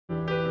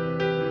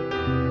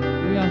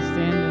we all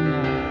stand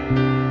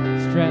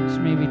and stretch,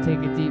 maybe take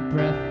a deep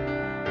breath.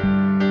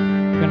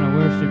 We're going to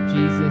worship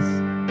Jesus.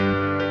 Did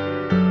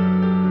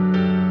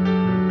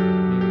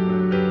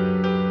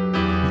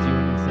you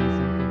want to say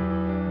something?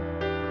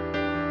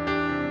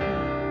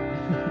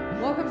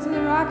 Welcome to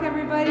the Rock,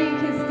 everybody. You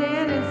can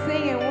stand and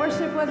sing and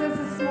worship with us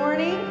this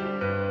morning.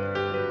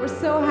 We're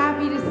so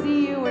happy to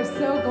see you. We're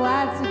so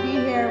glad to be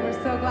here. We're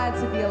so glad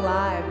to be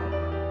alive.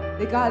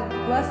 That God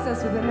blessed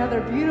us with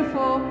another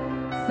beautiful,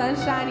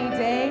 sunshiny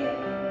day.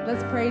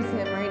 Let's praise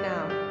Him right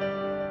now.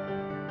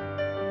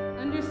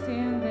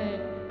 Understand that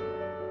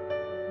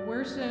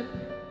worship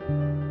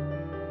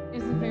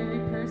is a very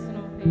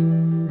personal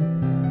thing.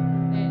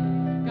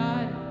 That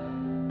God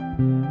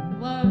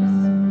loves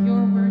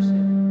your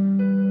worship.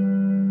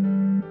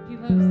 He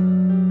loves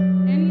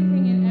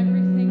anything and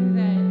everything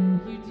that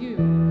you do.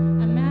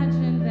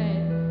 Imagine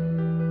that,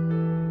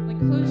 like,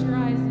 close your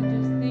eyes and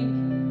just think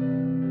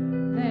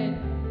that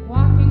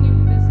walking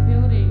into this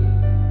building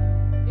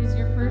is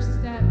your first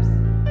steps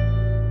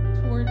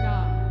toward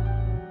God.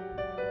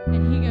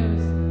 And He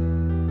goes,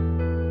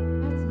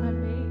 that's my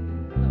baby.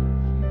 Look,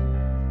 here,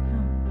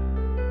 come.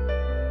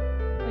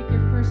 Like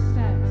your first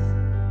steps,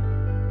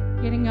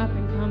 getting up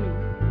and coming.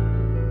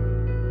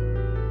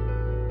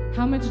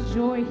 How much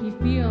joy He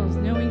feels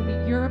knowing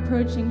that you're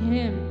approaching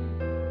Him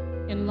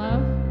in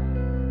love,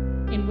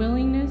 in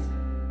willingness.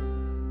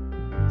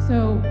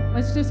 So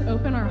let's just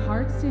open our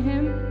hearts to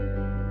Him.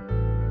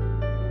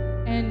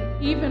 And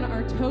even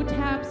our toe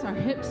taps, our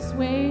hip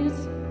sways,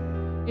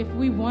 if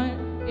we want,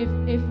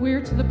 if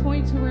we're to the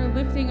point to where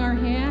lifting our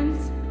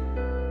hands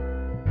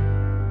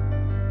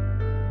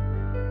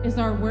is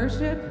our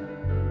worship,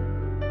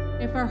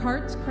 if our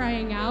heart's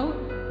crying out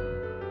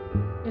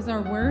is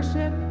our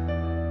worship,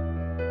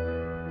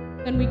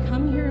 then we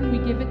come here and we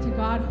give it to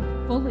God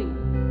fully,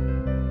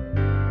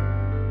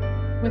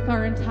 with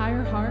our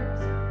entire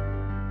hearts.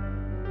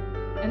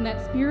 And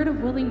that spirit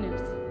of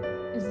willingness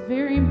is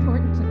very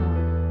important to God.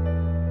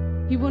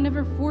 He will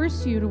never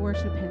force you to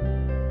worship Him.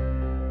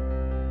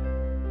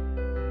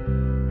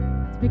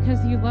 It's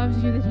because He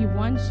loves you that He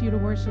wants you to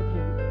worship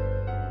Him.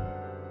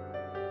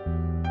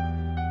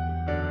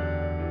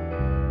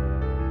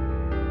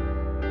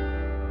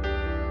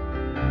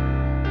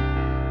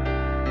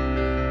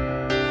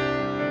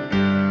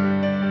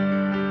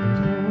 What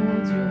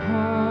holds your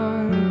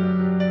heart?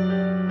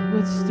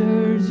 What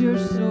stirs your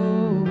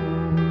soul?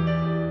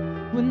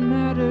 When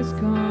matters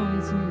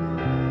come to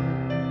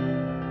mind?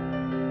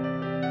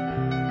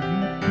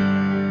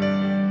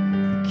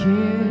 The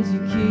cares you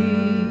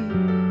keep,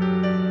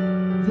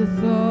 the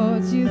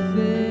thoughts you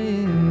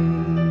think,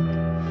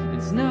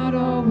 it's not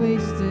all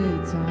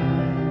wasted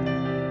time.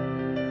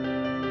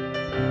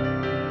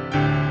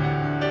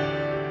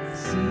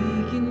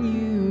 Seeking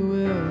you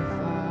will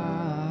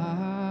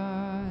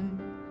find.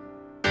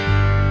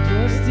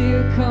 Joy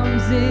still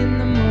comes in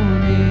the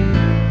morning,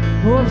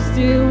 hope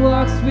still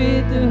walks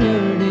with the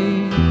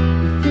hurting.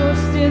 If you're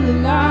still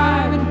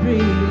alive and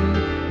breathing,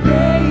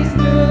 praise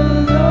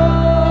the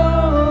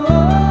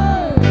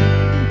Lord.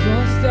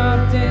 Don't stop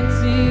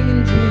dancing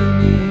and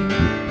dreaming.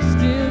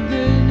 Still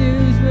good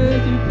news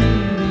worth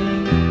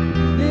repeating.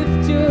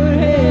 Lift your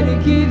head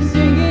and keep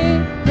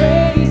singing.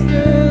 Praise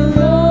the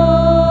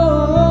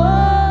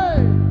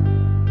Lord.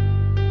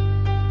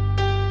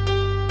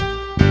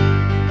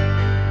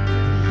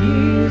 The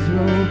years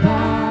roll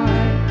by.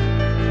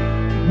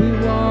 We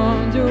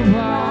wonder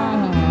why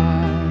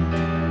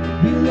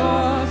we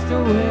lost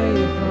our way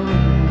from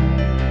home.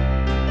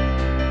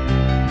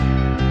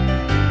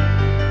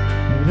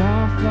 But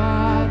our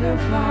Father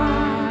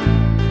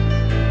finds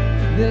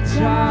the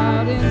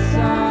child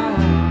inside.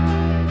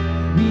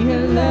 We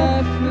had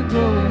left, we're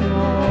going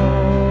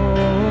home.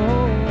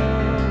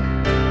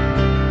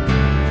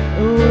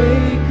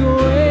 Awake,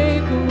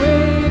 awake,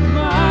 awake,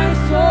 my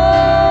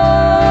soul.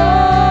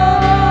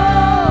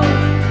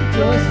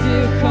 Joy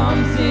still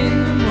comes in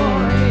the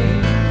morning,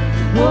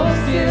 hope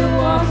still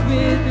walks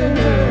with the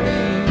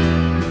hurting.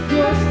 If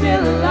you're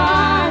still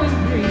alive and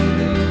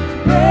breathing,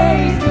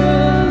 praise the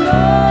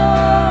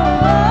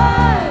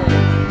Lord.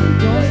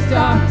 Don't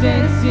stop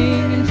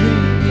dancing and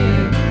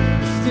dreaming.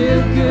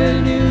 Still good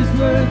news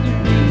worth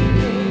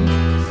repeating.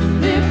 So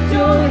lift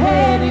your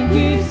head and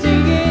keep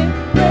singing.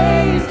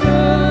 Praise the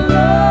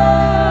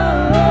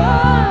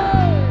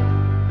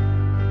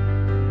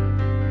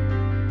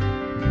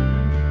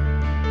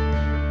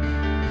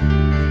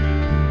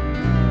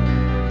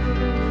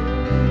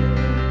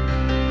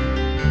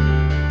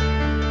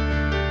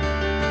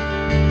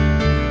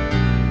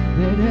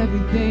Let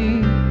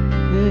everything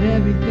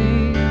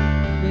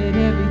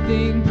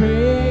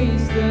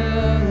praise the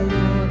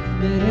Lord.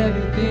 Let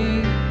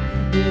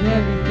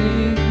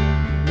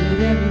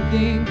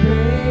everything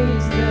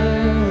praise the Lord. Let everything praise the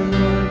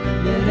Lord.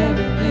 Let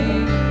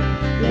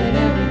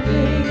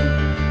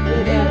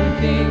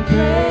everything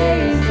praise the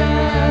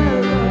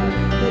Lord.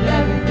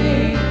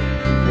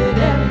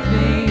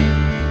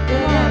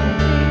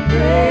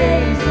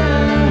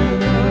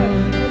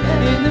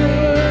 In the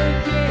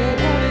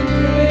working and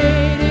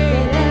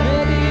creating,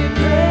 let it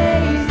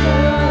praise the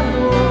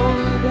Lord.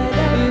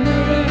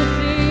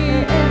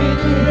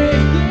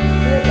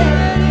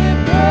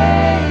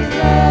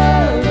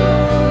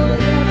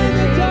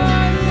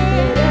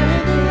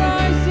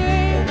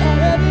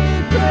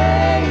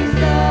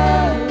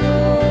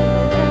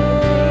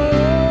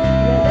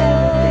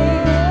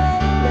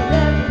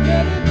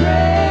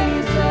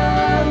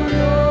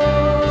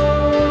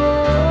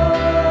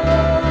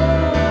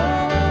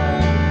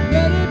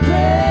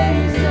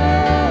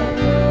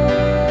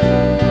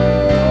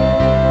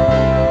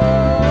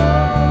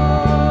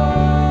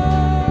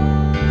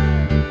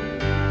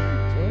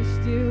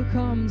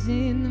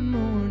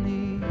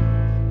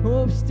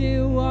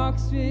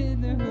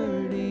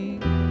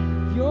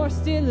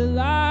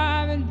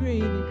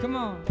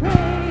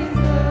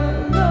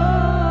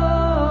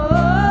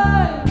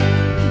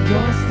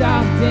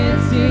 stop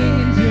dancing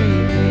and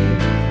dreaming.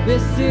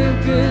 There's still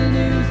good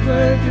news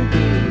worth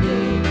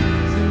repeating.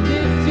 So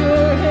lift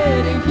your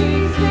head and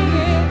keep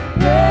singing.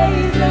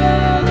 Praise the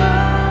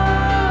Lord.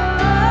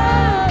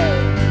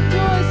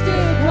 Joy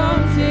still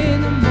comes in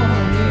the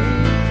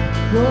morning.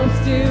 Hope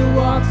still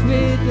walks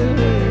with the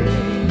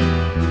hurting.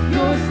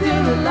 You're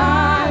still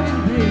alive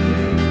and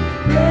breathing.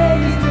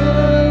 Praise the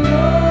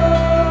Lord.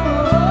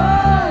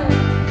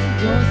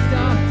 Don't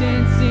stop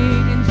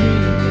dancing and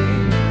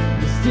dreaming.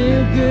 There's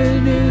still good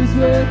news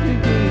worth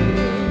repeating.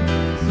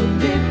 So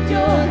lift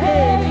your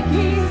head and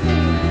keep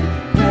singing.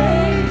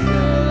 Praise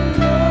the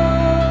Lord.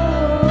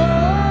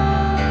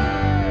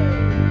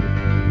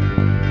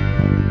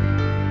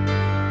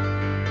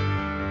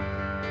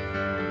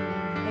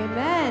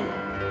 Amen.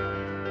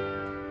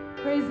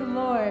 Praise the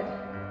Lord.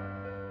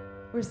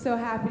 We're so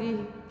happy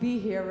to be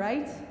here,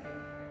 right?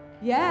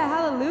 Yeah,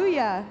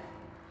 hallelujah.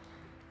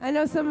 I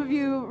know some of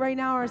you right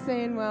now are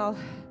saying, well,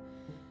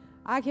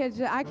 I can't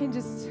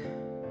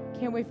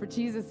wait for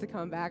Jesus to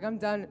come back. I'm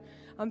done.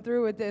 I'm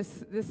through with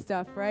this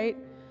stuff, right?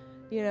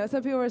 You know,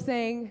 some people are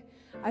saying,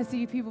 I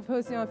see people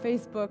posting on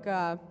Facebook,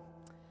 I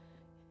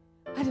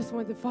just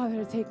want the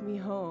Father to take me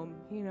home.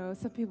 You know,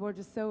 some people are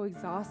just so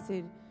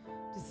exhausted,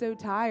 just so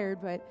tired,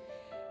 but,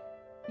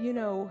 you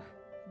know,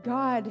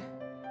 God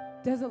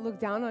doesn't look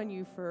down on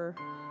you for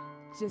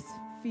just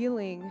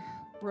feeling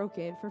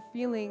broken, for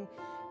feeling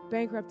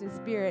bankrupt in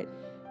spirit.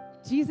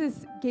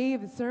 Jesus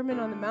gave a Sermon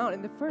on the Mount,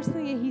 and the first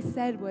thing he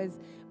said was,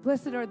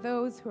 blessed are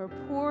those who are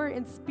poor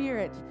in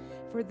spirit,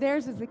 for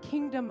theirs is the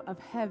kingdom of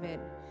heaven.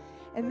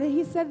 And then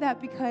he said that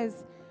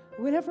because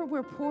whenever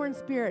we're poor in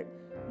spirit,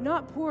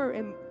 not poor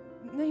in,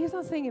 no, he's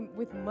not saying it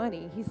with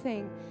money. He's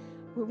saying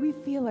when we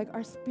feel like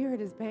our spirit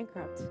is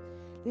bankrupt,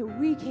 that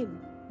we can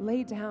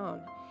lay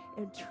down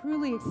and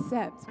truly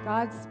accept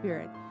God's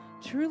Spirit,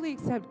 truly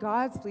accept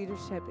God's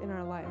leadership in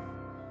our life.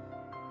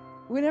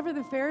 Whenever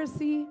the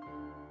Pharisee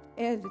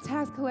and the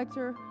tax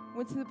collector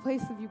went to the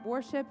place of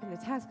worship, and the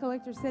tax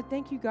collector said,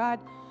 thank you, God,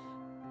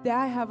 that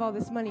I have all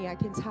this money I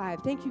can tithe.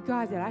 Thank you,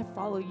 God, that I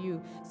follow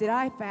you, that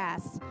I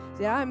fast,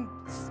 that I'm,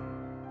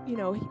 you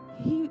know,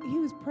 he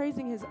was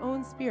praising his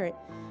own spirit.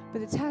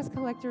 But the tax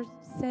collector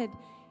said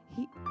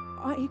he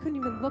couldn't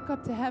even look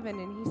up to heaven,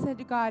 and he said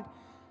to God,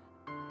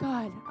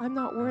 God, I'm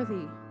not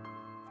worthy.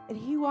 And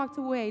he walked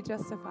away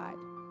justified.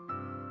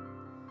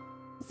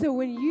 So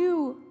when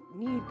you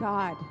need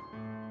God,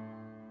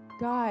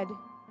 God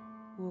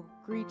will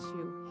greet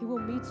you. He will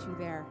meet you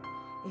there,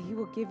 and he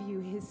will give you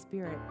his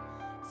spirit.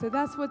 So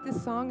that's what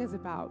this song is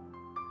about.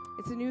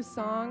 It's a new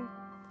song,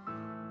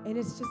 and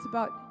it's just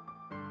about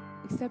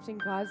accepting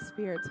God's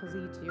spirit to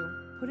lead you,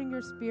 putting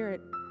your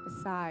spirit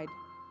aside,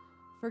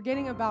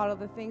 forgetting about all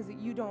the things that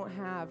you don't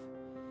have,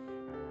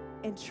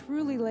 and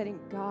truly letting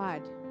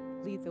God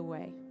lead the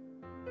way.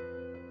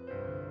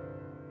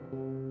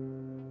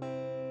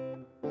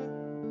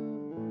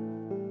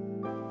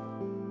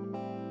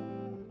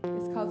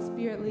 It's called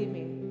Spirit Lead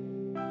Me.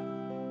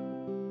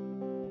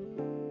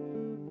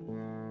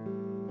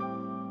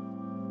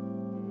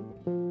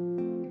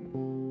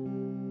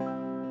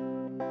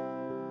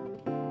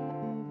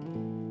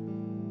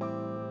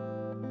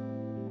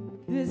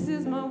 This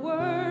is my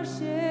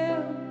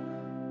worship.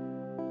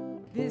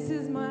 This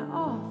is my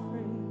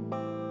offering.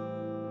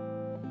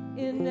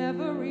 In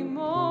every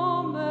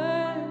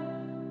moment,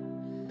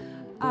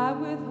 I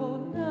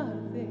withhold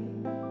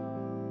nothing.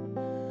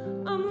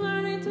 I'm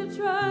learning to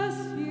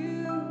trust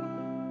you,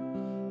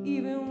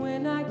 even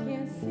when I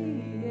can't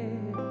see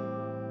it.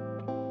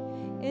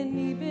 And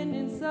even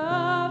in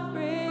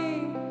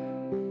suffering,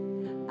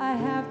 I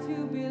have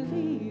to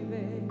believe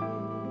it.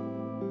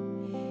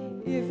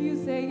 If you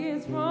say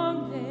it's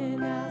wrong,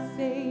 then I'll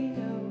say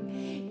no.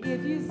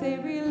 If you say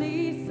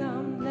release,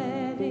 I'm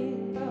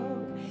letting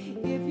go.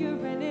 If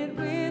you're in it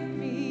with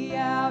me,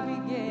 I'll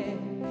begin.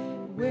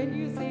 When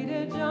you say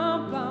to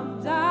jump, I'm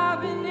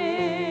diving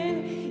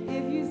in.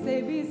 If you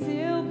say be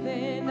still,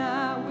 then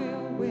I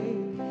will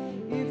wait.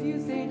 If you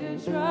say to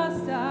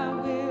trust, I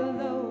will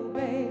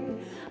obey.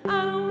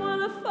 I don't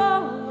want to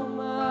follow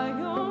my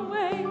own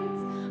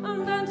ways.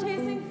 I'm done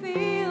chasing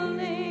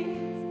feelings.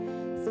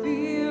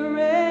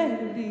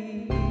 Spirit,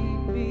 lead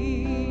me.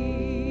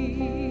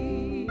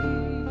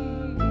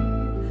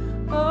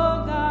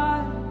 Oh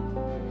God,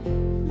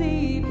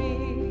 lead me.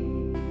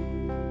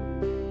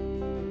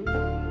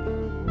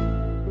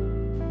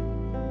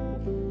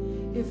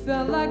 It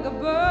felt like a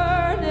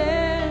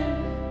burden,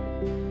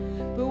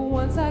 but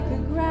once I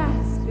could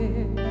grasp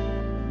it,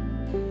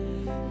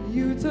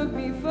 you took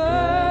me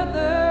further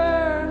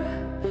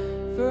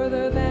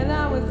than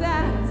I was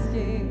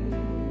asking.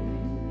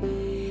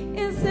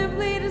 And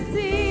simply to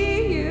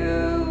see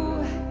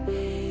you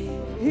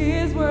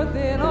is worth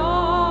it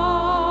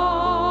all.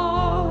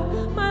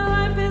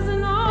 My life is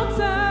an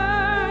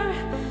altar.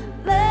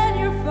 Let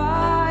your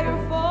fire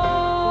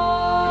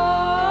fall.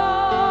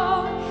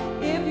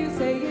 If you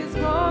say it's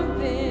wrong,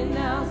 then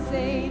I'll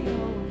say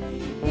no.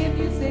 If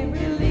you say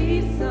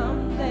release,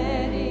 I'm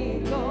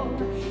letting go.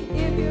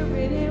 If you're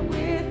in it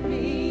with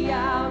me,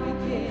 I'll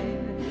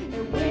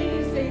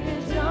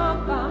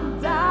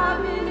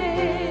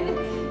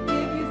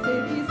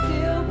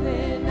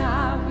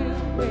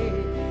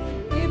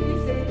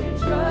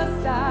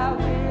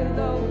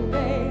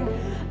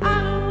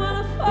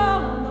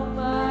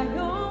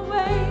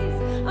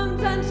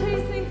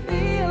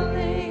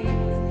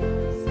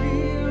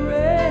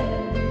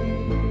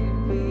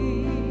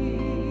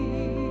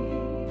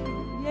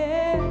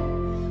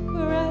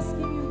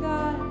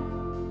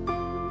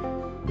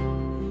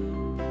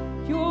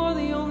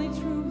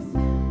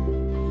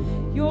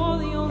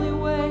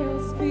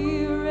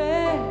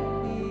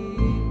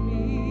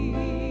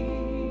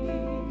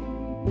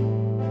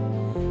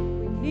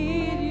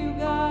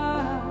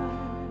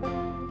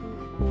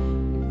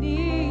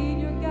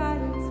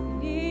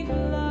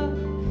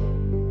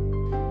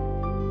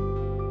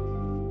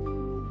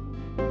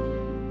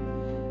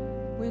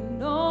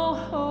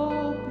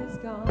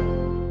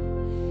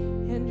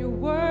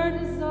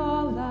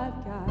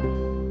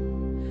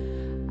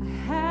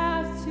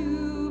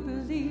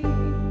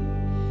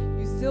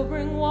still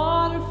bring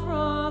water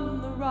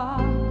from the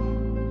rock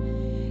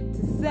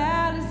to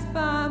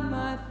satisfy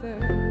my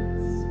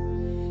thirst,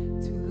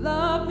 to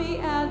love me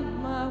at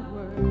my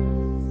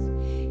worst.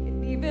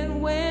 And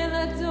even when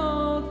I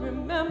don't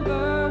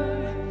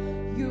remember,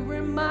 you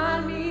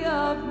remind me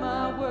of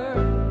my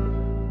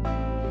word.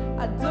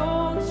 I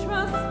don't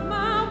trust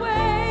my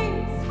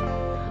ways,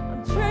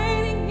 I'm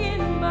trading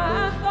in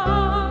my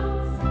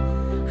thoughts.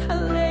 I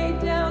lay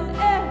down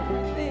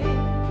everything,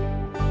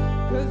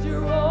 'cause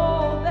you're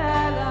all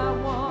that I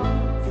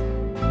want.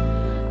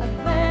 I've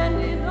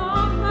landed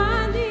on my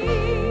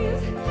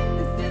knees,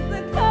 this is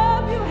the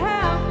cup you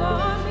have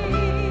for me.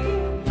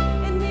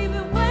 And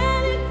even when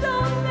it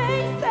don't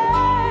make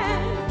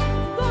sense,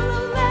 I'm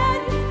gonna let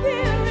your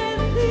spirit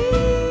lead.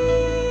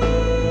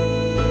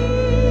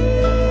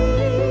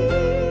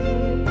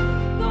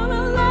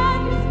 Gonna let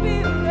your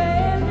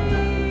spirit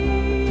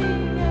lead.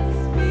 Yes,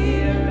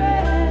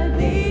 spirit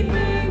lead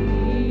me.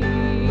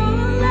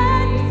 Gonna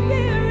let your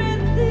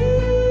spirit lead.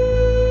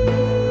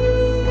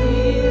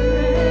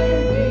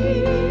 Spirit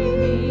lead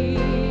me.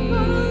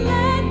 Gonna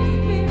let your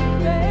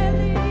spirit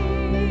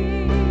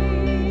lead.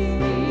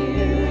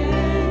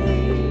 Spirit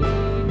lead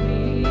me.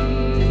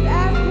 Just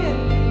ask him.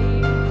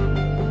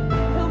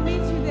 He'll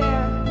meet you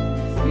there.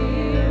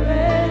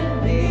 Spirit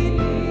lead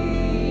me.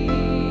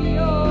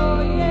 Oh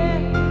yeah.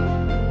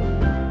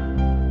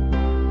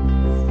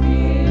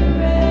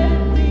 Spirit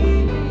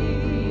lead me.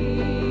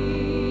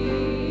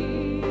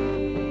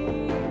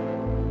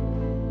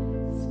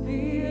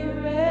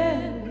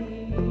 Spirit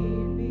lead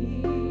me.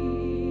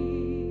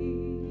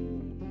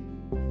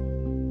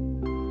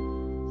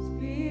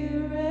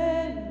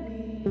 Spirit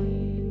lead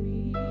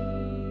me.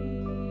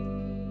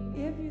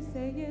 If you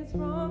say it's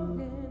wrong,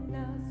 then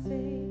I'll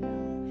say no.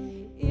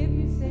 If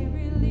you say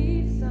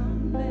release, I'm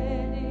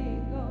letting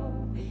go.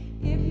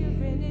 If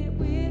you're in it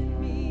with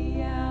me,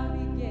 I'll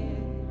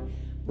begin.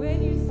 When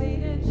you say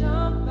to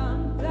jump,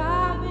 I'm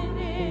diving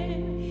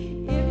in.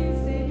 If you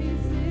say be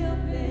still,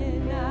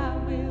 then I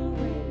will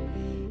win.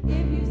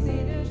 If you say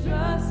to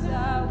trust, I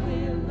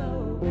will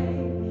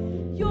obey.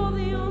 You're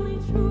the only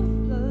truth,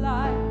 the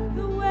life,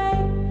 the way.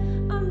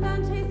 I'm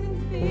done chasing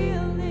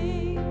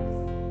feelings.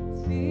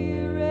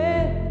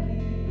 Spirit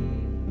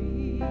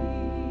lead me.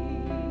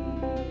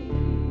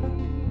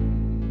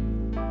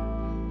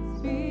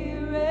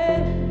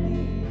 Spirit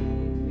lead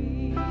me.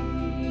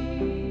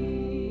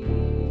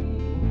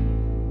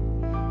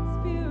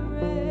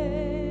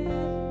 Spirit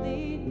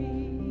lead me.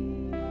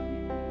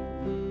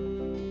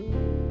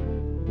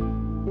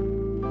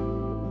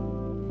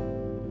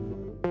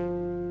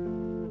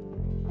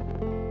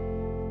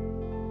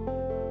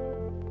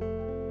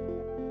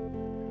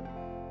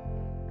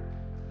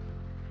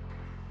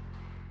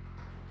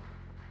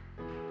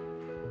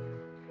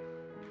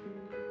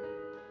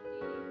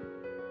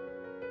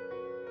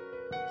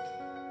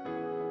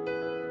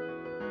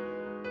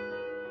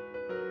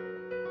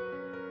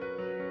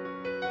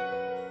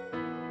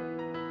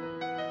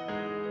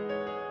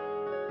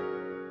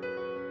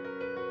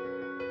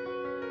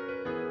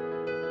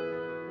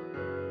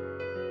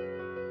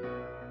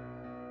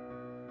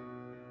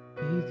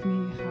 Take me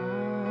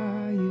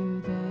higher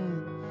than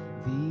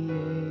the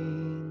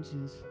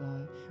angels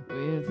fly,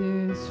 where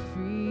there's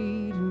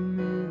freedom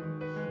in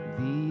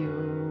the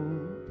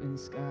open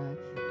sky.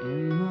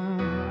 And my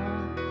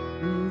heart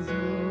is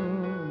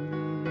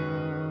holding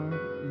on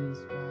this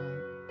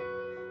wide.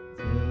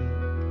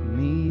 Take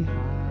me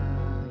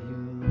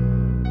higher,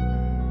 Lord.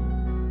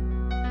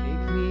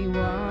 Take me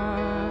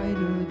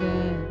wider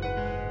than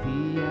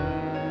the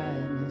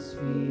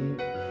atmosphere,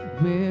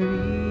 where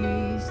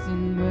east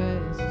and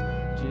west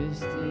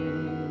just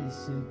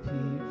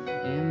disappear.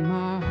 And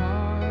my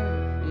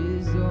heart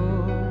is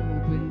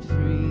open,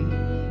 free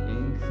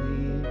and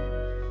clear.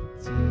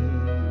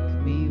 Take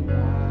me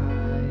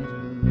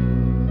wider,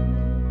 Lord.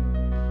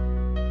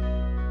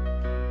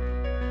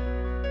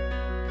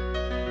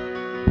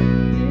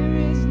 There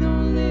is no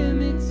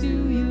limit to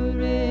your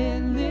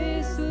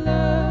endless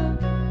love.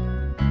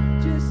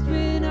 Just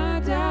when I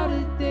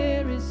doubted,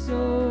 there is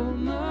so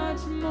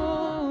much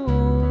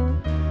more.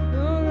 A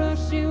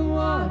rushing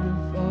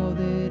waterfall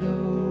that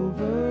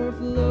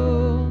overflows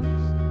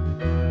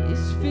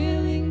is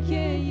filling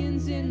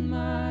canyons in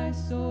my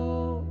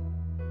soul.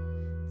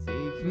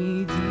 Take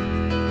me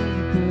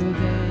deeper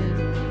than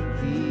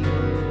the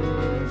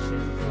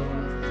ocean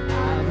floor.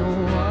 I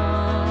don't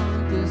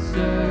want the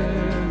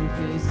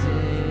surface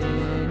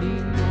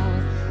anymore.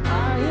 I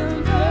am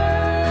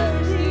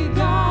thirsty,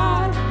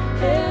 God,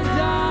 and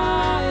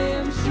I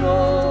am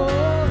sure.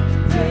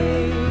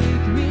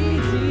 Take me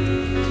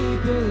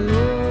deeper,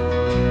 Lord.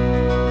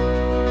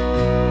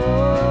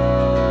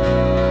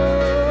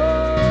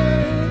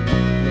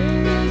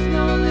 There is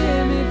no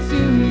limit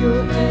to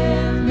your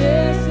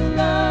endless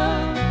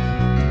love.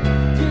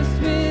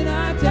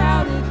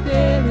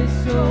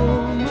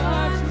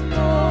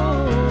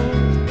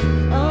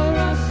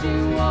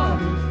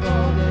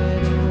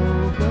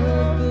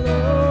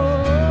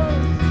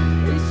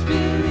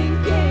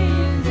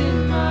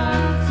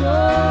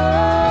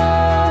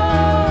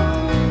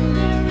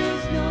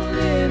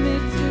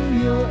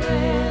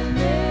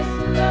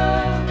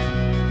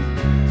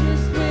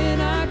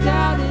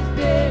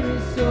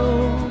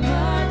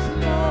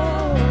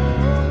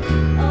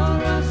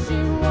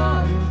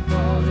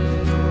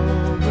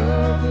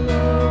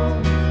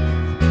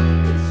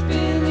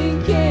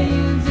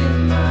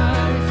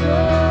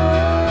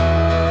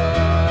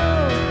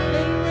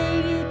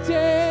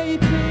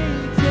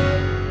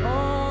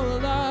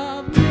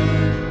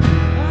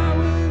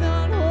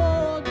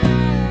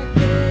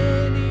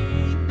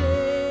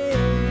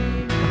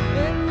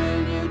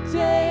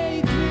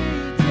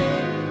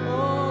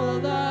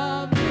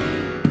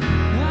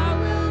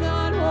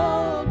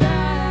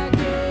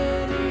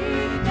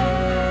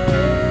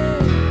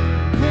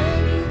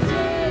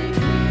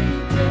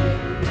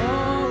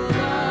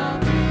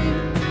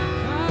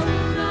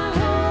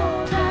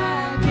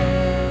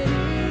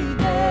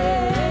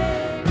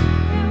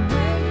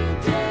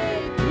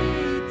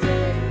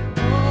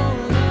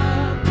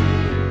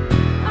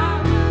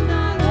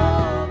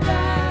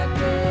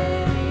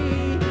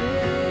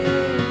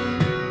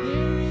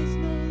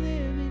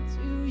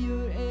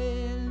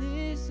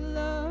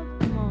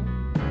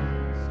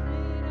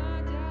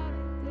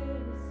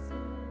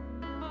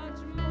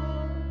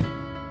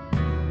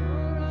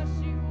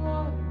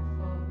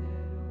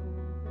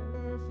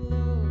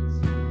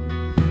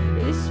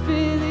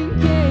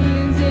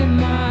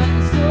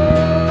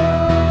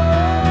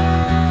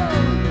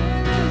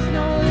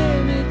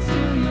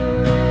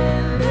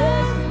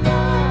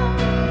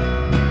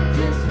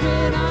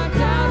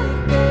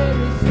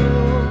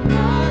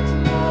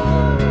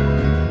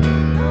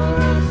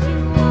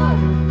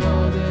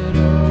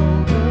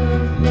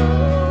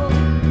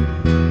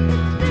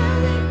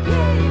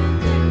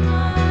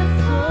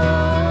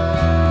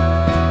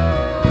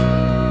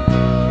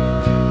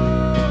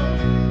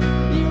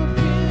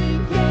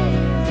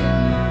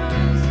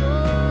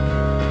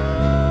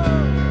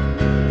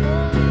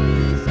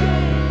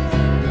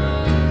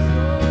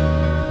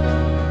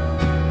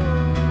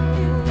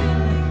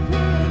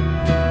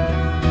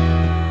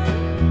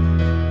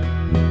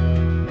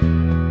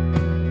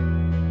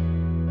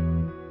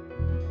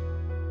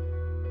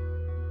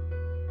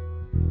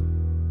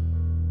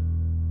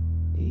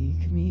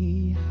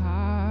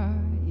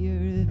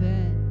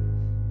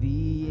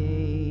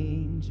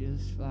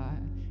 angels fly,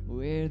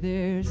 where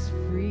there's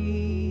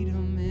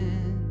freedom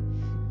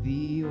in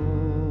the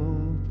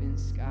open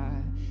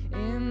sky,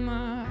 and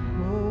my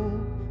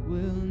hope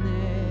will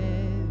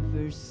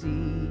never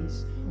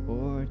cease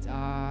or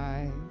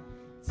die.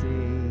 Take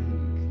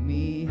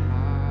me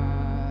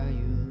higher,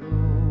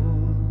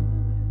 Lord.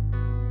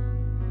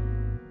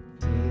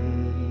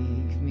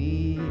 Take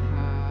me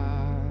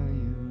higher,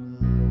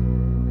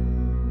 Lord.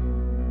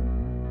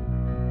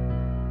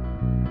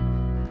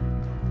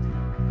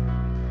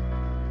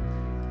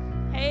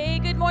 Hey,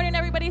 good morning,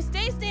 everybody.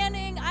 Stay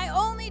standing. I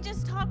only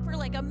just talked for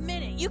like a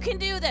minute. You can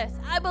do this.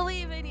 I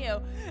believe in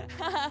you.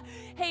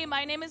 Hey,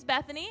 my name is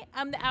Bethany.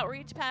 I'm the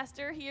outreach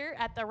pastor here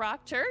at the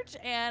Rock Church,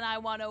 and I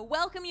want to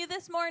welcome you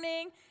this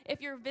morning.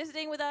 If you're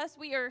visiting with us,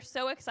 we are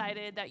so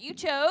excited that you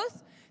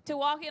chose to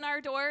walk in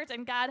our doors,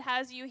 and God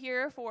has you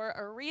here for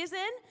a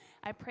reason.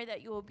 I pray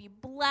that you will be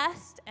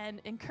blessed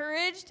and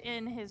encouraged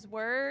in his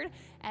word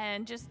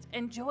and just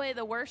enjoy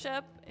the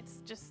worship. It's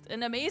just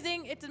an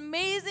amazing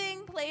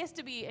place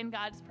to be in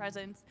God's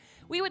presence.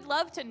 We would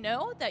love to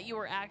know that you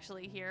were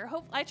actually here.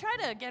 I try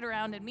to get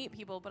around and meet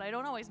people, but I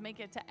don't always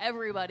make it to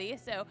everybody.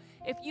 So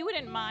if you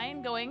wouldn't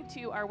mind going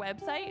to our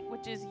website,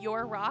 which is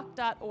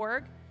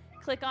yourrock.org,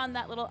 click on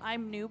that little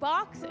I'm new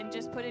box and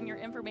just put in your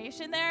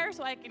information there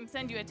so I can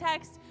send you a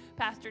text.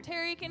 Pastor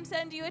Terry can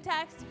send you a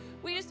text.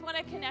 We just want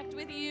to connect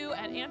with you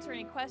and answer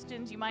any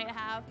questions you might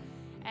have.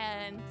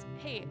 And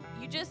hey,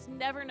 you just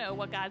never know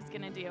what God's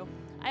going to do.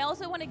 I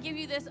also want to give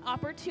you this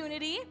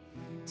opportunity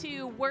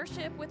to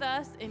worship with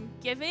us in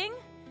giving.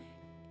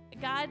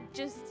 God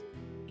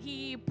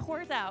he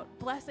pours out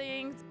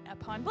blessings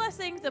upon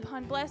blessings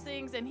upon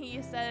blessings, and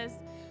he says,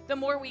 the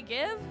more we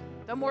give,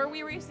 the more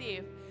we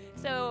receive.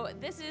 So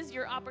this is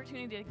your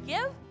opportunity to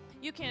give.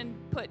 You can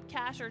put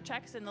cash or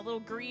checks in the little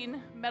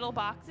green metal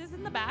boxes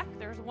in the back.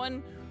 There's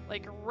one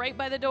like right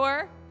by the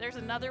door. There's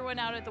another one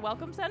out at the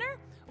Welcome Center.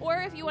 Or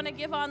if you want to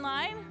give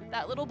online,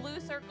 that little blue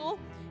circle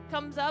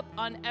comes up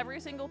on every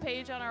single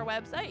page on our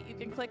website. You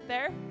can click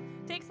there.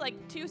 It takes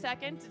like 2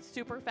 seconds. It's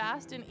super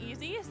fast and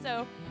easy.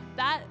 So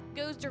that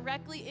goes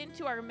directly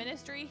into our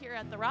ministry here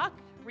at The Rock,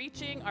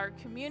 reaching our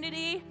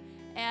community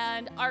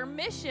and our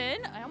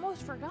mission. I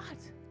almost forgot.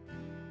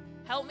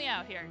 Help me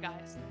out here,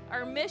 guys.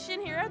 Our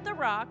mission here at The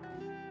Rock,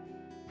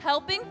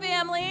 helping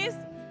families,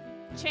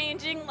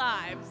 changing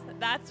lives.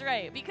 That's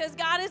right, because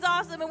God is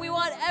awesome and we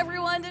want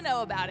everyone to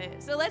know about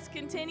it. So let's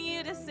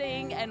continue to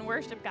sing and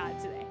worship God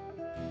today.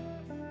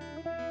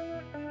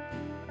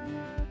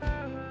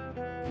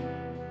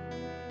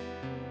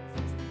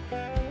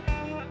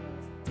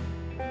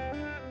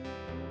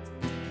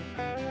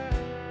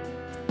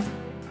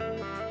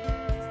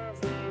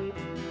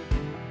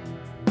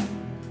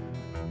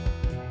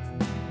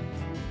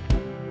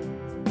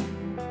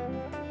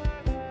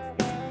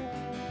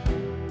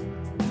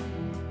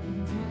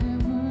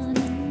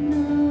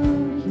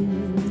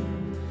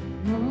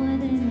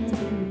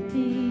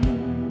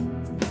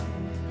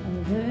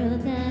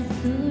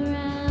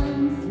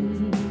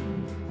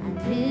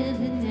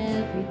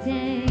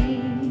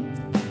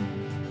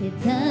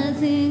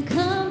 Doesn't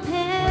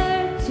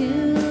compare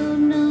to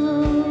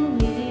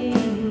knowing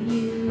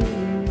you,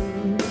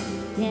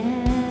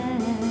 yeah.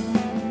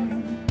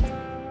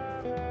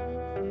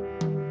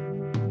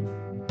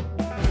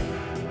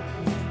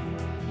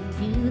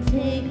 And you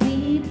take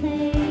me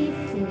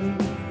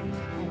places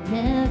I've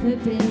never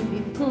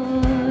been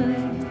before.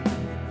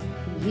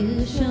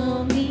 You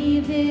show me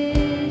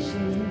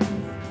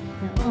visions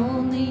that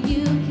only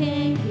you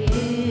can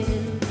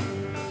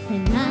give,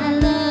 and I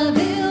love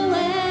it.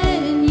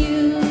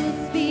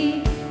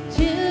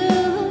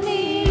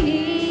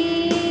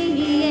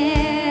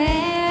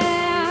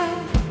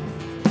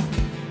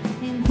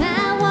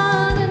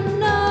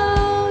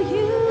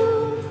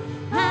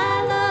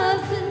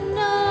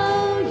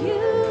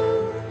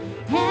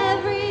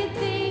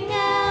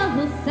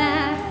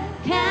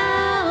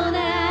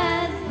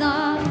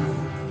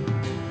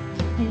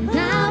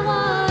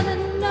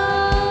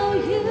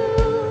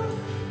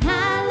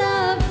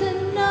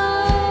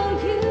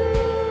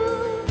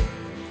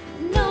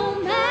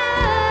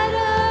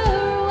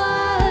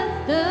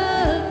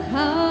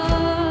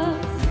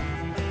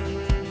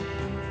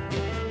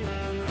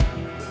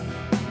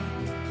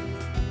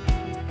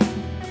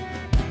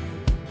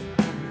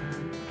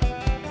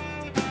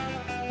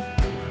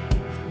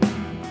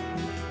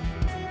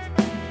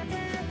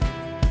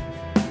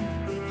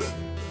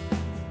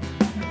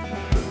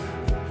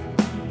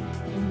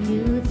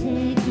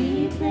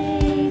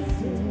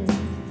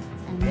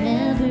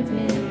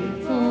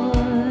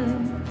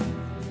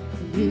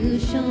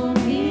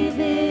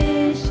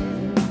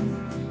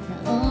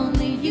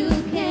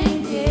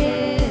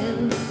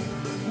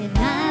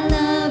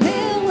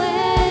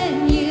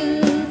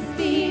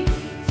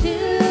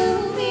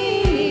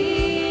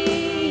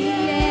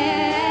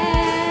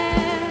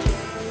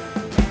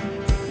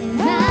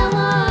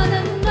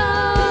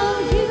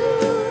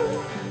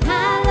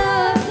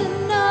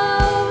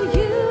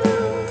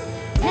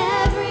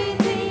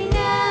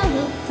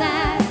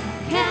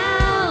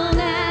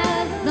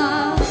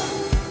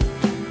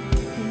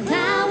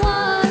 I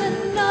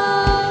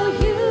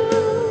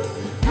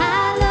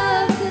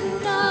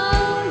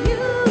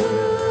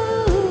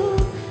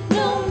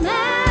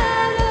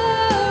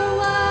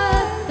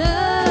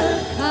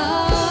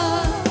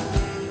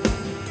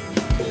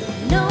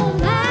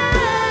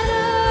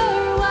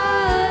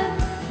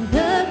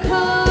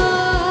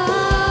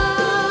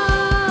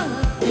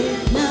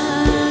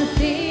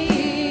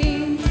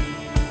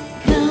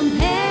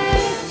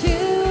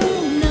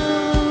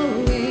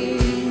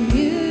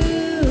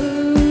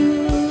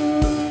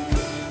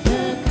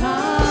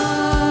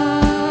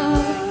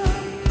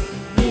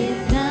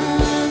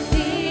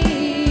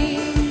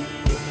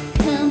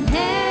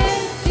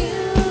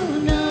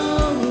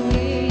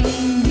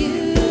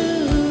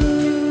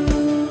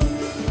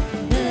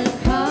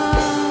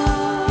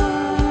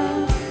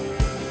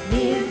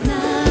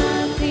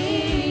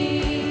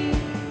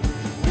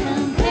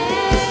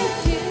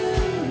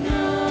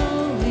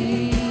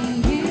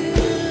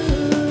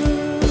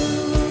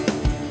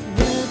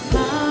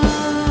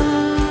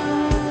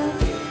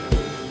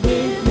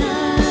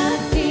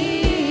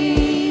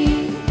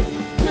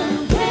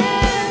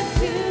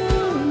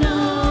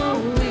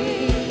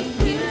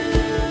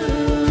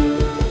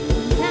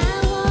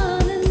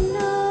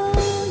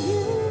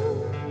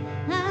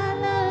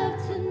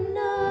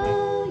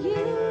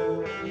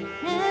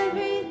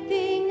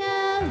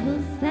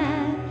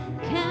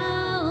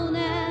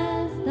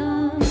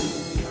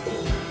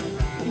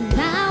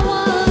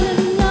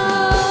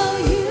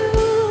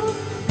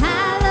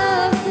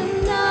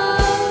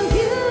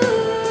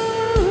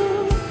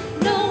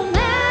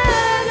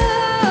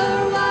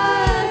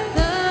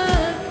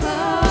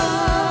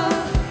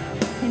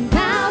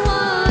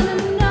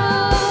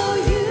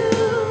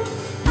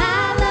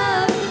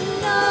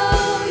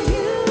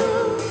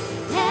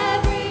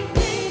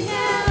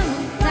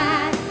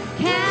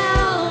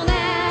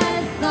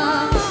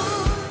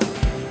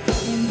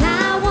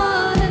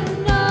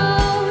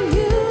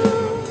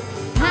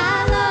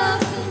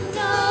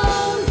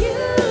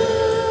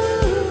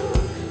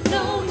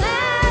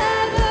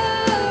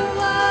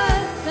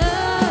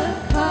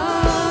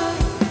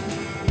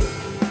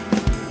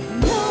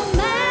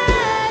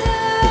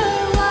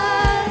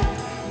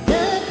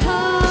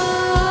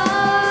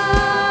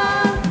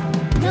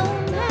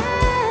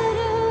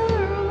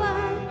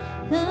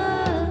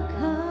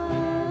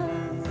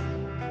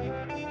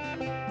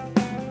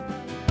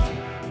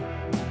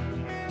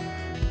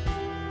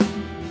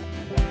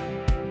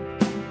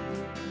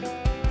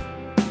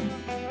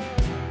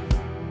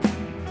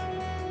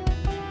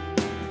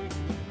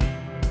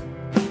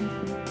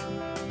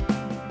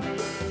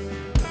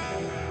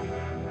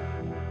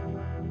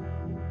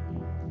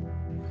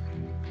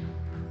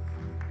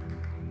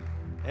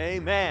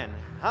Amen.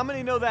 How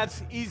many know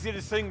that's easy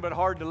to sing but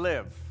hard to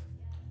live?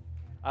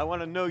 I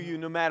want to know you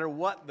no matter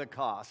what the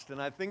cost. And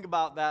I think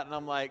about that and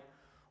I'm like,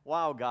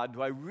 wow, God,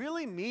 do I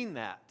really mean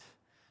that?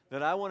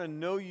 That I want to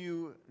know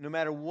you no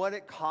matter what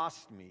it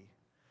costs me.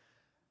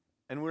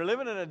 And we're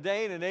living in a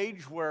day and an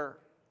age where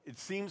it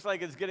seems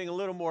like it's getting a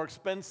little more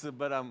expensive,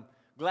 but I'm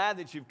glad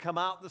that you've come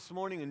out this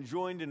morning and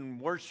joined in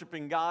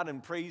worshiping God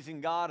and praising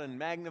God and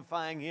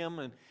magnifying Him,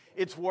 and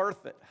it's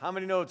worth it. How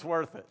many know it's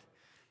worth it?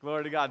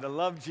 Glory to God, to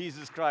love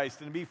Jesus Christ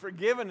and to be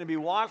forgiven and to be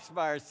washed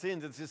by our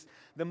sins. It's just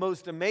the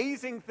most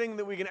amazing thing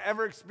that we can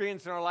ever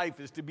experience in our life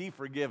is to be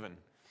forgiven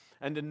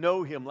and to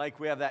know Him like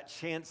we have that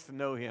chance to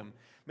know Him.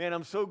 Man,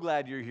 I'm so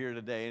glad you're here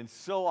today, and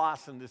so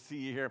awesome to see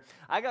you here.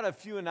 I got a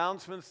few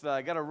announcements that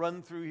I got to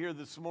run through here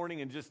this morning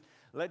and just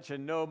let you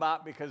know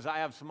about, because I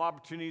have some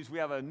opportunities. We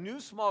have a new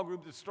small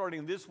group that's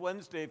starting this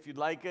Wednesday if you'd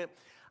like it.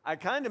 I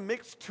kind of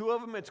mixed two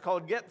of them. It's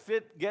called Get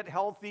Fit, Get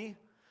Healthy,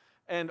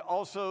 and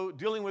also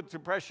dealing with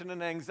depression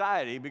and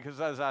anxiety, because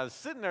as I was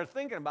sitting there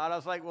thinking about it, I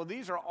was like, well,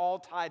 these are all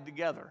tied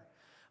together.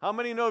 How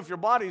many know if your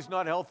body's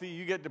not healthy,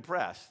 you get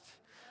depressed?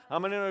 How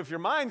many know if your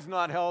mind's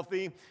not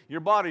healthy,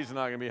 your body's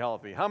not going to be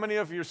healthy? How many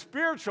know if your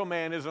spiritual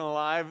man isn't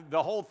alive,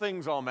 the whole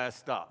thing's all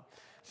messed up?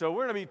 So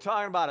we're going to be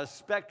talking about a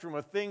spectrum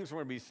of things. We're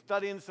going to be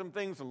studying some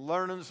things and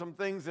learning some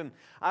things. And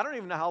I don't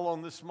even know how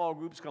long this small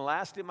group's going to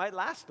last. It might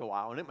last a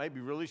while, and it might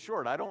be really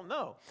short. I don't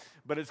know.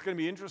 But it's going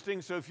to be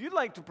interesting. So if you'd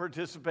like to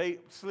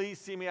participate, please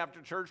see me after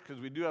church, because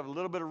we do have a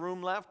little bit of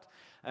room left.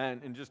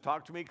 And just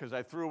talk to me, because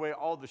I threw away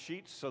all the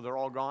sheets, so they're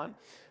all gone.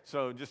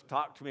 So just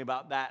talk to me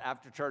about that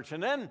after church.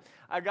 And then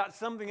I got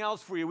something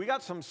else for you. We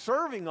got some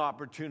serving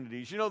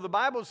opportunities. You know, the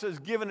Bible says,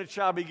 given it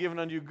shall be given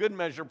unto you, good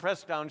measure,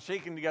 pressed down,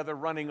 shaken together,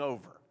 running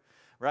over.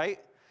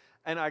 Right?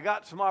 And I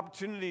got some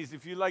opportunities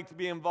if you'd like to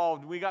be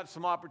involved. We got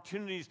some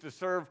opportunities to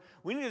serve.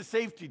 We need a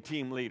safety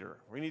team leader.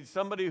 We need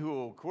somebody who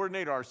will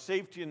coordinate our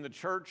safety in the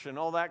church and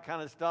all that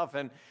kind of stuff.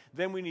 And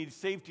then we need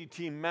safety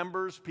team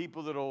members,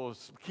 people that will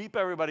keep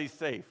everybody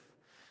safe.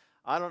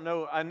 I don't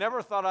know. I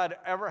never thought I'd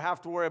ever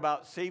have to worry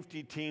about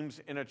safety teams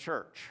in a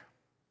church.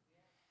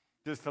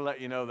 Just to let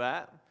you know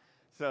that.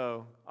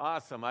 So,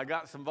 awesome. I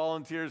got some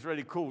volunteers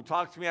ready. Cool.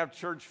 Talk to me after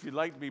church if you'd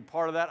like to be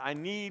part of that. I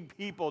need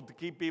people to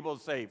keep people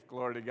safe.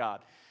 Glory to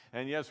God.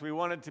 And yes, we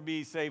want it to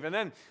be safe. And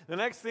then the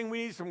next thing,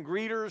 we need some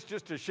greeters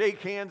just to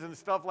shake hands and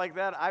stuff like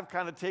that. I've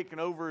kind of taken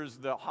over as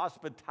the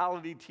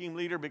hospitality team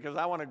leader, because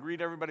I want to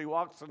greet everybody who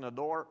walks in the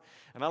door.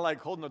 And I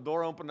like holding the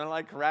door open. And I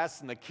like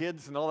harassing the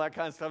kids and all that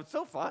kind of stuff. It's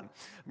so fun.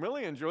 I'm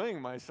really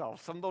enjoying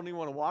myself. Some don't even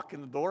want to walk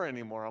in the door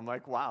anymore. I'm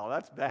like, wow,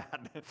 that's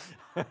bad.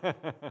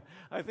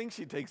 I think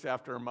she takes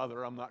after her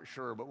mother. I'm not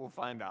sure, but we'll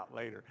find out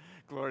later.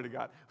 Glory to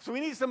God. So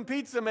we need some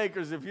pizza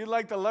makers. If you'd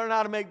like to learn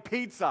how to make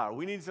pizza,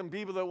 we need some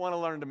people that want to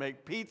learn to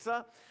make pizza,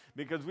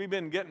 because we've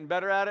been getting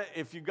better at it.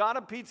 If you got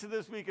a pizza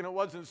this week and it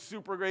wasn't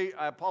super great,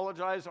 I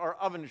apologize. Our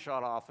oven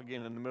shut off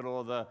again in the middle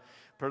of the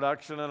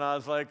production, and I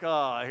was like,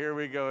 oh, here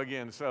we go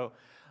again. So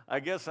I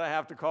guess I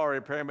have to call a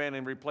repairman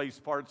and replace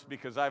parts,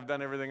 because I've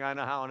done everything I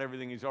know how and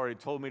everything he's already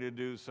told me to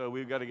do, so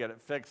we've got to get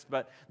it fixed.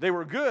 But they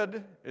were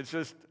good. It's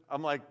just,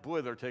 I'm like,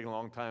 boy, they're taking a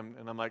long time,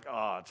 and I'm like,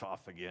 oh, it's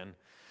off again.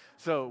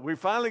 So we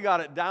finally got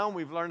it down.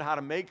 We've learned how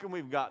to make them.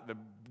 We've got the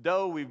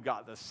dough, we've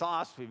got the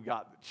sauce, we've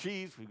got the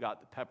cheese, we've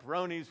got the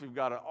pepperonis, we've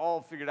got it all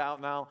figured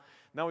out now.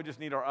 Now we just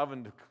need our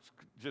oven to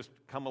just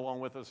come along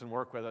with us and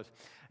work with us.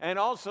 And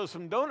also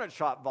some donut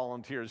shop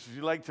volunteers. If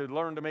you'd like to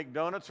learn to make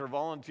donuts or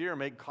volunteer or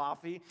make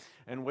coffee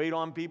and wait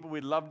on people,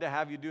 we'd love to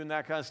have you doing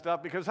that kind of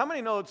stuff, because how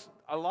many know it's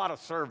a lot of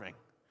serving?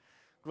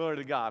 Glory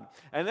to God.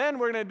 And then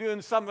we're going to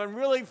do something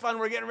really fun.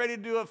 We're getting ready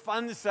to do a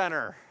fun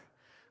center.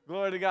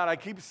 Glory to God. I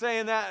keep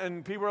saying that,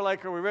 and people are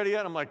like, are we ready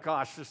yet? I'm like,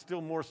 gosh, there's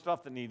still more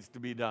stuff that needs to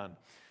be done.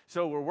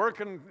 So we're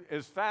working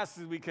as fast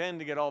as we can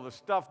to get all the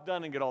stuff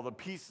done and get all the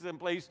pieces in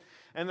place.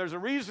 And there's a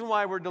reason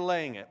why we're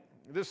delaying it.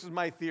 This is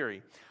my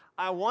theory.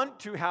 I want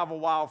to have a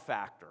wow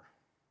factor.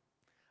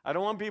 I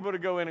don't want people to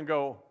go in and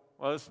go,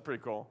 well, this is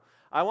pretty cool.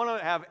 I want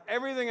to have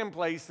everything in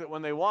place that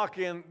when they walk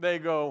in, they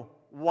go,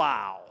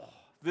 wow,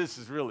 this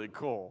is really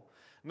cool.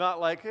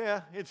 Not like,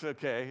 yeah, it's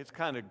okay, it's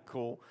kind of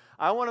cool.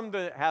 I want them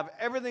to have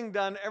everything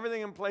done,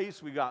 everything in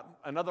place. We got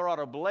another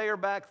auto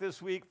belayer back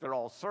this week. They're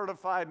all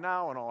certified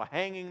now and all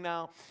hanging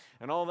now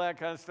and all that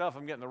kind of stuff.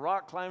 I'm getting the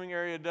rock climbing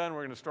area done. We're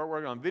going to start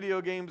working on video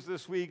games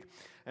this week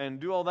and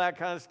do all that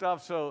kind of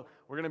stuff. So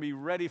we're going to be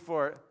ready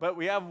for it. But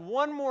we have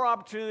one more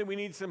opportunity we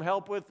need some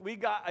help with. We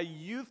got a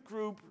youth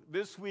group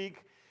this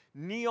week,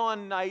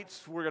 Neon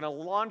Nights. We're going to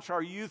launch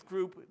our youth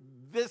group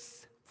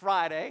this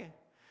Friday.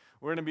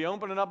 We're going to be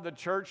opening up the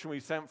church, and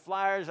we sent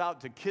flyers out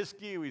to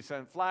Kiski. We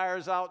sent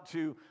flyers out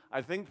to,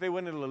 I think they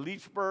went into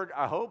Leechburg,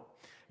 I hope.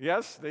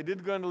 Yes, they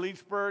did go into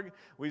Leechburg.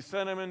 We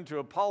sent them into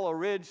Apollo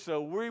Ridge.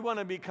 So we want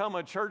to become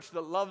a church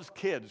that loves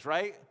kids,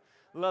 right?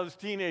 Loves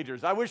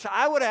teenagers. I wish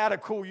I would have had a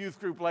cool youth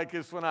group like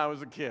this when I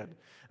was a kid.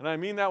 And I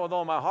mean that with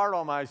all my heart,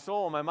 all my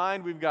soul, my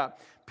mind. We've got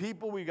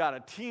people. We've got a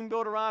team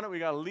built around it. We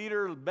got a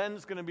leader.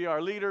 Ben's going to be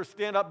our leader.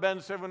 Stand up,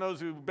 Ben, so everyone knows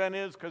who Ben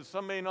is, because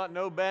some may not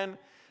know Ben.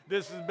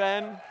 This is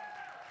Ben.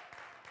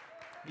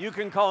 You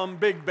can call him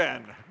Big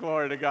Ben,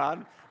 glory to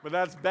God. But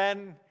that's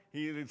Ben.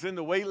 It's in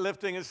the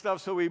weightlifting and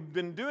stuff. So we've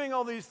been doing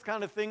all these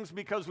kind of things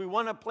because we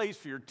want a place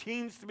for your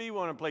teens to be. We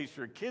want a place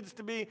for your kids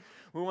to be.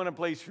 We want a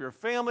place for your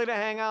family to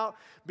hang out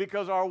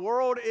because our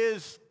world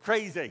is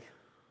crazy.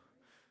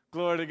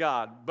 Glory to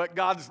God. But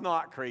God's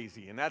not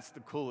crazy. And that's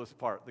the coolest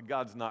part, that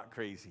God's not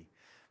crazy.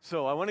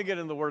 So I want to get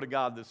in the Word of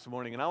God this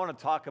morning. And I want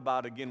to talk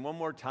about, again, one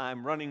more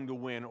time, running to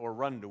win or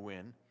run to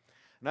win.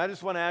 And I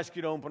just want to ask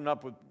you to open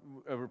up with,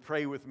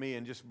 pray with me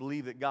and just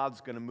believe that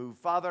God's going to move.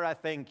 Father, I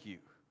thank you,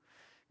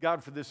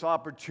 God, for this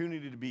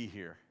opportunity to be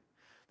here.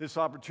 This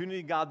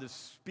opportunity, God, to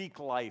speak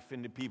life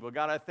into people.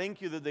 God, I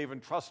thank you that they've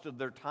entrusted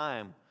their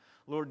time,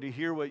 Lord, to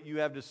hear what you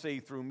have to say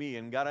through me.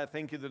 And God, I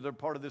thank you that they're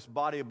part of this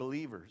body of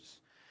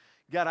believers.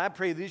 God, I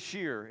pray this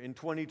year in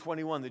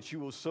 2021 that you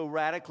will so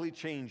radically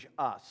change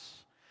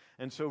us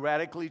and so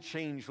radically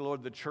change,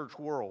 Lord, the church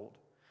world,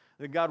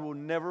 that God will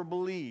never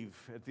believe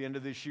at the end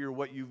of this year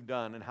what you've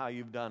done and how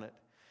you've done it.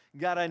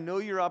 God, I know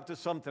you're up to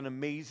something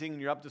amazing.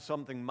 You're up to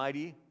something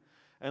mighty.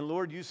 And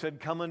Lord, you said,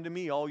 come unto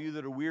me, all you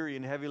that are weary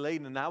and heavy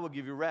laden, and I will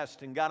give you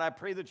rest. And God, I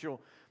pray that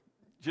you'll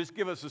just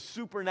give us a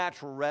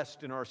supernatural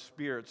rest in our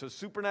spirits, a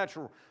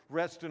supernatural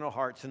rest in our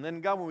hearts. And then,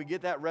 God, when we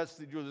get that rest,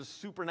 that you'll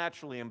just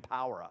supernaturally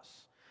empower us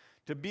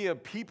to be a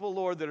people,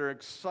 Lord, that are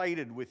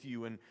excited with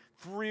you and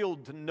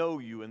thrilled to know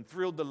you and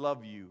thrilled to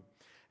love you.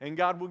 And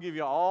God will give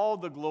you all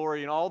the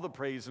glory and all the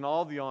praise and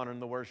all the honor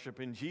and the worship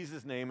in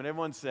Jesus' name. And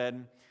everyone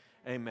said,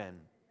 amen.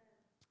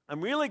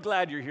 I'm really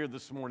glad you're here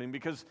this morning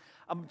because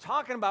I'm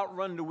talking about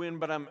run to win,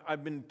 but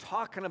I've been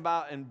talking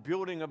about and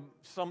building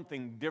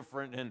something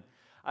different. And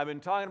I've been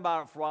talking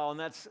about it for a while, and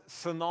that's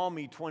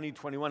Tsunami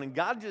 2021. And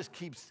God just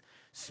keeps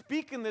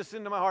speaking this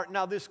into my heart.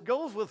 Now, this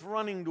goes with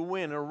running to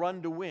win or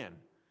run to win.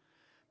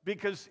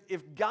 Because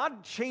if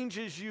God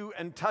changes you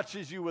and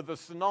touches you with a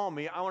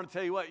tsunami, I want to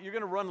tell you what, you're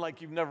going to run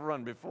like you've never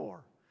run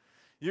before.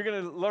 You're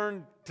going to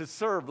learn to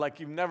serve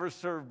like you've never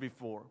served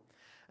before.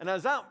 And I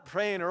was out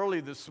praying early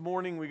this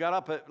morning. We got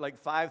up at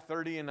like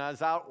 5:30, and I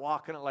was out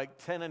walking at like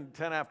 10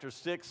 after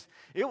 6.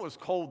 It was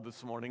cold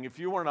this morning. If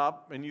you weren't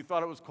up and you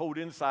thought it was cold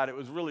inside, it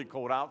was really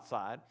cold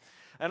outside.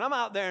 And I'm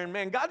out there, and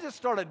man, God just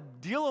started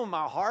dealing with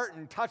my heart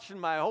and touching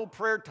my whole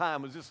prayer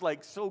time. It was just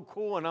like so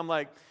cool. And I'm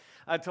like,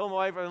 I told my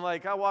wife, I'm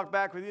like, I walk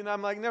back with you, and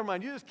I'm like, never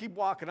mind, you just keep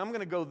walking. I'm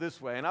going to go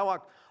this way. And I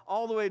walked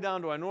all the way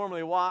down to where I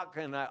normally walk,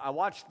 and I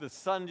watched the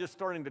sun just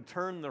starting to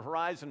turn the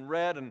horizon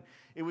red, and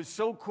it was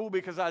so cool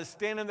because I was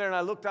standing there, and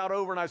I looked out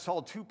over, and I saw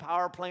 2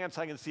 power plants.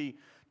 I can see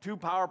 2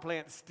 power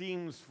plant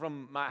steams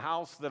from my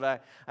house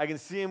that I can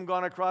see them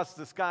going across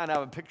the sky, and I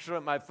have a picture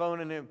of my phone,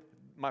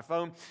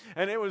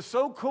 and it was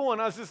so cool,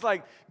 and I was just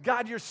like,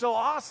 God, you're so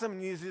awesome,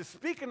 and he's just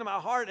speaking to my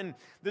heart. And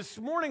this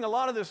morning, a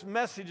lot of this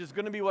message is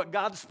going to be what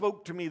God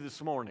spoke to me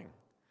this morning.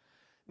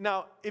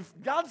 Now, if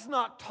God's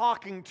not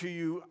talking to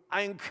you,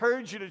 I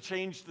encourage you to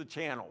change the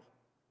channel,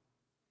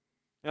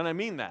 and I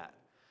mean that,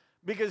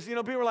 because, you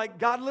know, people are like,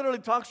 God literally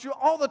talks to you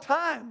all the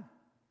time.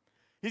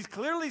 He's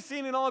clearly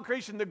seen in all of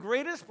creation. The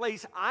greatest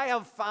place I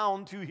have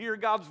found to hear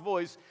God's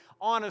voice,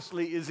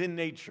 honestly, is in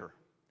nature.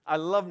 I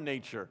love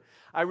nature.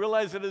 I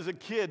realized that as a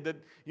kid that,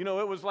 you know,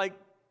 it was like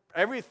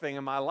everything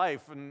in my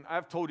life. And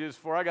I've told you this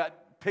before. I got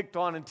picked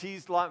on and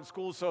teased a lot in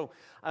school. So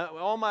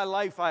all my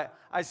life,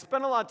 I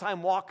spent a lot of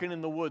time walking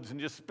in the woods and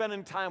just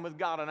spending time with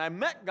God. And I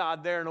met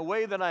God there in a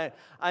way that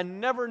I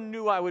never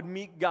knew I would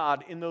meet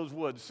God in those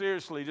woods.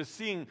 Seriously, just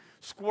seeing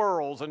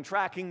squirrels and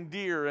tracking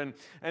deer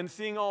and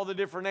seeing all the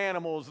different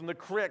animals and the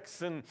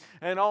creeks and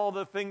all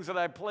the things that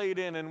I played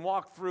in and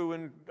walked through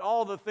and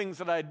all the things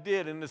that I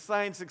did and the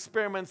science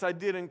experiments I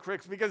did in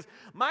creeks. Because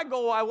my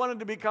goal, I wanted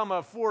to become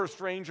a forest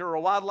ranger or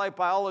a wildlife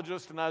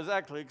biologist, and I was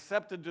actually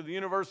accepted to the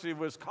University of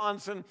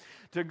Wisconsin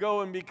to go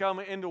and become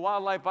into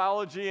wildlife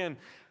biology, and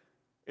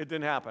it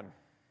didn't happen.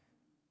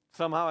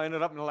 Somehow I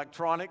ended up in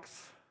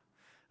electronics,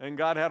 and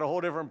God had a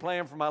whole different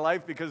plan for my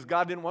life because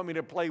God didn't want me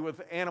to play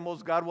with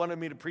animals. God wanted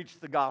me to preach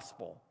the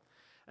gospel.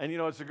 And, you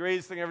know, it's the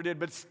greatest thing I ever did.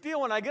 But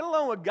still, when I get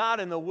along with God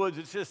in the woods,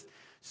 it's just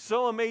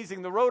so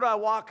amazing. The road I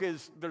walk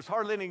there's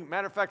hardly any,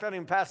 matter of fact, I didn't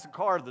even pass a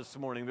car this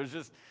morning. There's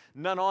just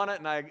none on it,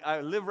 and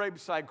I live right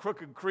beside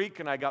Crooked Creek,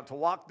 and I got to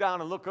walk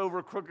down and look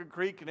over Crooked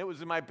Creek, and it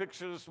was in my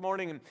picture this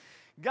morning, and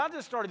God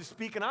just started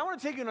speaking. I want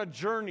to take you on a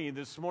journey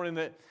this morning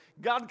that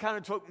God kind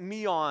of took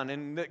me on,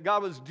 and that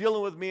God was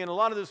dealing with me, and a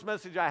lot of this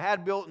message I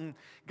had built, and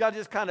God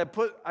just kind of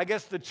put, I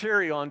guess, the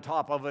cherry on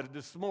top of it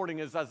this morning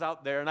as I was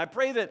out there, and I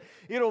pray that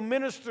it'll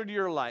minister to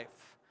your life.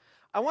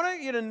 I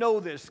want you to know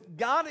this.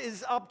 God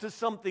is up to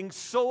something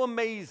so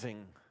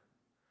amazing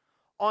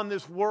on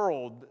this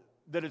world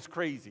that it's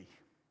crazy.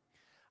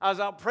 I was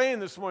out praying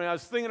this morning. I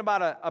was thinking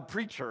about a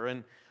preacher,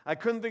 and I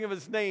couldn't think of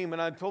his name,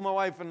 and I told my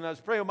wife, and I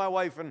was praying with my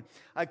wife, and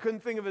I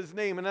couldn't think of his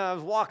name, and then I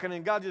was walking,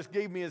 and God just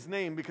gave me his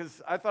name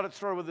because I thought it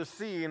started with a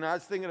C, and I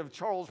was thinking of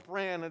Charles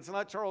Pran. It's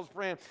not Charles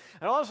Pran.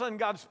 And all of a sudden,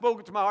 God spoke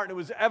it to my heart, and it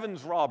was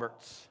Evans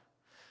Roberts.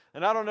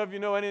 And I don't know if you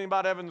know anything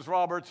about Evans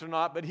Roberts or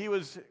not, but he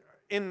was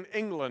in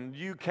England,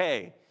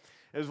 UK,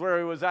 is where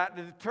he was at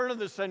the turn of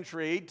the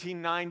century,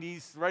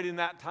 1890s, right in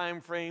that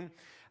time frame.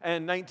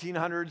 and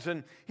 1900s,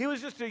 and he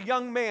was just a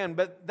young man.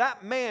 But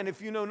that man,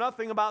 if you know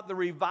nothing about the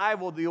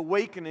revival, the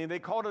awakening, they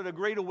called it a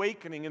great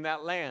awakening in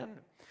that land.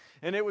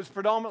 And it was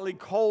predominantly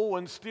coal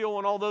and steel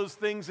and all those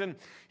things. And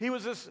he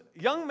was this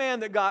young man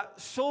that got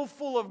so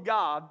full of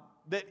God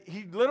that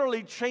he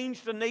literally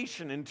changed a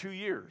nation in 2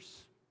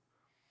 years.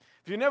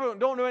 If you don't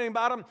know anything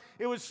about him,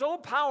 it was so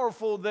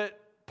powerful that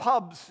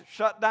pubs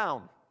shut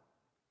down.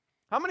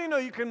 How many know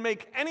you can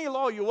make any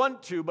law you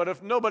want to, but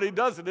if nobody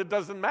does it, it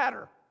doesn't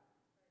matter?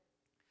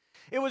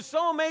 It was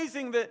so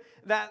amazing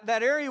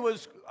that area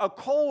was a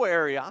coal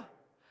area,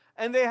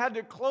 and they had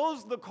to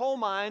close the coal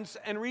mines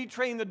and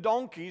retrain the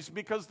donkeys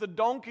because the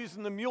donkeys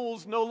and the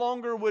mules no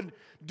longer would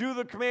do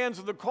the commands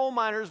of the coal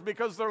miners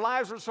because their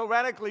lives were so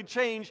radically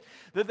changed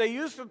that they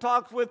used to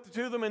talk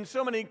to them in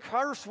so many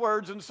curse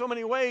words in so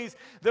many ways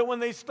that when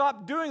they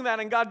stopped doing that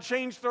and God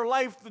changed their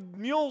life, the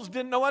mules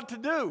didn't know what to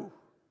do.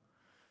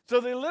 So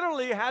they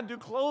literally had to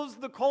close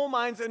the coal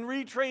mines and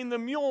retrain the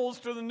mules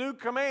to the new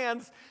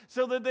commands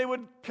so that they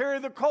would carry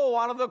the coal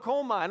out of the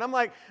coal mine. I'm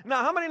like,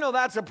 now how many know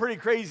that's a pretty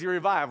crazy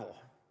revival?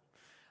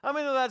 I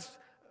mean,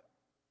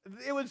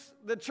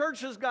 the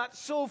churches got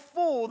so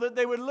full that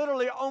they would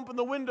literally open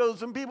the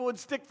windows and people would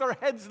stick their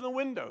heads in the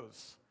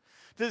windows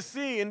to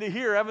see and to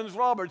hear Evans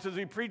Roberts as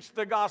he preached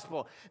the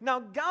gospel. Now,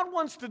 God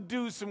wants to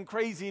do some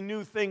crazy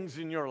new things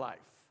in your life.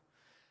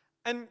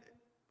 And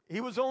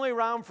he was only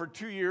around for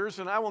 2 years,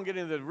 and I won't get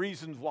into the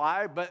reasons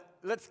why, but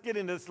let's get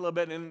into this a little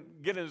bit and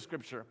get into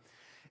Scripture.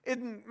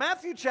 In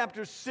Matthew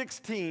chapter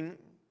 16,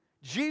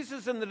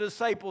 Jesus and the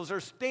disciples are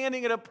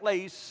standing at a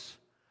place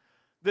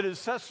that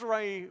is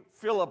Caesarea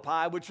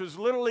Philippi, which was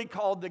literally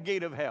called the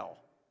gate of hell.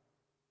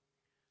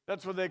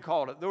 That's what they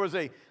called it. There was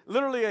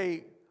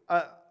literally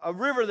a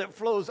river that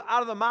flows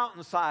out of the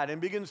mountainside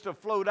and begins to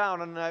flow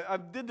down. And I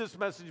did this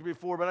message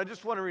before, but I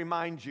just want to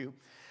remind you.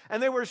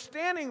 And they were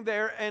standing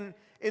there, and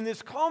in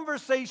this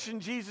conversation,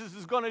 Jesus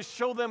is going to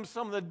show them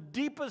some of the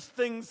deepest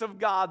things of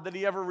God that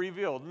he ever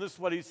revealed. And this is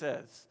what he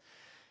says.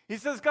 He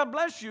says, God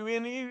bless you.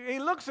 And he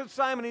looks at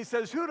Simon, he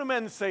says, who do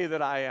men say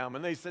that I am?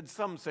 And they said,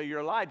 some say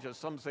you're Elijah,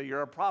 some say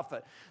you're a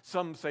prophet,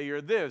 some say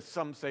you're this,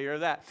 some say you're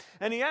that.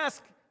 And he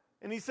asked,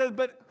 and he said,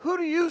 but who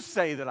do you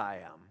say that I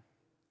am?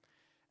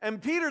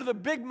 And Peter, the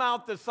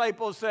big-mouthed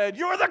disciple, said,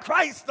 you're the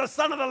Christ, the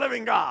Son of the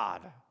living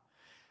God.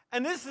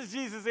 And this is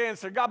Jesus'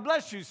 answer. God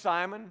bless you,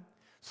 Simon,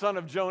 son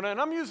of Jonah. And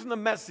I'm using the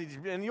Message,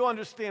 and you'll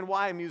understand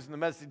why I'm using the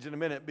Message in a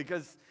minute,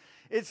 because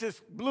it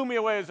just blew me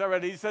away as I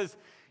read it. He says,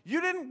 you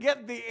didn't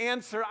get the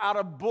answer out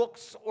of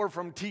books or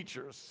from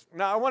teachers.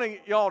 Now, I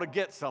want y'all to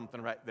get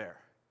something right there.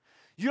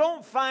 You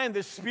don't find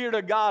the Spirit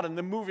of God and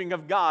the moving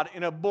of God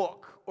in a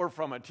book or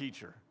from a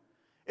teacher.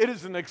 It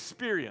is an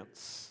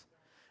experience.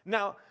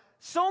 Now,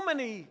 so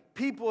many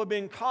people have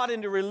been caught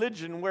into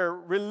religion where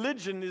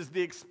religion is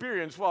the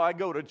experience. Well, I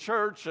go to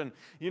church and,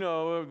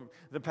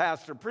 the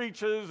pastor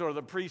preaches or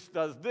the priest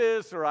does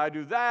this or I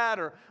do that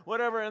or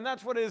whatever, and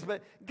that's what it is.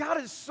 But God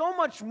is so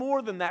much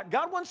more than that.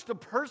 God wants to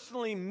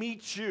personally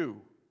meet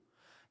you.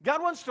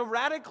 God wants to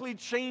radically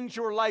change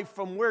your life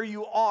from where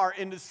you are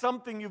into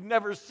something you've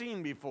never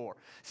seen before,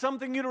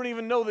 something you don't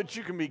even know that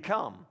you can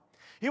become.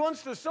 He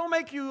wants to so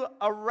make you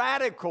a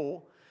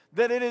radical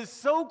that it is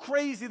so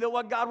crazy that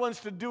what God wants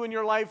to do in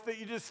your life that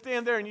you just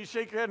stand there and you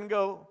shake your head and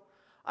go,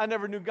 I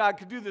never knew God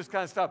could do this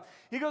kind of stuff.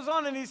 He goes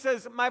on and he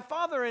says, my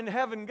Father in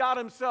heaven, God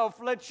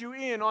himself, lets you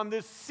in on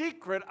this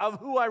secret of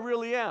who I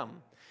really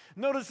am.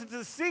 Notice it's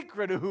a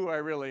secret of who I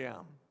really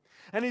am.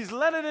 And he's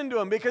let it into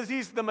him because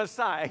he's the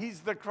Messiah. He's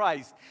the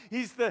Christ.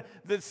 He's the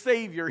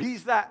Savior.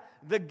 He's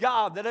the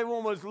God that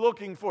everyone was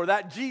looking for,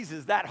 that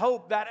Jesus, that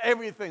hope, that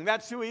everything.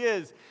 That's who he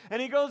is.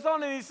 And he goes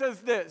on and he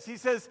says this. He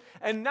says,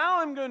 and now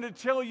I'm going to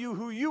tell you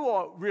who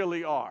you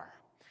really are.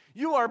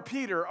 You are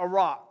Peter, a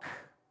rock.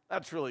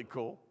 That's really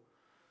cool.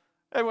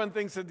 Everyone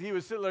thinks that he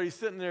was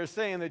sitting there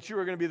saying that you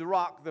were going to be the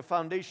rock, the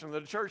foundation of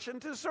the church.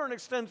 And to a certain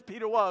extent,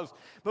 Peter was.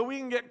 But we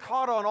can get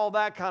caught on all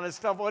that kind of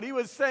stuff. What he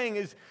was saying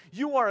is,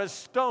 you are a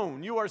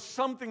stone. You are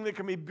something that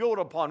can be built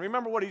upon.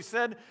 Remember what he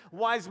said? A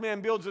wise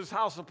man builds his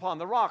house upon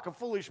the rock. A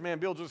foolish man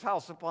builds his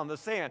house upon the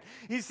sand.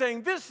 He's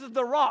saying, this is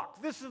the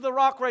rock. This is the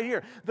rock right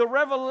here. The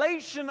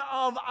revelation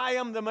of I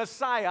am the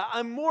Messiah.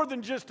 I'm more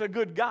than just a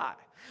good guy.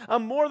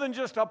 I'm more than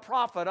just a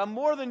prophet. I'm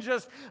more than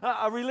just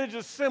a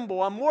religious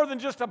symbol. I'm more than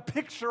just a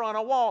picture on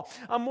a wall.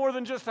 I'm more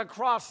than just a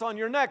cross on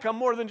your neck. I'm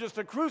more than just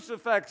a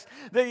crucifix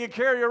that you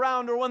carry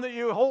around or one that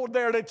you hold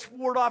there to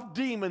ward off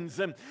demons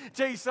and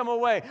chase them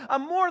away.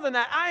 I'm more than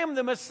that. I am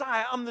the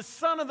Messiah. I'm the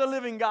Son of the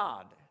living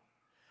God.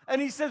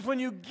 And he says when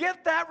you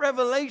get that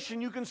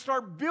revelation, you can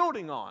start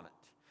building on it.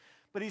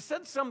 But he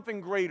said something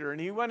greater, and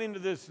he went into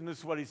this, and this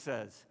is what he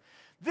says.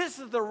 This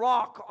is the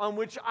rock on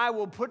which I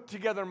will put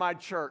together my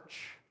church.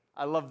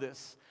 I love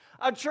this.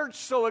 A church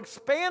so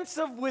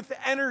expansive with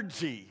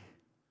energy.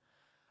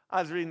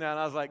 I was reading that and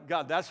I was like,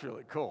 God, that's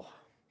really cool.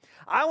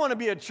 I want to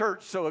be a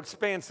church so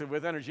expansive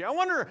with energy. I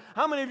wonder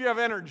how many of you have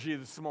energy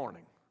this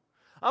morning.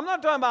 I'm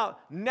not talking about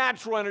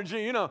natural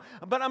energy,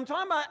 but I'm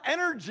talking about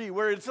energy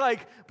where it's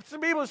like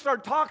some people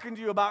start talking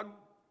to you about,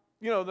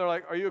 they're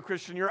like, are you a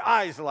Christian? Your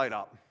eyes light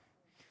up.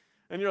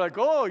 And you're like,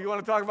 oh, you want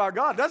to talk about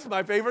God? That's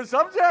my favorite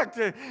subject.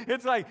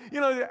 It's like,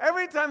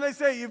 every time they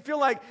say it, you feel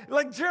like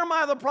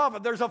Jeremiah the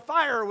prophet, there's a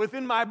fire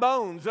within my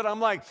bones. And I'm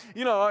like,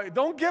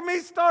 don't get me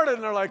started.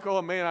 And they're like,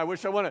 oh, man, I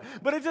wish I wouldn't.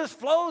 But it just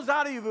flows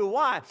out of you.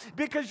 Why?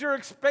 Because you're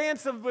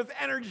expansive with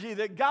energy,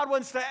 that God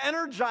wants to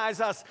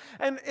energize us.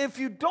 And if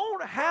you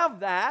don't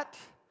have that,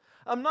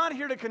 I'm not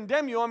here to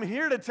condemn you. I'm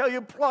here to tell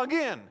you, plug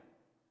in.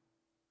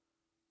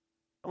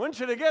 I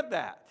want you to get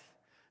that.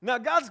 Now,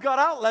 God's got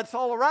outlets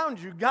all around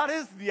you. God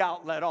is the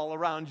outlet all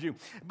around you.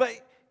 But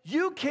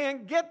you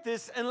can't get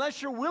this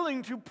unless you're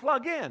willing to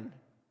plug in.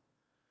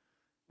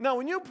 Now,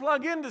 when you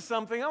plug into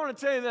something, I want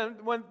to tell you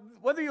that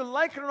whether you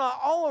like it or not,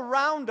 all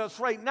around us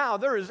right now,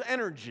 there is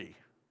energy.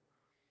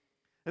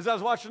 As I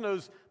was watching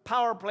those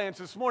power plants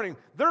this morning,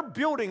 they're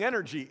building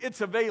energy.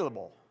 It's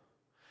available.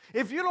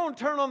 If you don't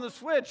turn on the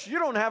switch, you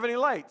don't have any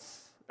lights.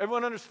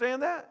 Everyone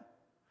understand that?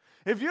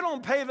 If you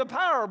don't pay the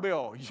power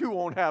bill, you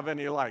won't have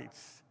any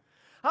lights.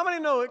 How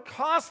many know it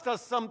costs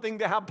us something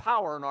to have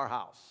power in our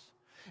house?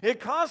 It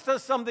costs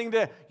us something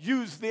to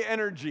use the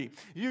energy.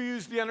 You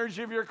used the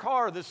energy of your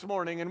car this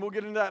morning, and we'll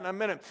get into that in a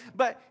minute.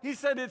 But he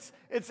said it's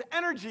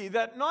energy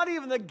that not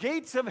even the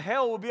gates of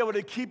hell will be able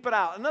to keep it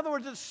out. In other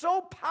words, it's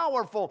so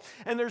powerful,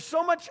 and there's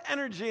so much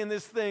energy in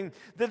this thing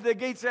that the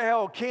gates of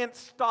hell can't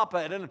stop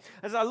it. And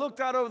as I looked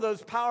out over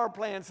those power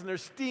plants and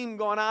there's steam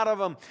going out of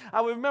them,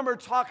 I remember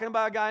talking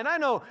about a guy, and I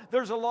know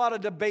there's a lot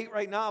of debate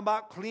right now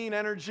about clean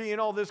energy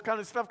and all this kind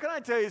of stuff. Can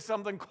I tell you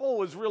something?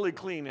 Coal is really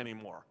clean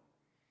anymore.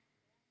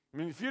 I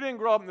mean, if you didn't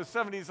grow up in the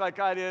 70s like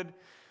I did,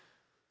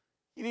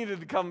 you needed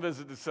to come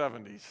visit the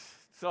 70s.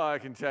 That's all I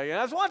can tell you. And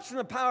I was watching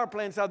the power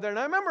plants out there, and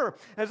I remember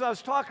as I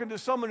was talking to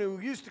someone who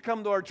used to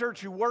come to our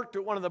church who worked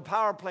at one of the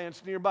power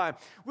plants nearby,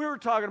 we were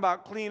talking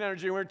about clean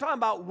energy. We were talking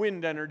about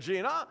wind energy.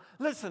 And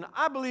listen,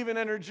 I believe in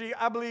energy.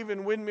 I believe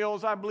in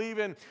windmills. I believe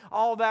in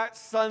all that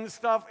sun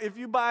stuff. If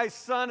you buy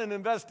sun and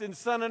invest in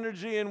sun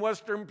energy in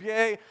Western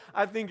PA,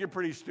 I think you're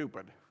pretty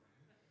stupid.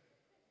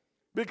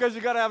 Because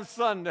you got to have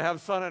sun to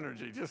have sun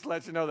energy, just to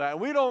let you know that. And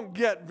we don't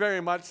get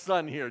very much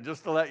sun here,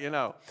 just to let you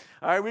know.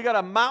 All right, we got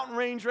a mountain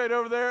range right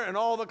over there, and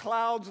all the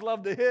clouds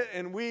love to hit,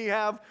 and we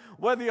have,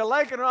 whether you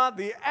like it or not,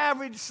 the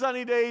average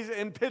sunny days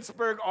in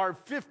Pittsburgh are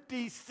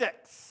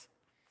 56.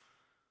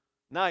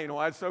 Now you know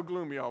why it's so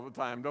gloomy all the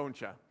time,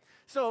 don't you?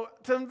 So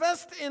to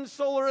invest in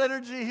solar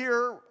energy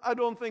here, I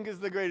don't think is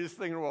the greatest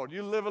thing in the world.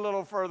 You live a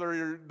little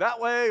further that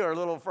way or a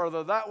little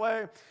further that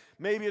way,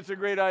 maybe it's a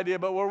great idea,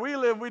 but where we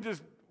live,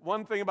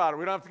 one thing about it,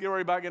 we don't have to get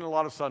worried about getting a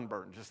lot of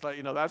sunburn. Just to let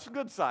you know, that's the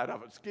good side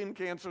of it. Skin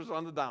cancer is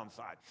on the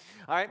downside.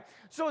 All right?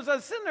 So as I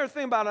was sitting there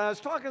thinking about it, I was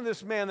talking to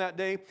this man that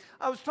day.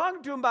 I was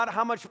talking to him about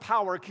how much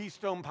power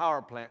Keystone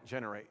Power Plant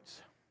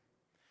generates.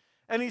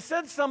 And he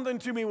said something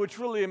to me which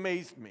really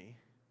amazed me.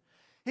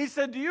 He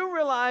said, do you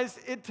realize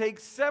it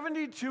takes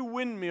 72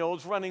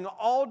 windmills running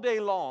all day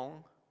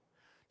long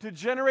to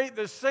generate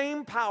the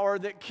same power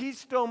that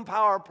Keystone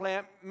Power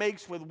Plant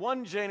makes with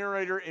one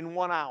generator in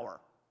 1 hour?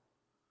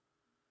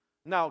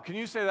 Now, can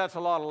you say that's a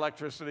lot of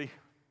electricity?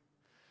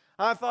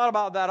 I thought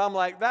about that. I'm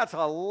like, that's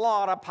a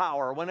lot of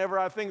power. Whenever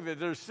I think that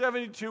there's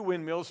 72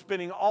 windmills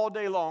spinning all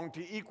day long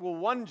to equal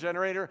one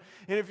generator.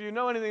 And if you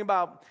know anything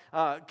about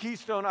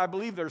Keystone, I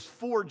believe there's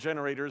 4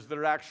 generators that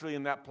are actually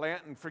in that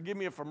plant. And forgive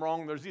me if I'm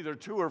wrong, there's either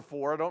 2 or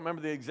 4. I don't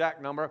remember the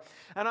exact number.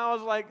 And I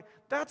was like,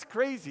 that's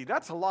crazy.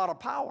 That's a lot of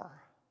power.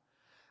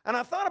 And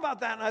I thought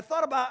about that, and I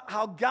thought about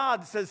how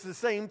God says the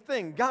same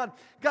thing. God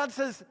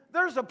says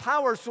there's a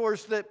power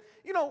source that,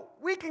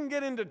 we can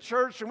get into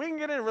church, and we can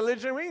get into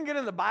religion, we can get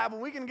into the Bible,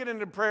 we can get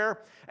into prayer,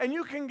 and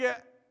you can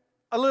get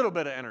a little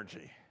bit of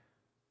energy.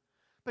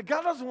 But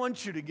God doesn't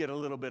want you to get a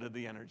little bit of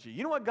the energy.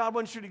 You know what God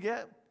wants you to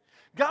get?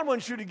 God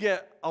wants you to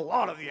get a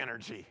lot of the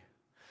energy.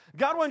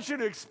 God wants you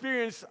to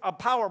experience a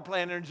power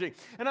plant energy.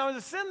 And I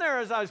was sitting there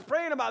as I was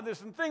praying about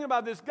this and thinking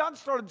about this, God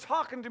started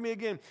talking to me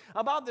again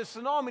about this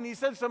tsunami. And he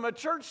said, "I'm a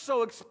church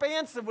so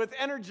expansive with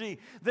energy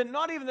that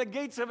not even the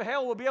gates of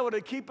hell will be able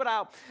to keep it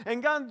out."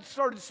 And God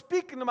started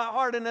speaking to my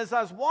heart. And as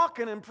I was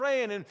walking and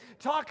praying and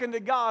talking to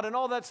God and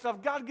all that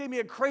stuff, God gave me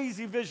a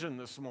crazy vision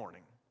this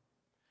morning.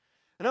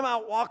 And I'm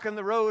out walking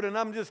the road, and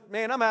I'm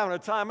having a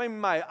time. Maybe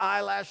my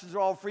eyelashes are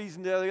all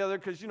freezing together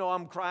because,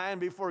 I'm crying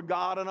before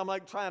God, and I'm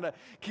like trying to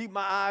keep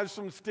my eyes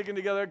from sticking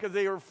together because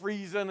they were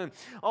freezing and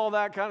all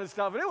that kind of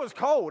stuff. And it was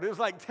cold. It was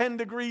like 10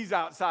 degrees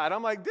outside.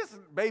 I'm like,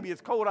 baby,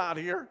 it's cold out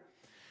here.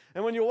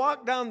 And when you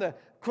walk down the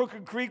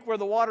Crooked Creek where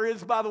the water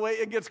is, by the way,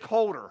 it gets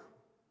colder.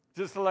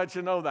 Just to let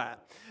you know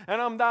that.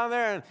 And I'm down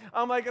there, and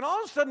I'm like, and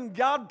all of a sudden,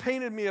 God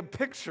painted me a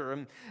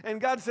picture.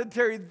 And God said,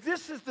 "Terry,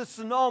 this is the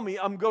tsunami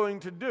I'm going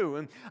to do."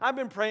 And I've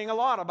been praying a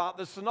lot about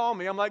the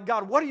tsunami. I'm like,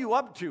 God, what are you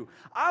up to?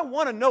 I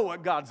want to know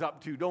what God's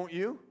up to, don't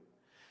you?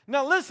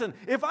 Now, listen,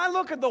 if I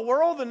look at the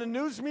world and the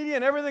news media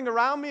and everything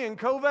around me and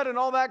COVID and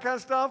all that kind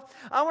of stuff,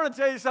 I want to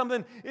tell you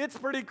something. It's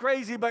pretty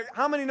crazy, but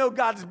how many know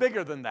God's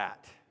bigger than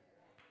that?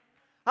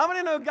 How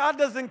many know God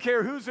doesn't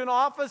care who's in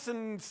office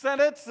in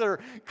senates or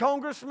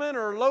congressmen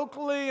or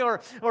locally or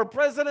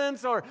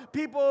presidents or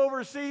people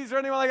overseas or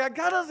anyone like that?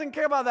 God doesn't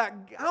care about that.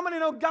 How many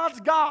know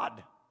God's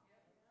God?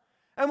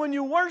 And when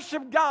you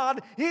worship God,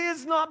 He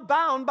is not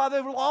bound by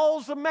the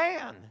laws of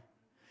man.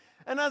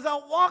 And as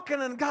I'm walking,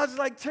 and God's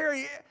like,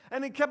 Terry,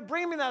 and He kept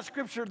bringing me that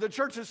scripture, the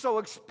church is so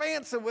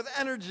expansive with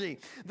energy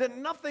that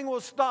nothing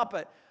will stop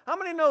it. How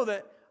many know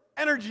that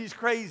energy is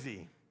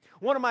crazy?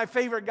 One of my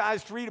favorite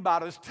guys to read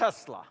about is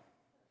Tesla.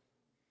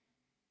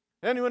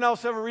 Anyone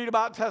else ever read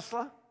about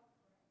Tesla?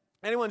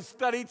 Anyone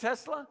study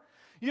Tesla?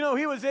 You know,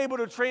 he was able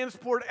to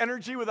transport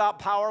energy without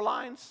power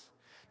lines.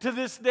 To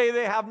this day,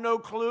 they have no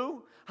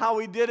clue how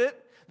he did it.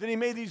 Then he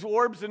made these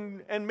orbs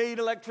and made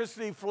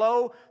electricity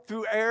flow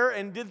through air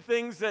and did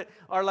things that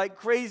are like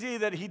crazy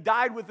that he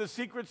died with the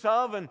secrets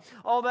of and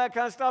all that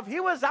kind of stuff.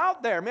 He was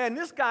out there, man.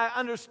 This guy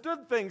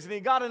understood things, and he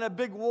got in a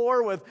big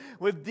war with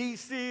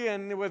DC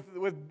and with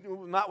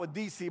not with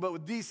DC, but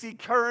with DC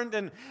current,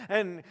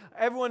 and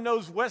everyone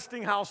knows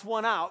Westinghouse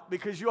won out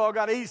because you all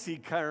got AC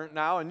current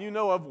now, and you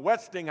know of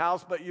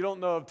Westinghouse, but you don't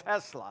know of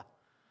Tesla.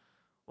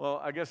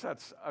 Well, I guess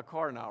that's a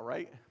car now,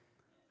 right?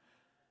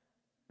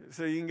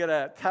 So you can get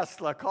a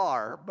Tesla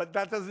car, but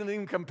that doesn't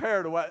even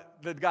compare to what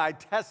the guy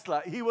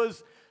Tesla, he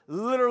was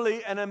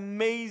literally an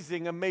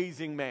amazing,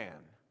 amazing man.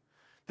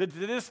 That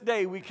to this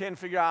day, we can't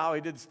figure out how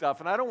he did stuff.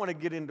 And I don't want to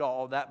get into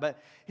all of that,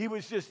 but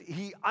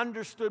he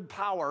understood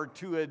power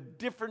to a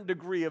different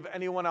degree of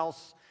anyone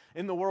else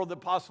in the world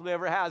that possibly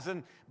ever has.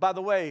 And by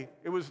the way,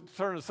 it was the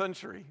turn of the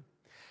century.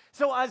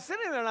 So I was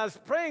sitting there and I was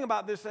praying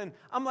about this, and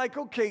I'm like,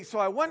 okay, so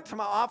I went to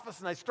my office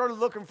and I started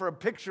looking for a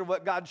picture of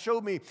what God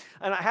showed me,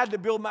 and I had to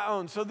build my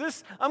own. So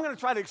I'm going to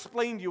try to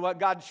explain to you what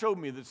God showed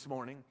me this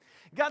morning.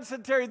 God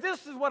said, Terry,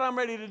 this is what I'm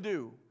ready to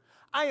do.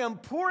 I am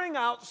pouring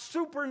out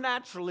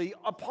supernaturally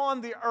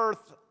upon the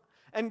earth.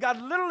 And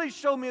God literally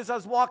showed me as I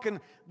was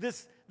walking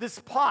this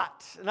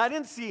pot. And I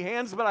didn't see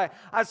hands, but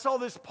I saw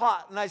this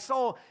pot, and I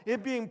saw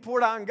it being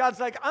poured out. And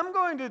God's like, I'm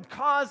going to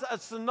cause a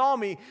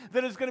tsunami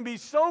that is going to be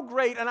so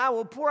great, and I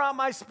will pour out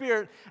my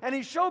spirit. And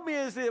He showed me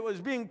as it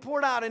was being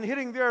poured out and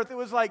hitting the earth, it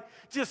was like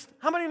just,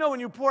 how many know when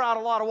you pour out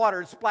a lot of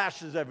water, it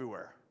splashes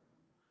everywhere?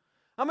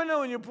 How many know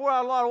when you pour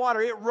out a lot of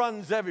water, it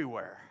runs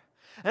everywhere?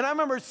 And I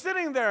remember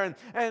sitting there, and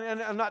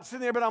I'm not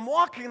sitting there, but I'm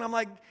walking, and I'm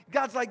like,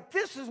 God's like,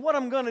 this is what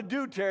I'm going to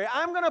do, Terry.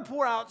 I'm going to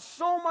pour out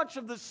so much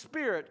of the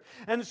Spirit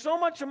and so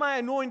much of my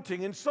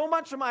anointing and so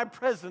much of my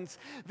presence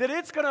that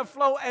it's going to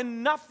flow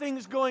and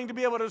nothing's going to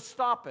be able to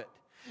stop it.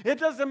 It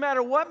doesn't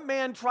matter what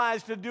man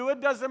tries to do. It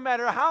doesn't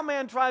matter how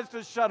man tries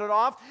to shut it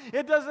off.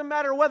 It doesn't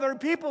matter whether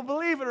people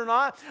believe it or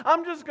not.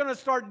 I'm just going to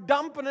start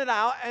dumping it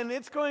out, and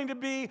it's going to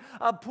be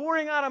a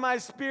pouring out of my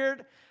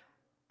Spirit.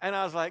 And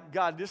I was like,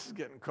 God, this is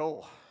getting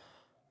cool.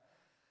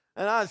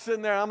 And I was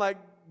sitting there, I'm like,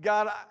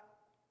 God,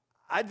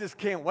 I just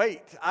can't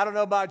wait. I don't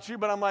know about you,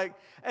 but I'm like,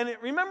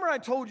 remember I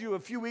told you a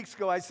few weeks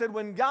ago, I said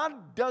when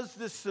God does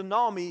this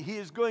tsunami, He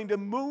is going to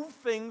move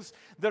things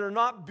that are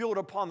not built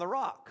upon the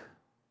rock.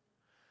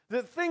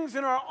 That things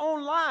in our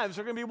own lives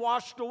are going to be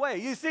washed away.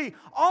 You see,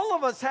 all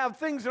of us have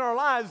things in our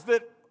lives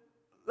that,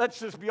 let's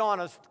just be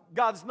honest,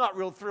 God's not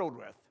real thrilled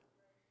with.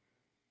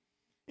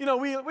 You know,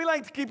 we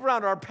like to keep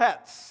around our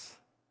pets.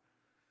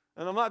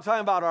 And I'm not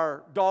talking about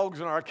our dogs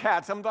and our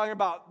cats. I'm talking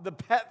about the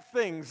pet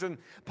things. And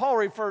Paul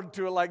referred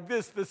to it like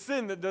this, the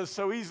sin that does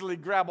so easily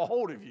grab a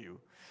hold of you.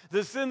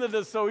 The sin that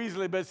does so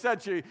easily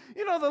beset you.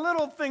 You know, the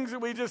little things that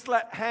we just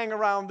let hang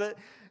around.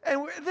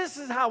 And this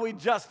is how we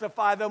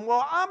justify them.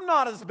 Well, I'm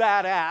not as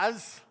bad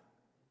as.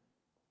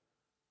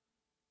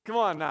 Come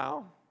on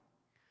now.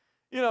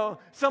 You know,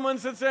 someone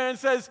sits there and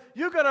says,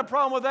 you got a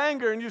problem with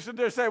anger. And you sit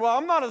there and say, well,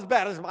 I'm not as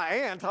bad as my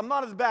aunt. I'm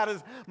not as bad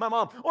as my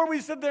mom. Or we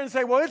sit there and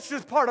say, well, it's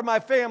just part of my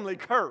family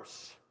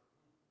curse.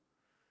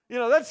 You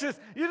know,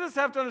 you just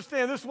have to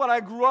understand this is what I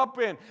grew up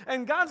in.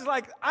 And God's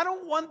like, I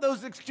don't want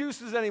those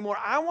excuses anymore.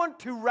 I want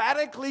to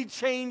radically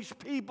change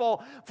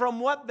people from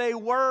what they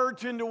were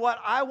into what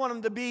I want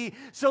them to be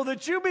so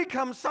that you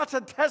become such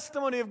a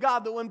testimony of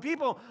God that when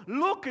people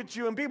look at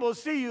you and people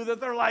see you that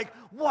they're like,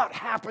 what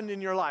happened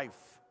in your life?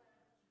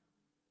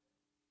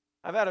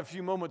 I've had a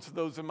few moments of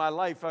those in my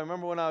life. I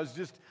remember when I was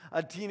just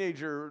a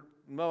teenager,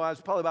 I was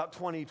probably about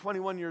 20,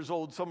 21 years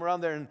old, somewhere around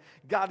there, and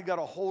God got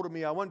a hold of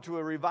me. I went to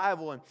a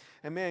revival,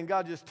 and man,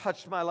 God just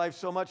touched my life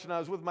so much, and I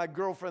was with my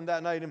girlfriend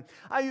that night, and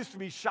I used to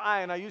be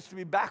shy, and I used to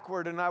be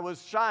backward, and I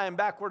was shy and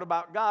backward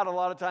about God a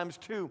lot of times,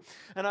 too.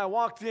 And I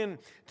walked in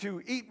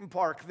to Eaton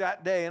Park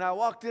that day, and I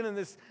walked in, and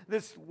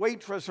this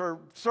waitress or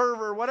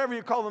server, whatever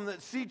you call them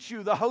that seats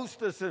you, the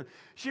hostess, and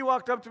she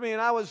walked up to me,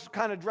 and I was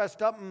kind of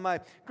dressed up, and my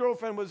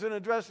girlfriend was in a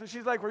dress, and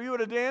she's like, were you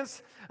at a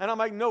dance? And I'm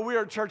like, no, we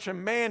are at church,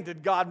 and man,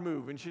 did God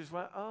move. And she's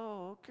like,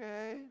 oh,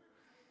 okay.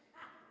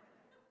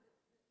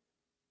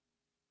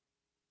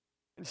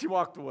 And she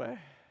walked away.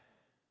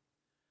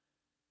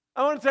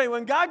 I want to tell you,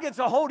 when God gets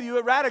a hold of you,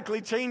 it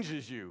radically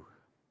changes you.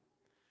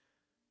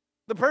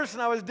 The person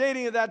I was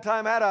dating at that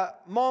time had a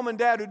mom and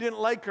dad who didn't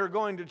like her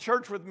going to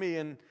church with me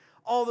and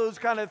all those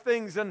kind of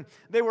things, and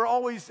they were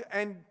always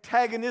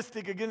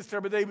antagonistic against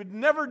her, but they would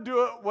never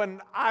do it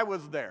when I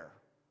was there.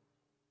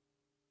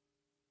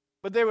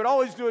 But they would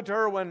always do it to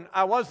her when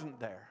I wasn't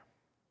there.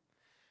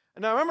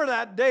 And I remember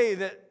that day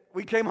that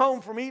we came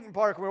home from Eaton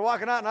Park, and we were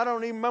walking out, and I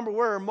don't even remember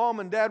where her mom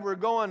and dad were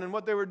going and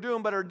what they were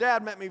doing, but her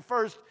dad met me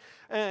first,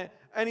 and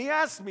he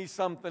asked me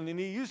something, and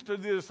he used to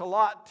do this a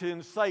lot to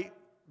incite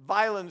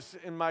violence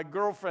in my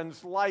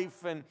girlfriend's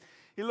life, and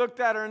he looked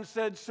at her and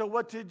said, "So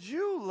what did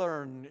you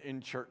learn in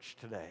church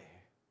today?"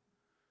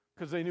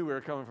 Because they knew we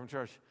were coming from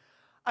church.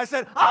 I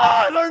said, "Oh,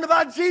 I learned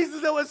about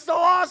Jesus. It was so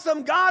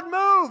awesome. God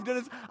moved." And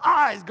his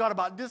eyes got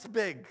about this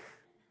big.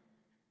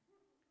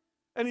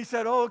 And he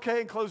said, "Oh, okay,"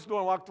 and closed the door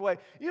and walked away.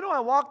 You know, I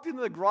walked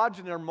into the garage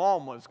and their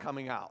mom was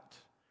coming out.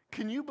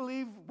 Can you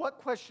believe what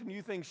question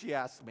you think she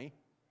asked me?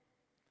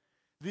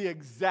 The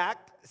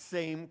exact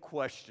same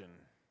question.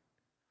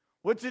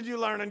 "What did you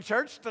learn in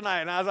church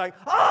tonight?" And I was like,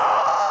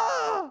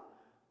 "Ah!"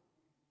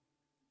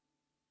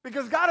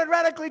 Because God had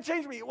radically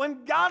changed me.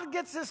 When God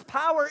gets this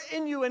power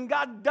in you and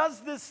God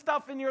does this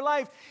stuff in your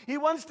life, He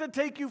wants to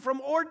take you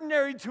from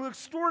ordinary to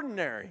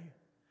extraordinary.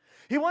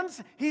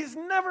 He's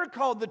never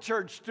called the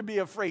church to be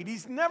afraid.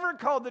 He's never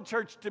called the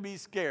church to be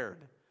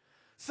scared.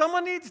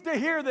 Someone needs to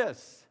hear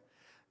this.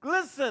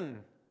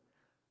 Listen,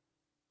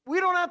 we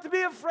don't have to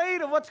be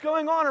afraid of what's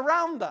going on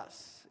around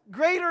us.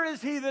 Greater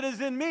is He that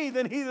is in me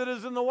than he that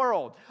is in the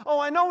world. Oh,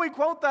 I know we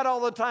quote that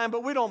all the time,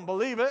 but we don't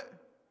believe it.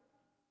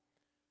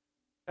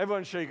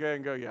 Everyone shake your head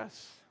and go,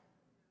 yes.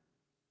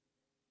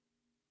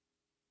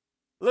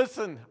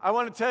 Listen, I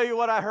want to tell you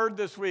what I heard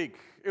this week.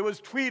 It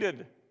was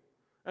tweeted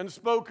and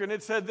spoken.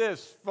 It said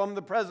this from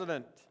the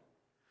president.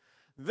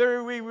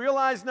 We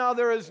realize now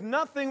there is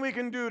nothing we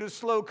can do to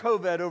slow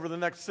COVID over the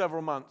next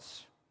several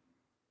months.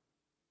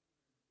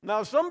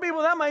 Now, some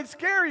people, that might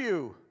scare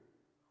you.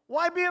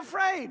 Why be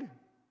afraid?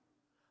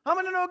 How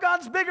many know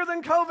God's bigger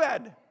than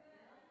COVID?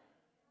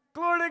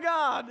 Glory to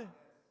God.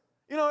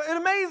 You know, it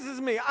amazes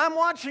me. I'm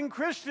watching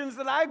Christians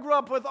that I grew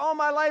up with all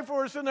my life who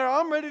are sitting there,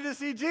 I'm ready to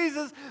see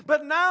Jesus,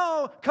 but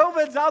now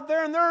COVID's out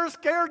there and they're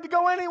scared to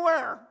go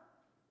anywhere.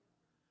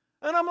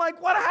 And I'm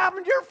like, what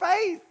happened to your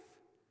faith?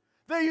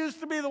 They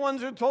used to be the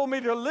ones who told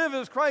me to live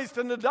as Christ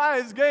and to die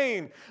as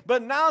gain.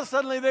 But now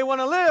suddenly they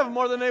want to live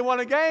more than they want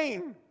to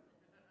gain.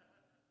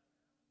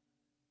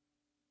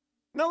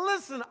 Now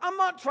listen, I'm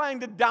not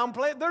trying to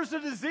downplay it. There's a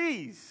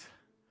disease.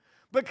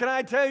 But can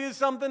I tell you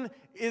something?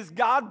 Is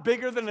God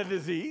bigger than a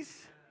disease?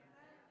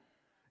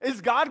 Is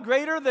God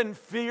greater than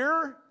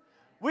fear?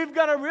 We've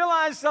got to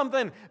realize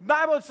something. The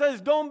Bible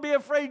says don't be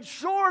afraid.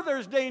 Sure,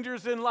 there's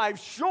dangers in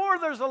life. Sure,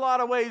 there's a lot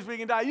of ways we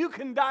can die. You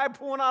can die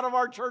pulling out of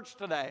our church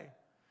today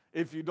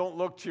if you don't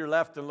look to your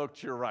left and look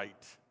to your right.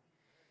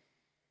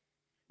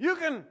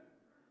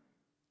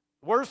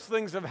 Worse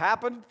things have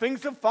happened.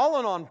 Things have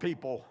fallen on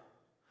people.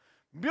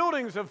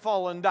 Buildings have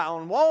fallen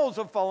down, walls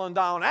have fallen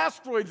down,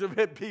 asteroids have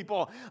hit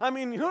people. I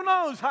mean, who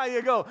knows how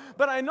you go?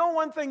 But I know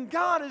one thing,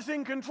 God is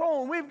in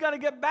control, and we've got to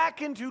get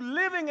back into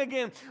living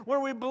again where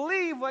we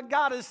believe what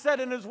God has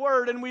said in His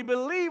Word, and we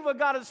believe what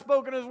God has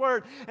spoken in His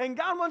Word. And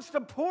God wants to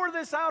pour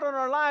this out on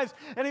our lives,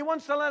 and He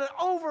wants to let it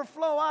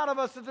overflow out of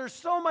us, that there's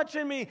so much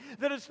in me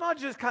that it's not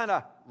just kind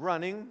of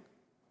running. Have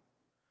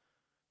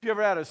you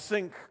ever had a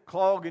sink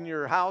clog in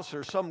your house,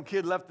 or some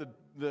kid left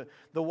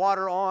the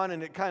water on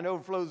and it kind of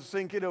overflows the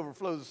sink? It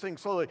overflows the sink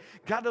slowly.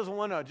 God doesn't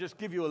want to just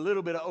give you a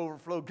little bit of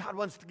overflow. God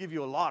wants to give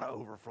you a lot of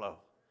overflow.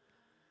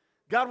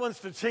 God wants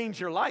to change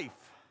your life.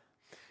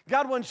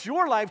 God wants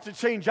your life to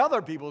change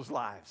other people's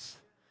lives.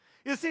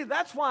 You see,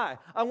 that's why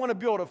I want to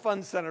build a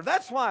fun center.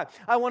 That's why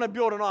I want to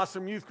build an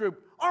awesome youth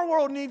group. Our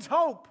world needs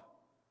hope.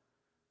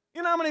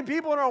 You know how many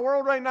people in our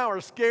world right now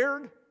are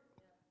scared?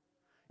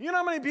 You know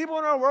how many people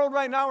in our world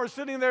right now are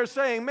sitting there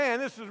saying, man,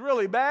 this is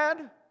really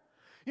bad?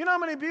 You know how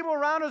many people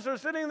around us are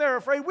sitting there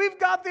afraid? We've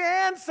got the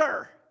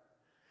answer.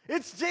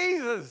 It's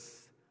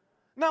Jesus.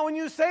 Now, when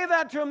you say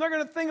that to them, they're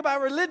going to think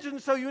about religion,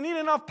 so you need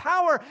enough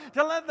power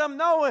to let them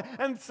know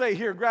and say,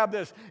 here, grab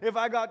this. If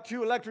I got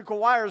 2 electrical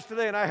wires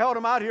today and I held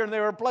them out here and they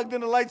were plugged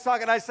into the light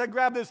socket, I said,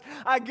 grab this,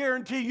 I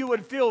guarantee you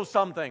would feel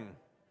something.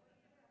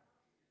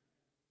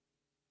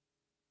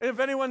 If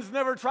anyone's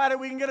never tried it,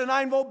 we can get a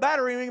 9-volt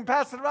battery, we can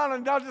pass it around,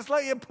 and I'll just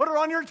let you put it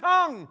on your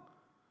tongue.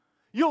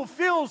 You'll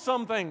feel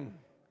something.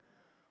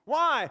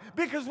 Why?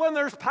 Because when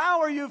there's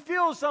power, you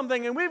feel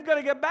something, and we've got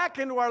to get back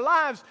into our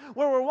lives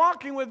where we're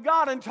walking with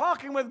God and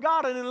talking with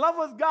God and in love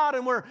with God,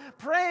 and we're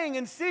praying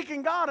and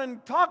seeking God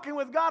and talking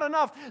with God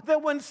enough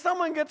that when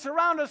someone gets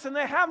around us and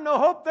they have no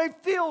hope, they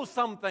feel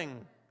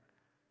something.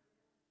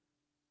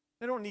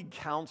 They don't need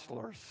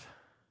counselors.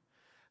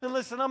 And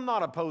listen, I'm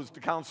not opposed to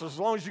counselors as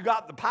long as you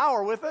got the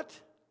power with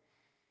it.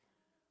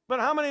 But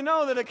how many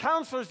know that a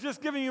counselor is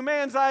just giving you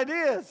man's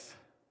ideas?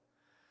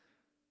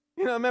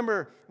 You know, I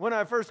remember when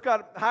I first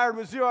got hired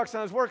with Xerox and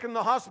I was working in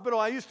the hospital,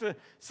 I used to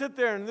sit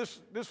there, and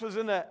this was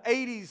in the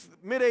 80s,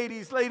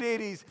 mid-80s, late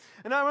 80s.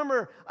 And I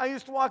remember I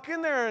used to walk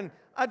in there and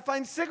I'd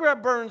find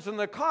cigarette burns in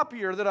the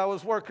copier that I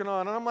was working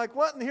on. And I'm like,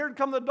 what? And here'd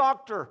come the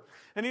doctor.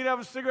 And he'd have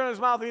a cigarette in his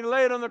mouth and he'd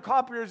lay it on the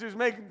copier as he was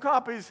making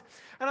copies.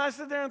 And I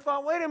sit there and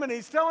thought, wait a minute,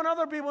 he's telling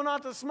other people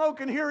not to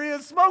smoke, and here he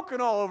is smoking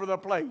all over the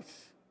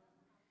place.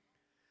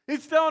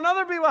 He's telling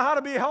other people how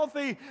to be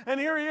healthy, and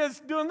here he is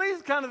doing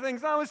these kind of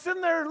things. And I was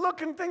sitting there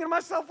looking, thinking to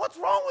myself, what's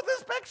wrong with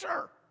this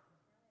picture?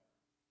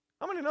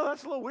 How many know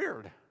that's a little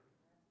weird?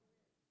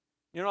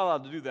 You're not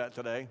allowed to do that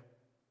today.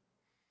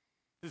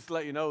 Just to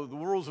let you know, the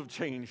rules have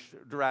changed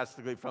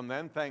drastically from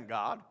then, thank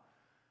God.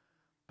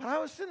 But I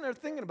was sitting there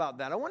thinking about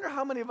that. I wonder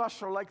how many of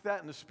us are like that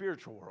in the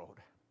spiritual world.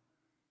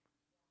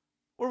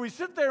 Where we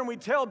sit there and we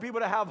tell people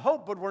to have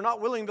hope, but we're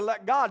not willing to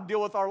let God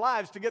deal with our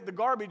lives, to get the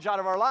garbage out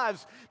of our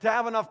lives, to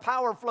have enough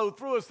power flow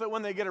through us that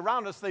when they get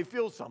around us, they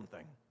feel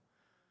something.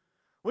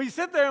 We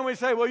sit there and we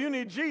say, well, you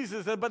need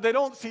Jesus, but they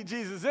don't see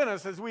Jesus in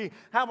us as we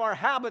have our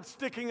habits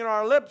sticking in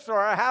our lips, or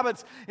our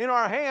habits in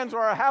our hands, or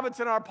our habits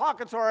in our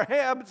pockets, or our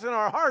habits in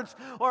our hearts,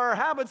 or our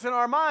habits in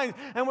our minds.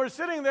 And we're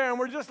sitting there and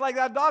we're just like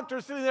that doctor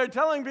sitting there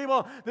telling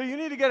people that you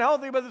need to get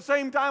healthy, but at the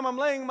same time I'm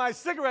laying my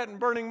cigarette and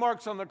burning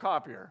marks on the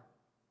copier.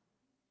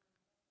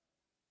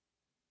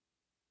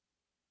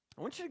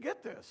 I want you to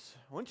get this.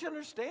 I want you to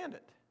understand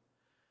it.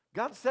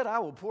 God said, I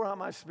will pour out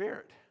my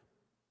Spirit.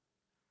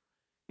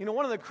 You know,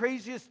 one of the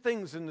craziest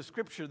things in the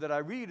Scripture that I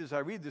read is I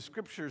read the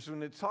Scriptures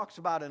when it talks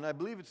about, and I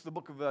believe it's the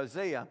book of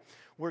Isaiah,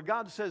 where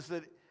God says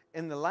that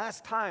in the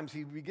last times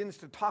he begins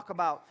to talk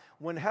about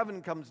when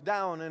heaven comes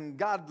down and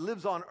God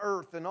lives on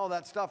earth and all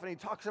that stuff. And he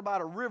talks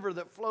about a river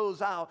that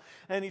flows out,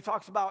 and he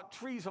talks about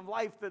trees of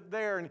life that are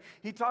there, and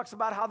he talks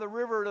about how the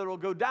river that will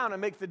go down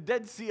and make the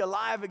Dead Sea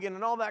alive again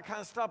and all that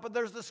kind of stuff. But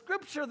there's the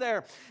scripture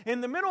there.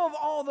 In the middle of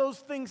all those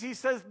things, he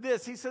says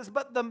this. He says,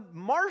 but the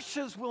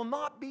marshes will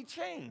not be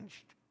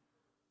changed.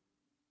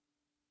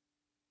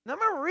 Now I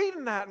remember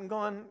reading that and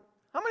going,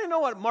 how many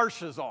know what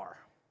marshes are?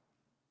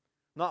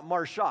 Not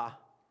marsha,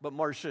 but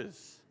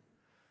marshes.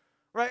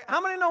 Right? How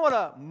many know what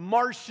a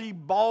marshy,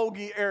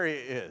 boggy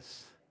area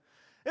is?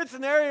 It's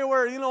an area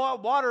where, you know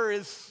what, water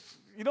is,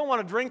 you don't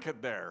want to drink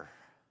it there.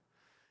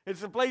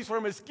 It's a place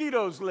where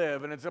mosquitoes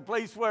live, and it's a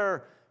place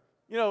where,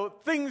 you know,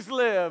 things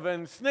live,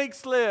 and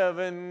snakes live,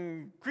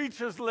 and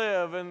creatures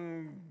live,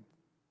 and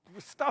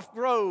stuff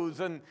grows,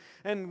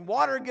 and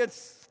water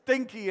gets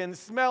stinky and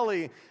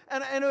smelly.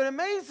 And it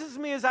amazes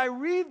me as I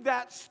read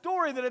that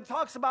story that it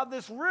talks about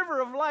this river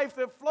of life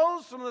that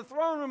flows from the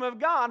throne room of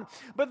God,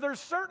 but there's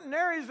certain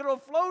areas that it'll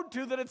flow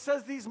to that it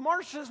says these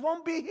marshes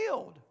won't be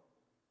healed.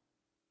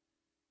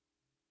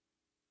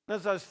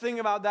 As I was thinking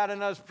about that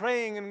and I was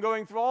praying and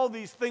going through all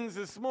these things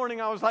this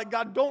morning, I was like,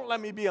 God, don't let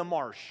me be a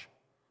marsh.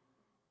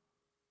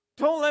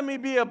 Don't let me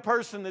be a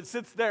person that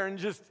sits there and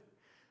just,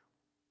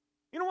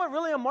 you know what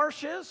really a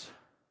marsh is?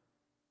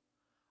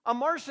 A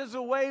marsh is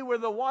a way where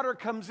the water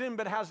comes in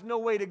but has no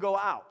way to go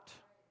out.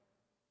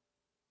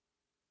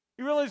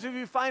 You realize if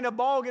you find a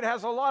bog, it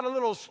has a lot of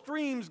little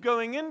streams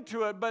going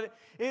into it, but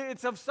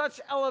it's of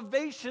such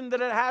elevation that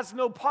it has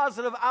no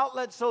positive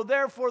outlet, so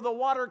therefore the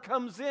water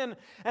comes in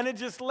and it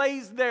just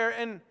lays there.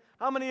 And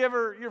how many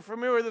ever, you're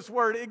familiar with this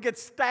word, it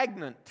gets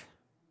stagnant.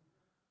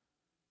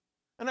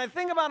 And I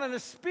think about in a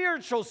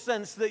spiritual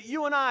sense that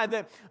you and I,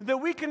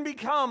 that we can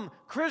become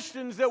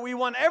Christians, that we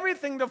want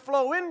everything to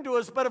flow into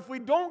us, but if we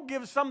don't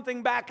give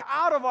something back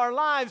out of our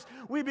lives,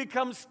 we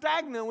become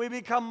stagnant, we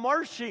become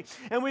marshy,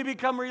 and we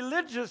become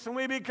religious, and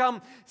we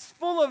become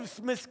full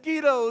of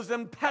mosquitoes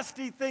and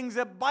pesky things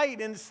that bite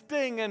and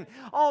sting and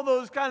all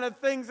those kind of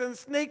things, and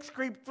snakes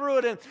creep through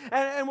it,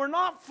 and we're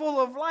not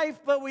full of life,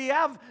 but we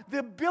have the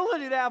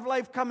ability to have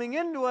life coming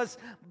into us,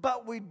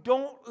 but we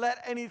don't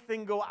let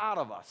anything go out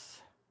of us.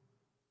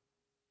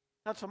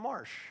 That's a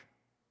marsh.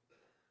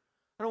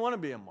 I don't want to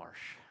be a marsh.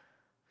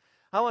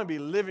 I want to be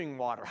living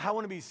water. I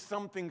want to be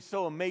something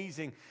so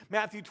amazing.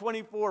 Matthew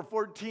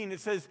 24:14, it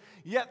says,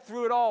 yet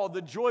through it all,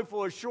 the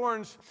joyful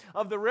assurance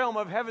of the realm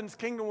of heaven's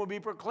kingdom will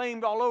be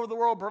proclaimed all over the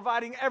world,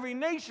 providing every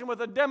nation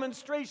with a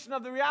demonstration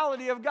of the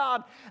reality of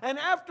God. And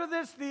after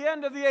this, the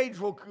end of the age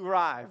will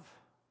arrive.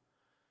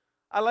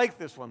 I like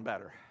this one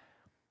better.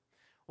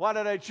 Why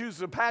did I choose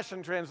the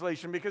Passion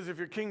Translation? Because if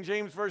you're King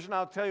James Version,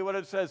 I'll tell you what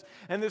it says.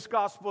 And this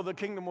gospel of the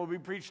kingdom will be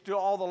preached to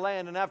all the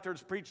land, and after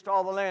it's preached to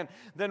all the land,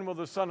 then will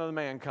the Son of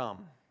Man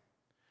come.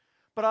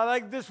 But I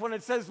like this one.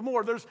 It says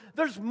more.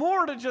 There's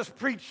more to just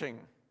preaching.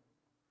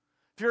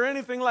 If you're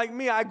anything like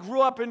me, I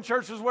grew up in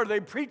churches where they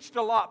preached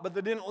a lot, but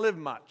they didn't live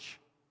much.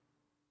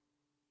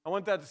 I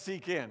want that to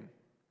sink in.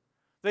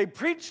 They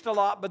preached a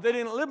lot, but they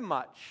didn't live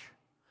much.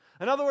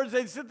 In other words,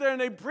 they'd sit there and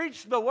they'd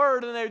preach the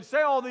word and they'd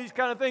say all these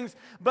kind of things,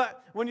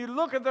 but when you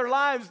look at their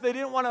lives, they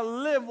didn't want to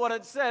live what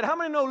it said. How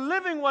many know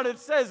living what it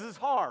says is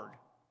hard?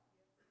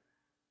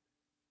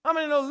 How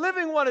many know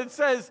living what it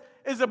says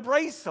is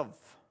abrasive?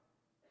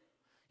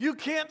 You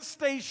can't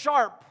stay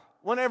sharp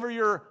whenever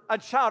you're a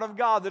child of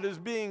God that is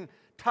being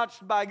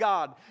touched by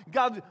God.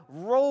 God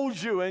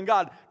rolls you and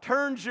God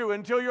turns you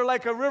until you're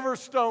like a river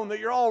stone that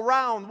you're all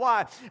round.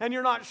 Why? And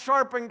you're not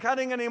sharp and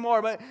cutting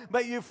anymore,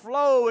 but you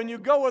flow and you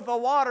go with the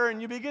water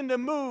and you begin to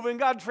move and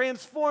God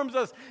transforms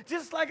us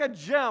just like a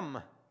gem.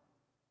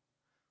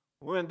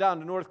 We went down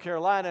to North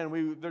Carolina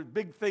and there's a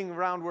big thing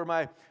around where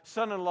my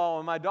son-in-law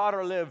and my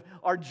daughter live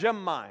are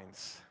gem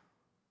mines.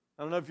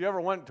 I don't know if you ever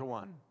went to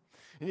one.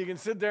 And you can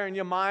sit there and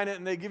you mine it,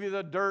 and they give you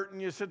the dirt,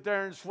 and you sit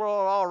there and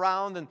swirl it all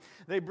around, and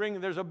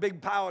there's a big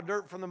pile of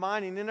dirt from the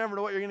mining. You never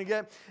know what you're going to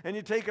get. And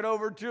you take it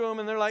over to them,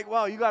 and they're like,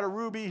 well, you got a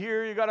ruby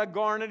here, you got a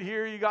garnet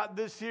here, you got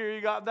this here,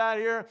 you got that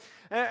here.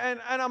 And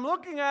I'm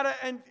looking at it,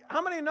 and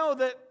how many know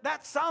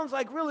that sounds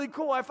like really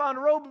cool? I found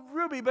a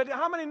ruby, but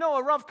how many know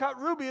a rough cut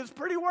ruby is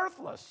pretty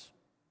worthless?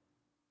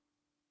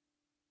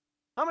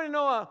 How many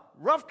know a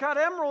rough cut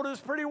emerald is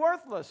pretty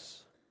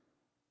worthless?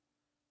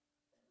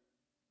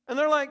 And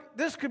they're like,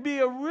 this could be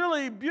a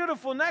really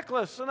beautiful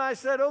necklace. And I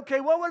said, okay,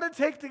 what would it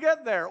take to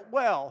get there?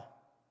 Well,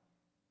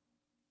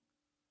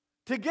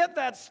 to get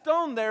that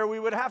stone there,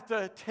 we would have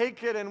to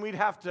take it and we'd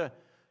have to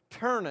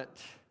turn it.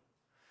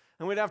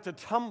 And we'd have to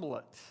tumble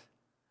it.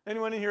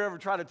 Anyone in here ever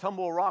try to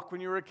tumble a rock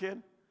when you were a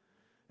kid?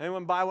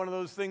 Anyone buy one of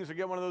those things or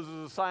get one of those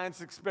as a science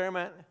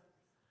experiment?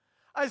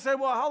 I said,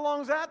 well, how long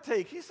does that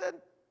take? He said,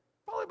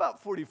 probably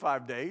about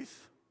 45 days.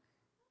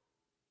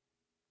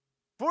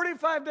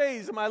 45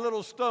 days of my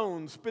little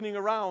stone spinning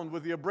around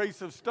with the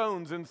abrasive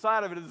stones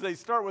inside of it as they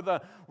start with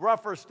the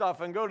rougher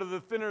stuff and go to the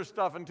thinner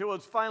stuff until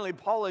it's finally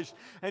polished.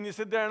 And you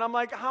sit there and I'm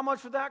like, how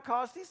much would that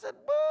cost? He said,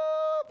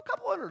 a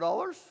couple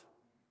 $100.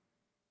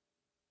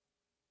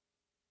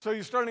 So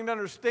you're starting to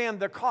understand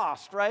the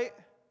cost, right?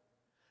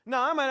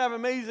 Now, I might have an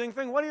amazing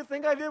thing. What do you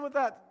think I did with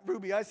that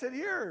ruby? I said,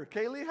 here,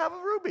 Kaylee, have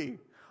a ruby.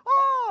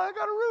 Oh, I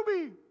got a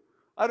ruby.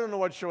 I don't know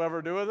what she'll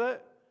ever do with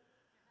it.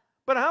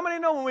 But how many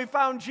know when we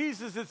found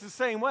Jesus, it's the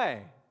same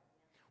way?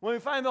 When we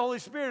find the Holy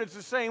Spirit, it's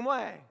the same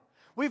way.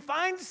 We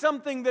find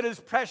something that is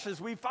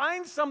precious. We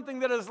find something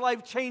that is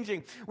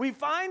life-changing. We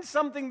find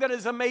something that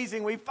is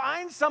amazing. We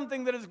find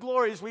something that is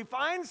glorious. We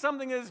find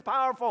something that is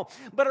powerful.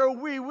 But are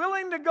we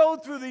willing to go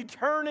through the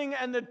turning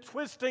and the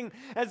twisting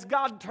as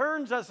God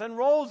turns us and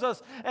rolls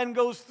us and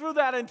goes through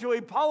that until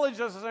He polishes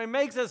us and He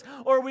makes us?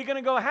 Or are we going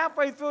to go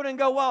halfway through it and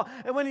go, well,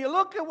 and when you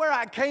look at where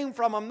I came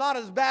from, I'm not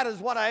as bad as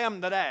what I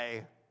am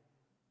today.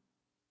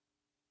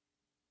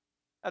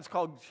 That's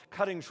called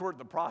cutting short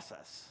the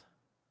process.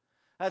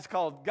 That's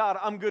called, God,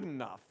 I'm good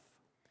enough.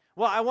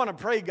 Well, I want to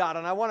pray, God,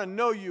 and I want to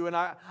know you, and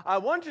I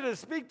want you to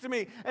speak to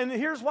me. And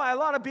here's why a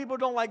lot of people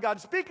don't like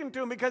God speaking to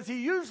them, because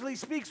He usually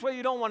speaks what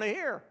you don't want to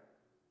hear.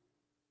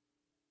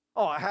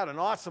 Oh, I had an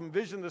awesome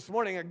vision this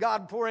morning of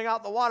God pouring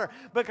out the water.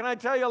 But can I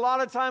tell you a lot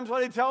of times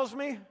what He tells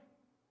me?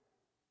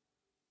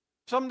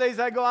 Some days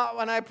I go out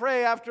and I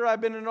pray after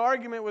I've been in an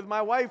argument with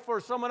my wife or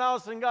someone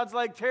else, and God's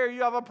like, Terry,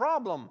 you have a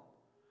problem.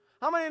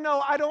 How many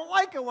know I don't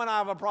like it when I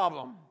have a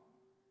problem?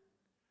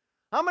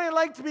 How many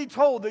like to be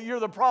told that you're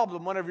the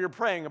problem whenever you're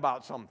praying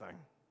about something?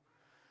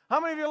 How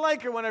many of you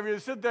like it whenever you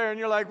sit there and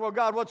you're like, well,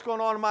 God, what's going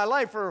on in my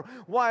life? Or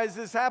why is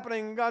this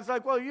happening? And God's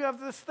like, well, you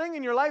have this thing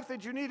in your life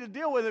that you need to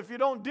deal with. If you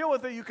don't deal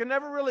with it, you can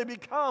never really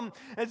become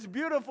as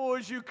beautiful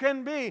as you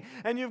can be.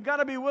 And you've got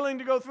to be willing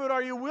to go through it.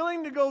 Are you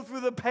willing to go through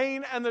the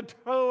pain and the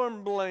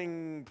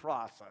tumbling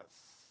process?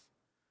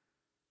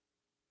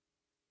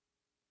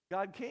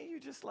 God, can't you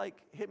just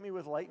hit me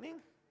with lightning?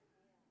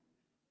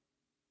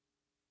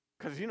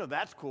 Because,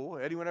 that's cool.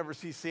 Anyone ever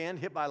see sand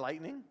hit by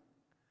lightning?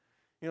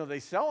 They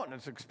sell it and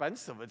it's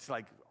expensive. It's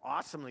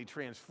awesomely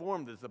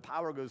transformed as the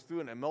power goes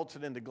through and it melts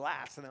it into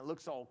glass and it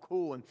looks all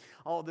cool and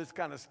all this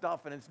kind of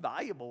stuff, and it's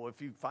valuable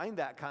if you find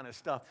that kind of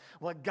stuff.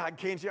 Well, God,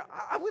 can't you?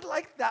 I would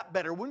like that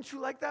better. Wouldn't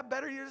you like that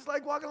better? You're just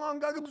walking along,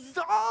 God goes,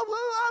 oh,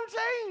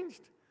 well, I'm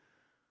changed.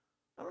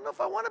 I don't know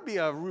if I want to be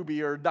a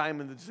ruby or a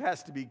diamond that just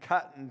has to be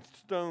cut and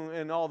stone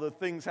and all the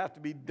things have to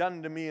be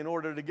done to me in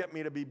order to get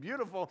me to be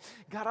beautiful.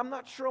 God, I'm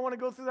not sure I want to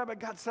go through that, but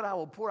God said, I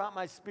will pour out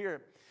my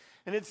Spirit.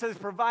 And it says,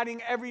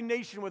 providing every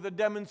nation with a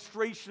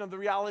demonstration of the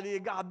reality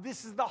of God.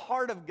 This is the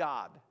heart of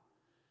God.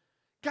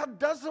 God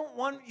doesn't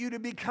want you to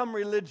become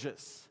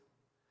religious.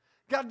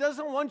 God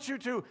doesn't want you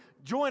to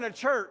join a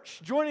church.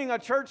 Joining a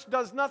church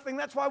does nothing.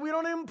 That's why we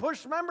don't even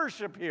push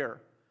membership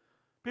here.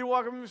 People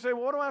walk up to me and say,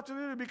 well, what do I have to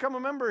do to become a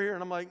member here?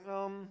 And I'm like,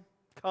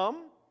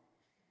 come.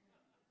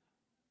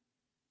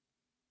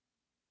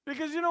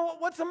 Because you know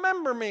what? What's a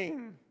member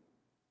mean?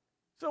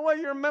 So what,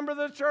 you're a member of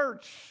the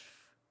church.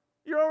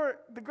 You're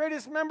the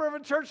greatest member of a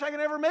church I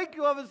can ever make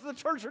you of is the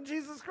Church of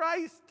Jesus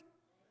Christ.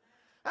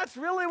 That's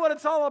really what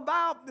it's all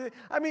about.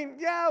 I mean,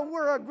 yeah,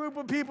 we're a group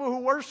of people who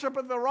worship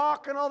at the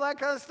Rock and all that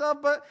kind of stuff,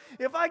 but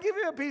if I give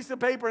you a piece of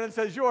paper and it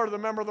says you're the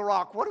member of the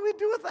Rock, what do we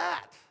do with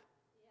that?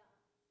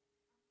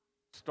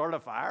 Start a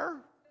fire?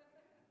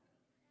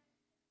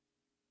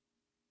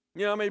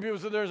 Many people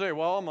sit there and say,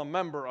 well, I'm a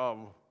member of.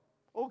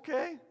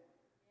 Okay.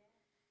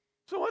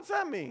 So what's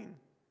that mean?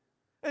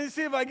 And you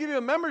see, if I give you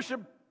a membership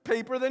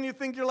paper, then you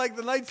think you're like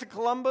the Knights of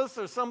Columbus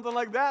or something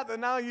like that.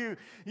 And now you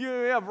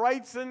have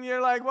rights and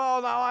you're like,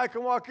 well, now I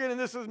can walk in and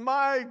this is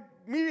my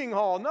meeting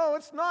hall. No,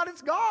 it's not.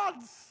 It's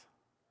God's.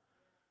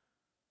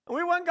 And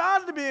we want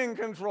God to be in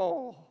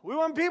control. We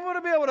want people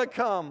to be able to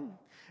come.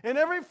 In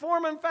every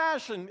form and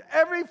fashion,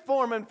 every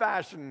form and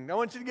fashion. I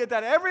want you to get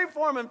that, every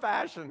form and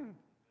fashion.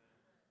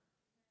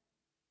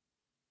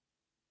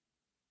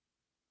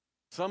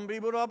 Some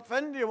people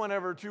offend you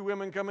whenever two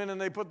women come in and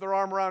they put their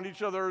arm around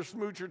each other or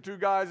smooch, or two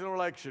guys and we're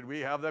like, should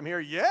we have them here?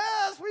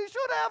 Yes, we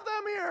should have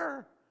them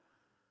here.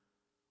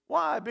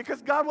 Why?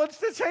 Because God wants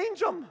to change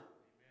them.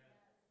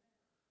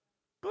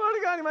 Glory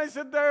to God. You might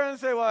sit there and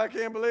say, well, I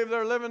can't believe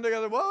they're living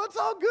together. Well, it's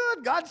all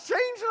good. God's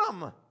changing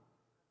them.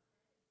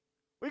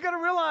 We got to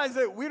realize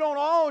that we don't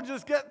all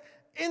just get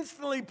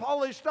instantly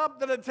polished up,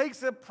 that it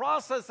takes a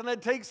process and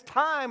it takes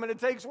time and it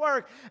takes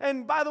work.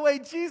 And by the way,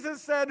 Jesus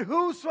said,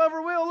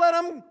 whosoever will, let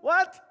him,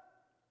 what?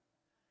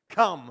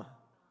 Come.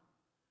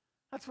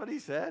 That's what he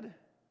said.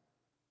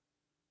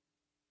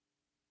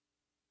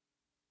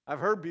 I've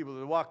heard people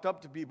that walked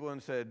up to people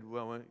and said,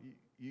 well,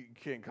 you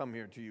can't come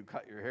here until you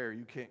cut your hair.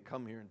 You can't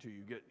come here until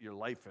you get your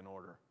life in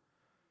order.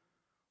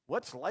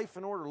 What's life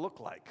in order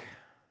look like?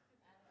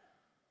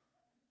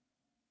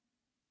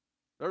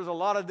 There's a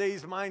lot of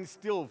days mine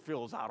still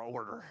feels out of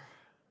order.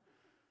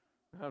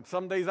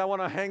 Some days I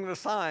want to hang the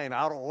sign,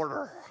 out of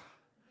order.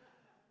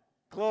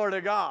 Glory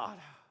to God.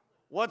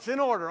 What's in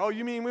order? Oh,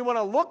 you mean we want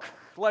to look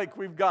like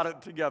we've got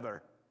it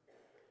together?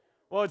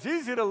 Well, it's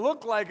easy to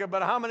look like it,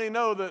 but how many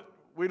know that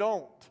we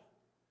don't?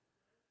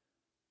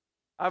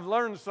 I've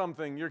learned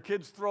something. Your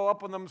kids throw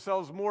up on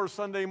themselves more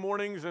Sunday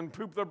mornings and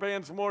poop their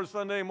pants more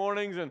Sunday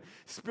mornings and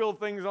spill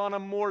things on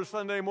them more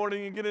Sunday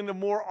morning and get into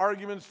more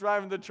arguments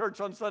driving to church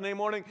on Sunday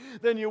morning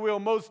than you will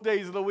most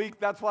days of the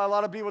week. That's why a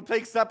lot of people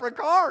take separate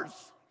cars.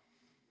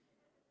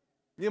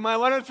 You might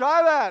want to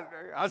try that.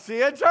 I'll see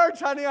you at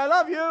church, honey. I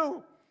love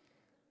you.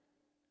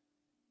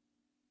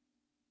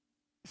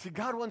 See,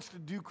 God wants to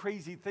do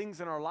crazy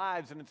things in our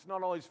lives, and it's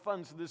not always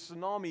fun. So this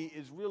tsunami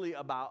is really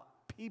about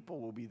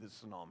people will be the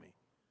tsunami.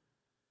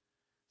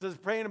 I was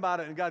praying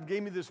about it, and God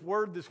gave me this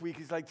word this week.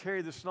 He's like,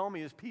 Terry, the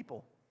tsunami is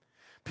people.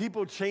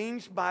 People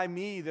changed by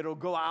me that will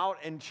go out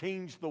and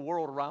change the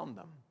world around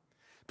them.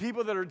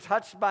 People that are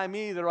touched by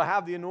me that will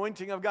have the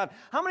anointing of God.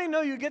 How many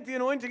know you get the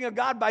anointing of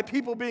God by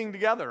people being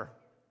together?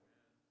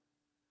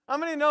 How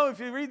many know if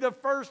you read the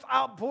first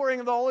outpouring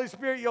of the Holy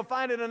Spirit, you'll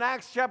find it in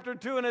Acts chapter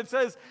 2, and it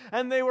says,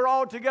 and they were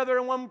all together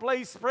in one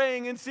place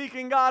praying and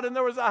seeking God, and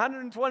there was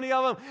 120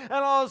 of them, and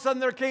all of a sudden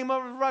there came a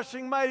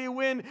rushing mighty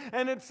wind,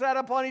 and it sat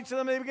upon each of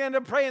them. They began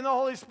to pray in the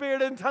Holy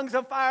Spirit, and tongues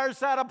of fire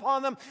sat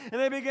upon them, and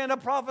they began to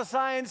prophesy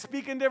and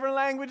speak in different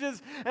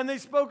languages, and they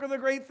spoke of the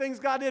great things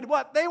God did.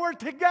 What? They were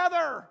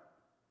together.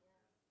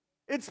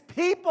 It's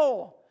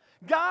people.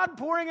 God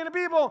pouring into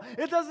people.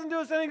 It doesn't do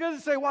us any good to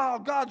say, wow,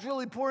 God's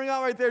really pouring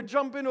out right there.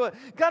 Jump into it.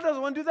 God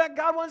doesn't want to do that.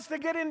 God wants to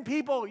get in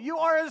people. You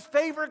are his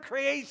favorite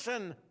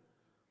creation.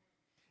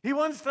 He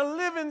wants to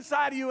live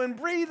inside of you and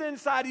breathe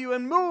inside of you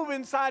and move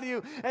inside of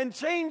you and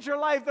change your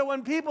life, that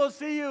when people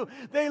see you,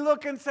 they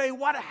look and say,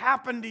 what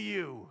happened to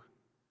you?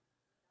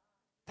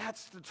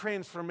 That's the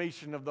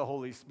transformation of the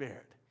Holy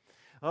Spirit.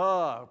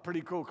 Oh,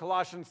 pretty cool.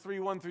 Colossians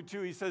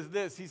 3:1-2, he says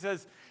this. He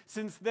says,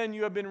 since then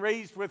you have been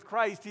raised with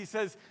Christ. He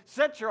says,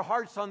 set your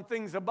hearts on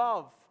things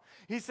above.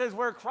 He says,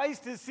 where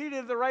Christ is seated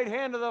at the right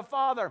hand of the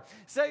Father.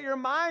 Set your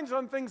minds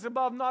on things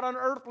above, not on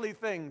earthly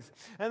things.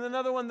 And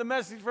another one, the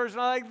Message version,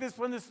 I like this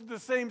one. This is the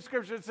same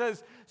scripture. It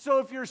says, so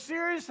if you're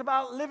serious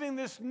about living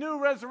this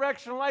new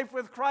resurrection life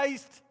with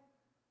Christ,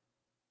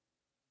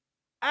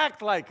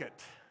 act like it.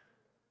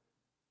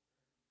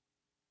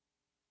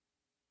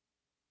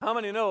 How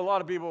many know a lot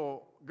of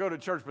people go to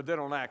church, but they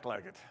don't act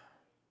like it?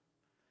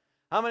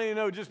 How many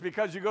know just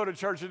because you go to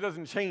church, it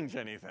doesn't change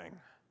anything?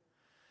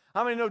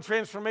 How many know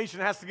transformation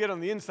has to get on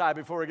the inside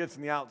before it gets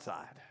on the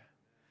outside?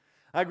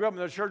 I grew up in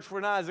the church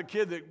when I was a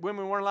kid that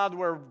women weren't allowed to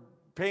wear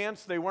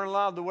pants. They weren't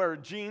allowed to wear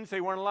jeans.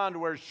 They weren't allowed to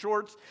wear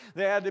shorts.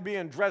 They had to be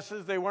in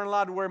dresses. They weren't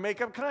allowed to wear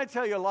makeup. Can I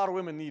tell you, a lot of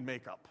women need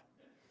makeup?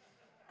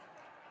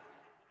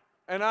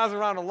 And I was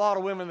around a lot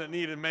of women that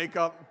needed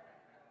makeup.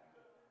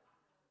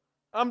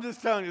 I'm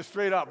just telling you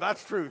straight up.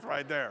 That's truth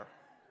right there.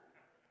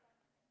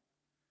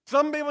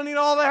 Some people need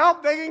all the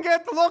help they can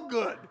get to look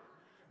good.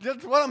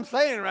 That's what I'm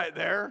saying right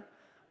there.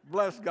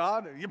 Bless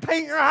God. You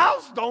paint your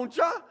house, don't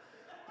you?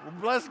 Well,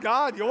 bless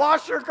God. You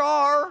wash your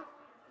car.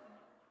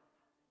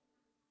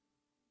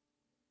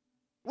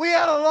 We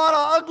had a lot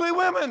of ugly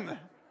women.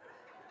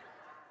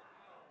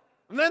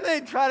 And then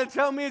they try to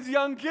tell me as a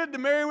young kid to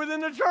marry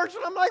within the church,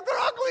 and I'm like, they're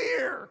ugly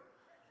here.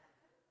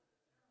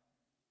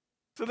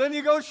 So then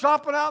you go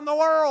shopping out in the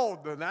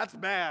world, and that's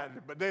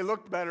bad. But they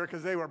looked better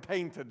because they were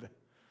painted.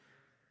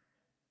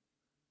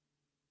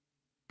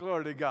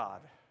 Glory to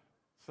God.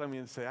 Some of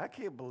you say, I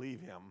can't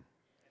believe him.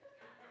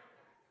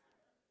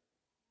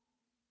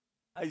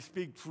 I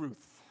speak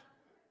truth.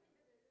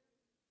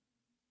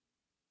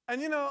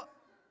 And you know,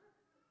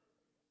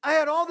 I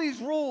had all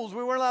these rules.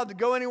 We weren't allowed to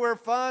go anywhere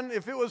fun.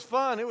 If it was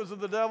fun, it was of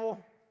the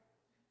devil.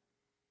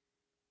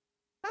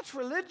 That's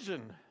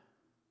religion.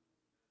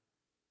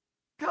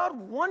 God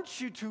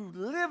wants you to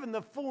live in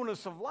the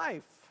fullness of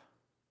life.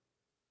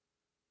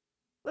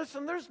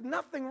 Listen, there's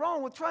nothing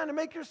wrong with trying to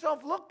make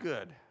yourself look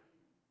good.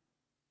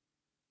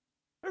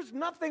 There's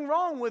nothing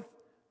wrong with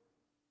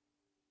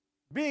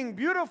being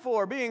beautiful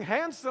or being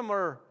handsome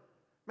or,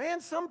 man,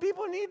 some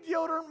people need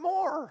deodorant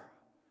more.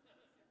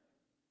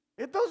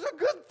 Those are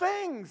good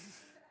things.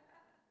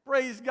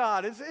 Praise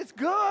God. It's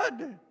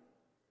good.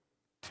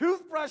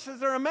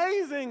 Toothbrushes are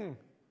amazing.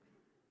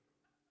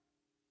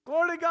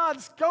 Glory to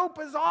God. Scope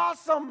is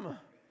awesome.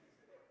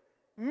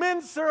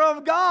 Mincer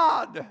of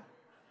God.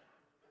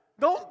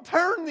 Don't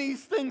turn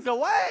these things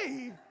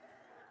away.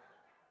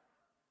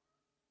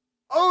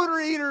 Odor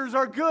eaters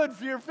are good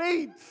for your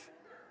feet.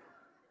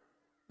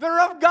 They're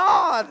of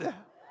God.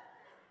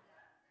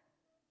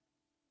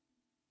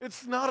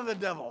 It's not of the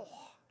devil.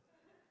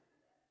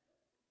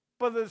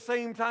 But at the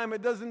same time,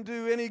 it doesn't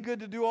do any good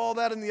to do all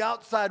that on the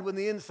outside when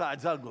the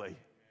inside's ugly.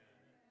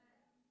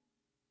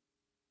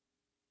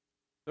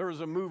 There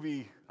was a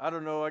movie, I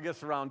don't know, I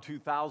guess around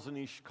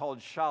 2000-ish,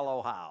 called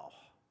Shallow Hal.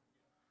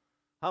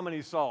 How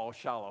many saw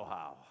Shallow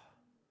Hal?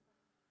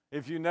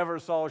 If you never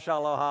saw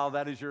Shallow Hal,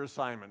 that is your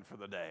assignment for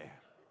the day,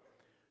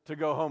 to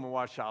go home and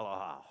watch Shallow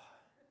Hal.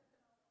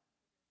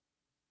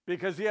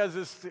 Because he has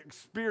this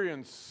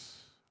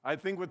experience, I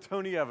think, with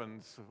Tony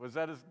Evans. Was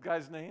that his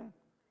guy's name?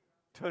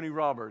 Tony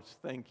Roberts,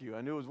 thank you.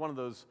 I knew it was one of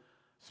those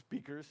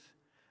speakers.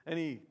 And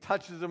he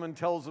touches him and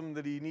tells him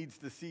that he needs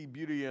to see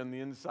beauty on the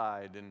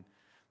inside, and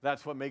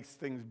that's what makes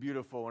things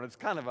beautiful. And it's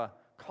kind of a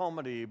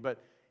comedy,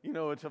 but, you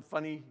know, it's a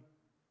funny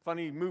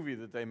movie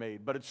that they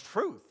made, but it's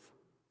truth.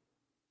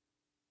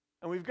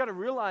 And we've got to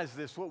realize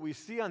this. What we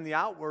see on the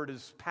outward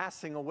is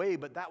passing away,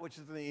 but that which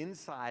is on the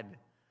inside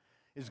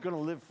is going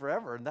to live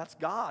forever. And that's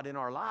God in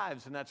our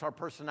lives, and that's our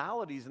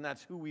personalities, and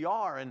that's who we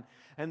are,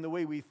 and the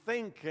way we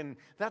think. And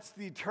that's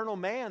the eternal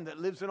man that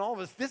lives in all of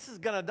us. This is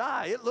going to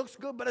die. It looks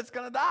good, but it's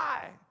going to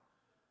die.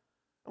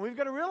 And we've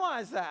got to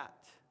realize that.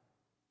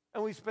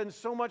 And we spend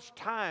so much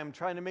time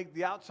trying to make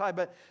the outside.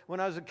 But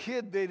when I was a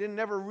kid, they didn't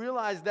never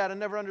realize that and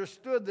never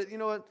understood that, you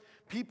know what,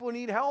 people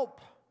need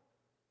help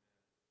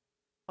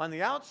on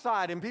the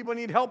outside, and people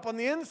need help on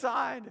the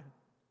inside.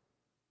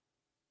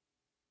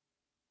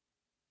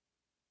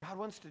 God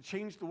wants to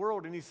change the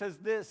world, and he says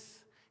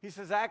this. He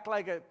says, act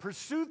like it.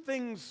 Pursue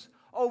things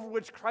over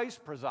which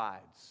Christ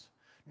presides.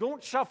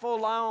 Don't shuffle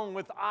along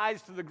with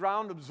eyes to the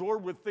ground,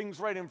 absorbed with things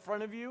right in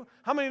front of you.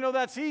 How many know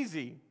that's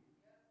easy?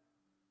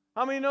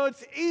 How many know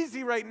it's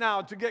easy right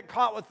now to get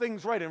caught with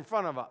things right in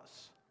front of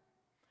us?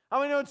 How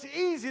many know it's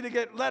easy to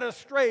get led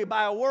astray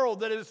by a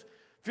world that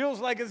feels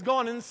like it's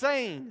gone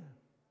insane?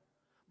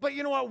 But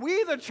you know what?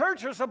 We, the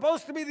church, are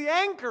supposed to be the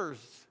anchors.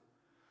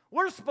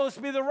 We're supposed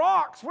to be the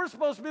rocks. We're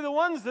supposed to be the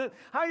ones that,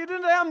 how you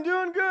doing today? I'm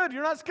doing good.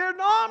 You're not scared?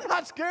 No, I'm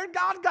not scared.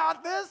 God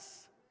got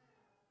this.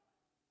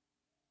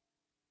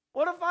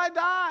 What if I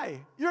die?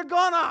 You're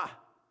gonna.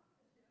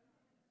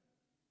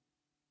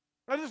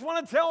 I just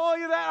want to tell all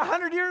you that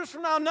 100 years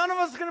from now, none of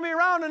us are going to be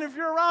around, and if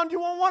you're around, you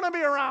won't want to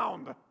be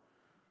around.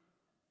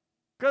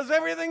 Because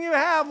everything you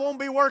have won't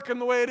be working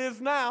the way it is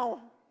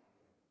now.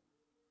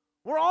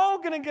 We're all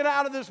going to get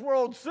out of this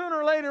world sooner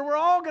or later. We're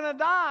all going to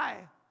die.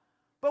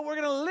 But we're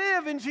going to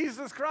live in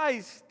Jesus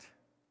Christ.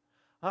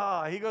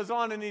 He goes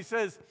on and he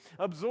says,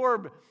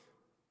 absorb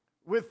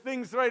with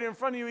things right in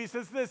front of you. He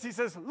says this, he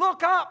says,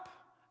 look up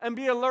and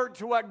be alert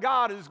to what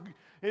God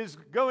is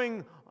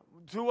going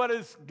to what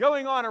is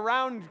going on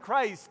around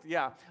Christ.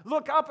 Yeah.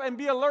 Look up and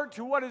be alert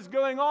to what is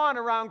going on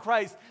around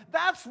Christ.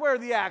 That's where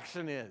the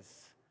action is.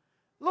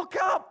 Look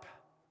up.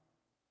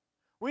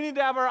 We need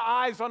to have our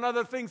eyes on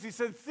other things. He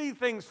said, see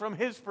things from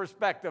his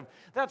perspective.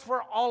 That's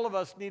where all of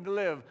us need to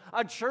live.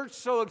 A church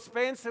so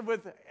expansive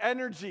with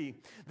energy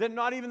that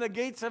not even the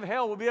gates of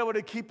hell will be able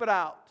to keep it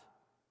out.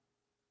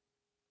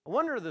 I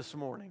wonder this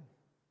morning,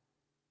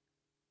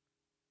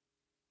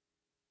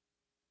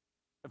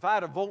 if I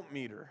had a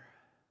voltmeter.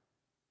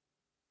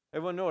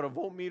 Everyone know what a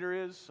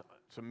voltmeter is?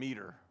 It's a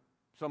meter.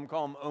 Some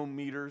call them ohm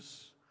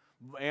meters,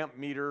 amp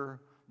meter,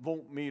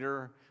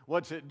 voltmeter.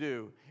 What's it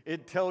do?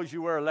 It tells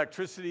you where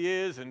electricity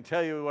is and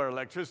tells you where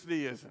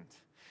electricity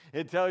isn't.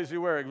 It tells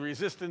you where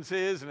resistance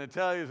is and it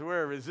tells you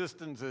where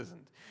resistance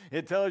isn't.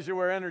 It tells you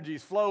where energy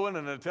is flowing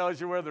and it tells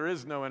you where there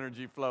is no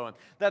energy flowing.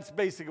 That's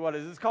basically what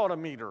it is. It's called a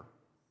meter.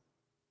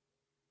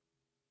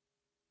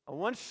 I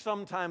wish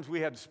sometimes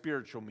we had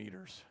spiritual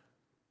meters.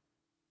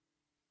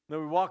 Then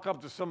we walk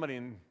up to somebody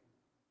and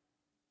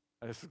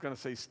I was going to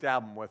say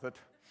stab them with it.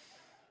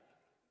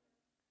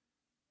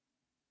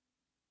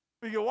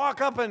 But you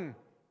walk up and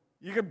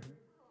you can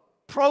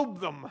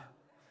probe them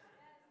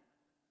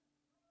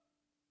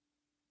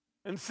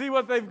and see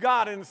what they've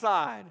got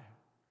inside.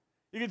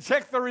 You can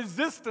check the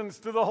resistance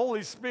to the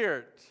Holy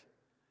Spirit.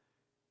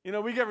 You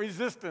know, we get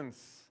resistance.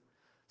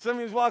 Some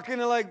of you walk in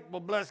and like, well,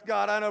 bless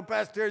God, I know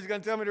Pastor Terry's going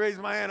to tell me to raise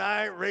my hand.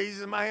 I ain't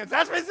raising my hands.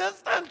 That's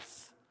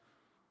resistance.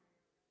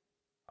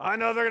 I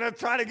know they're going to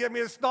try to get me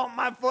to stomp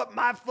my foot.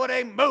 My foot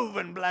ain't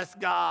moving, bless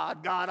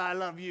God. God, I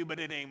love you, but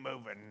it ain't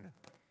moving.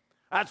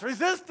 That's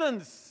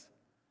resistance.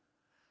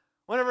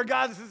 Whenever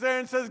God sits there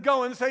and says,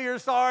 go and say you're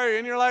sorry,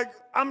 and you're like,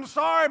 I'm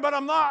sorry, but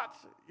I'm not.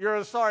 You're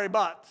a sorry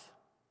but.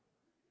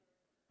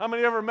 How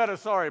many ever met a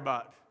sorry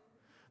but?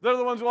 They're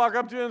the ones who walk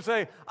up to you and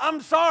say, I'm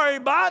sorry,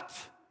 but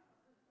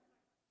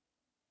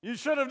you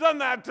should have done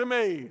that to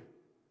me.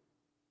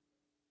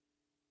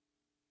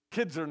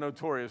 Kids are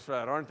notorious for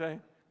that, aren't they?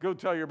 Go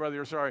tell your brother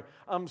you're sorry.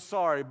 I'm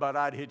sorry, but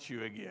I'd hit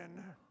you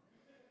again.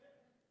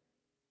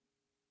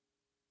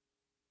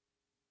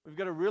 We've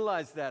got to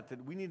realize that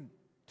we need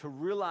to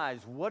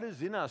realize what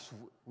is in us.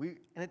 And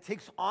it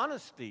takes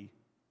honesty.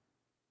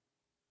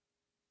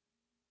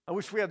 I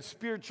wish we had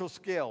spiritual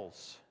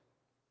scales.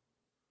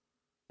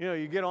 You know,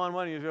 you get on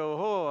one and you go,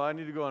 oh, I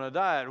need to go on a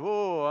diet.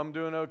 Oh, I'm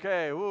doing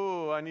okay.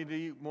 Oh, I need to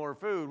eat more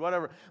food,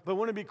 whatever. But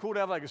wouldn't it be cool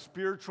to have like a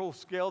spiritual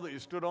scale that you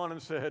stood on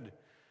and said,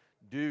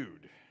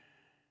 dude,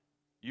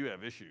 you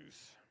have issues?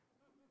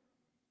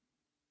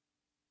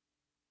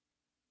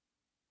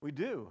 We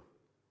do.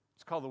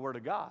 It's called the Word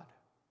of God.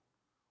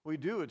 We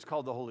do. It's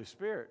called the Holy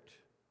Spirit.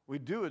 We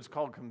do. It's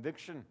called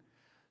conviction.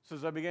 So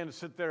as I began to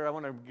sit there, I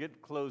want to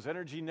get close.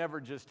 Energy never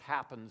just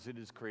happens. It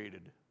is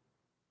created.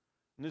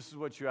 And this is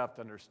what you have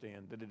to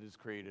understand, that it is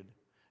created.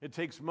 It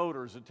takes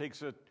motors. It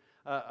takes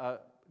a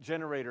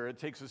generator. It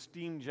takes a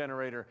steam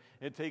generator.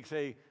 It takes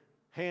a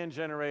hand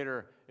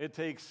generator. It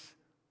takes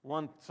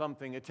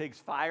something. It takes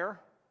fire.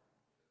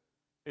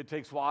 It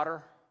takes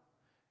water.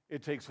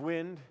 It takes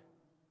wind.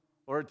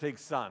 Or it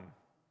takes sun.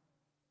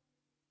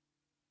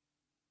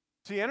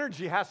 See,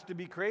 energy has to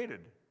be created.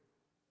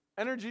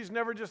 Energy is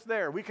never just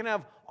there. We can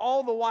have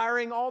all the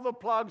wiring, all the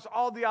plugs,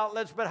 all the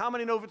outlets, but how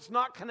many know if it's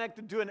not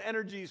connected to an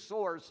energy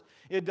source,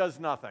 it does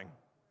nothing?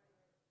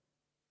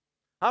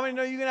 How many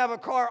know you can have a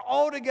car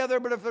all together,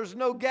 but if there's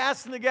no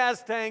gas in the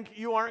gas tank,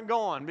 you aren't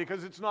going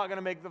because it's not going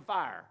to make the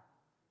fire?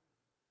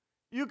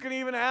 You can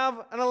even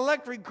have an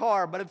electric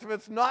car, but if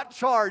it's not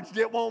charged,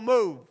 it won't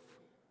move.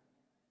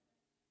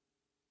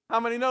 How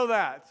many know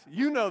that?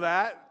 You know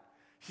that.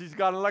 She's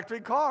got an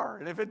electric car,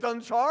 and if it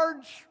doesn't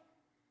charge,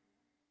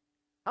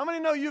 how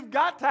many know you've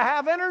got to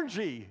have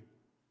energy?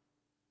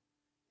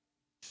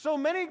 So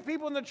many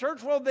people in the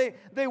church world,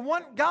 they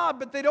want God,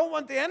 but they don't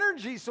want the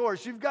energy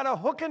source. You've got to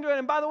hook into it.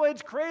 And by the way,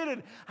 it's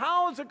created.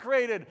 How is it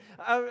created?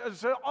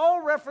 So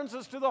all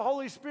references to the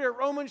Holy Spirit.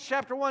 Romans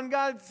chapter 1,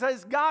 God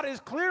says God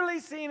is clearly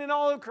seen in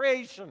all of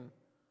creation.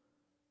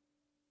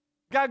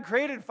 God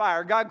created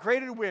fire, God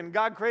created wind,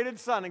 God created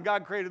sun, and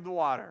God created the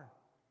water.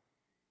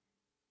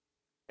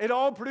 It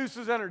all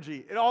produces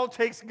energy. It all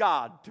takes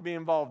God to be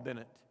involved in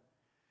it.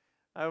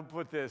 I will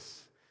put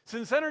this.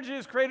 Since energy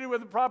is created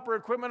with the proper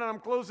equipment, and I'm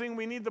closing,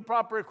 we need the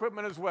proper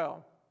equipment as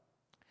well.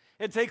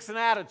 It takes an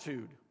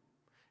attitude.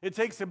 It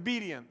takes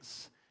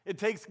obedience. It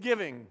takes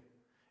giving.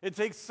 It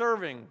takes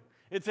serving.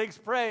 It takes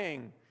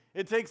praying.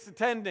 It takes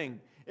attending.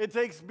 It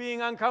takes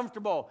being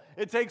uncomfortable.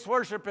 It takes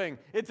worshiping.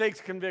 It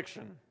takes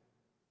conviction.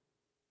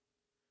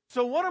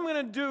 So what I'm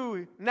going to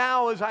do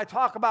now as I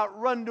talk about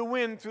Run to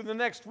Win through the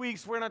next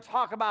weeks, we're going to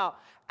talk about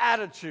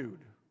attitude.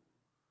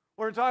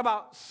 We're going to talk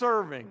about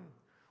serving.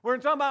 We're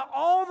going to talk about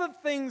all the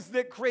things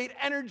that create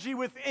energy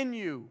within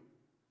you.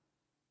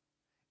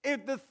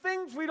 If the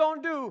things we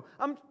don't do,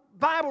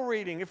 Bible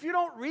reading, if you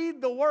don't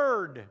read the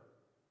Word,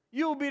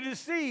 you'll be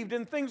deceived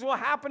and things will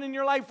happen in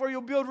your life where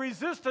you'll build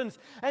resistance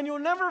and you'll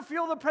never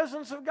feel the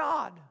presence of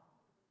God.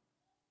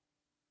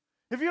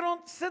 If you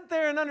don't sit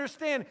there and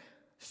understand,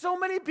 so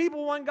many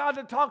people want God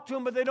to talk to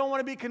them, but they don't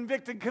want to be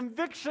convicted.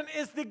 Conviction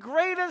is the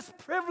greatest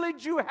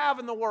privilege you have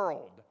in the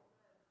world.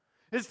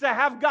 It's to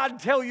have God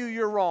tell you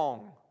you're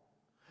wrong.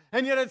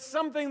 And yet it's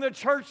something the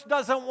church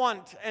doesn't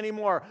want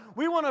anymore.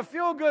 We want to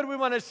feel good. We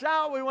want to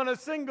shout. We want to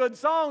sing good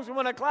songs. We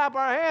want to clap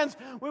our hands.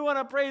 We want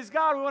to praise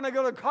God. We want to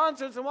go to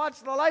concerts and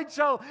watch the light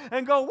show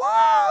and go,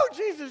 whoa,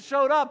 Jesus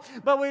showed up.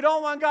 But we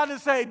don't want God to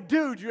say,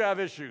 dude, you have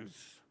issues.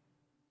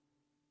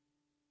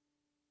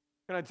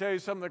 Can I tell you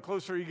something? The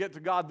closer you get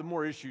to God, the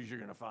more issues you're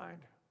going to find.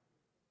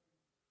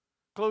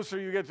 Closer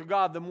you get to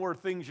God, the more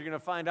things you're going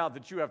to find out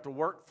that you have to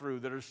work through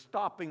that are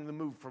stopping the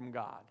move from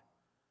God.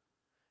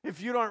 If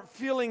you aren't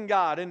feeling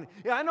God, and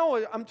I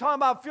know I'm talking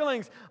about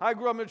feelings. I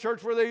grew up in a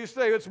church where they used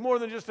to say it's more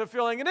than just a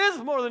feeling. It is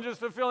more than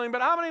just a feeling,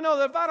 but how many know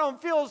that if I don't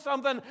feel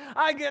something,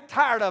 I get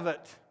tired of it?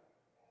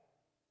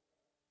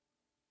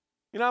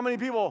 You know how many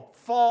people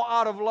fall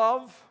out of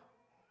love?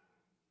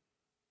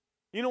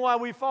 You know why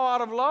we fall out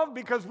of love?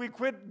 Because we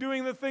quit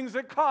doing the things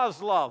that cause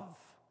love.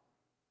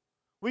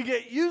 We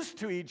get used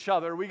to each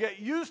other. We get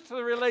used to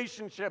the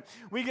relationship.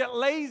 We get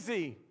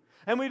lazy.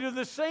 And we do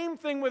the same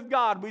thing with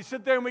God. We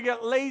sit there and we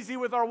get lazy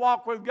with our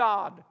walk with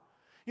God.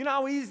 You know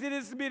how easy it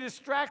is to be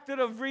distracted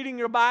of reading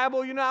your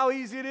Bible? You know how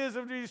easy it is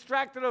to be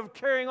distracted of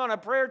carrying on a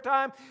prayer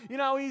time? You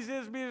know how easy it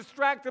is to be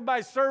distracted by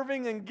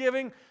serving and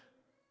giving?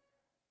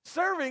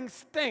 Serving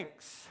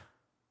stinks.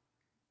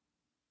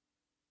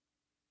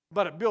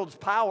 But it builds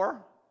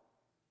power.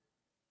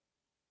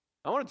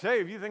 I want to tell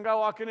you, if you think I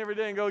walk in every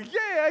day and go,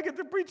 yay, I get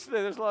to preach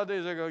today. There's a lot of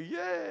days I go,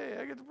 yay,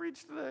 I get to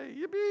preach today.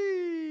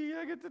 Yippee,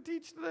 I get to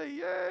teach today.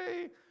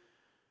 Yay.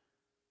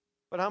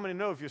 But how many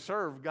know if you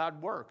serve,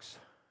 God works?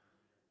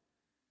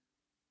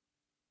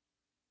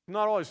 It's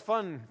not always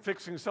fun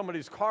fixing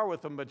somebody's car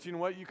with them, but you know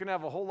what? You can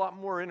have a whole lot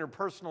more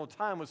interpersonal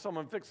time with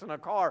someone fixing a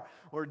car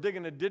or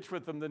digging a ditch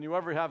with them than you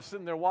ever have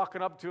sitting there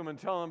walking up to them and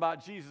telling them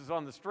about Jesus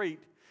on the street.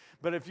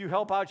 But if you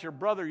help out your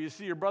brother, you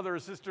see your brother or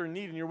sister in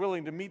need, and you're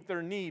willing to meet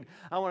their need,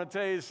 I want to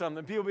tell you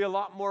something. People will be a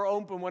lot more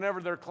open whenever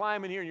they're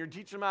climbing here, and you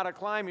teach them how to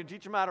climb, you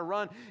teach them how to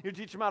run, you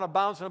teach them how to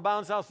bounce in a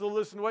bounce house. They'll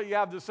listen to what you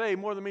have to say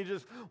more than me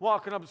just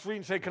walking up the street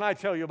and say, can I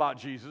tell you about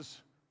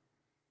Jesus?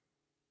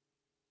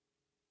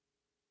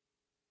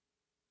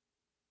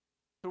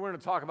 So we're going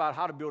to talk about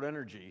how to build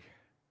energy.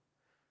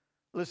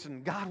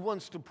 Listen, God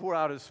wants to pour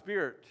out His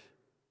Spirit.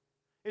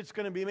 It's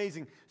going to be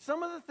amazing.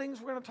 Some of the things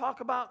we're going to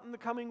talk about in the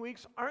coming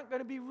weeks aren't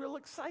going to be real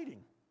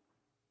exciting.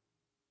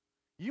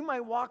 You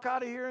might walk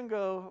out of here and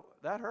go,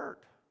 that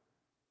hurt.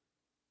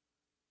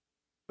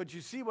 But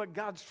you see, what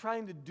God's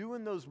trying to do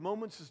in those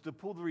moments is to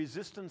pull the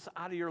resistance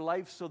out of your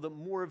life so that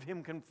more of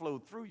Him can flow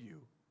through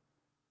you.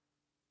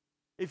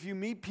 If you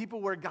meet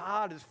people where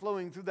God is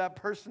flowing through that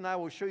person, I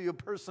will show you a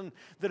person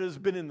that has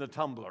been in the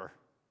tumbler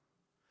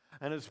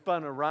and has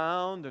spun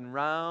around and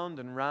round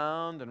and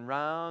round and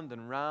round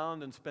and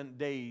round and spent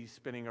days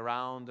spinning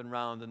around and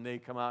round, and they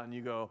come out and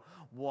you go,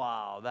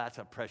 wow, that's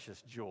a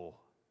precious jewel.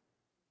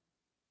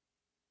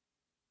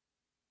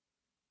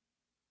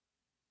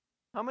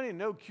 How many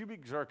know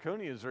cubic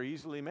zirconias are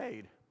easily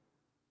made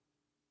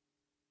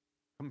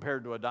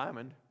compared to a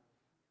diamond?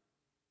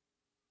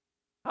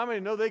 How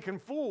many know they can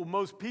fool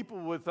most people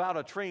without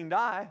a trained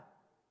eye?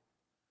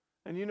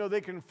 And you know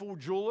they can fool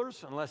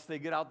jewelers unless they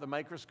get out the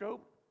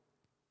microscope?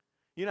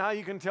 You know how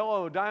you can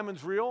tell a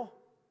diamond's real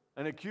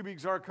and a cubic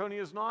zirconia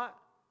is not?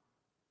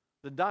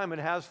 The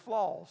diamond has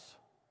flaws.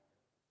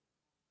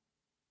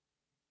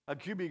 A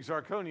cubic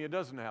zirconia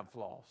doesn't have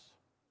flaws.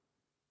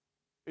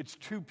 It's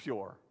too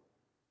pure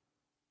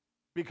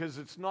because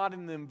it's not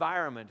in the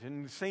environment.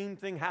 And the same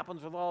thing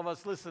happens with all of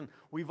us. Listen,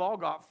 we've all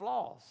got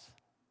flaws.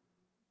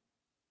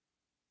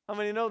 How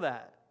many know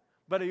that?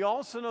 But you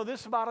also know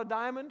this about a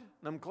diamond,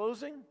 and I'm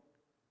closing.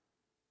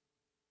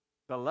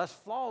 The less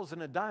flaws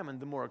in a diamond,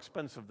 the more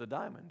expensive the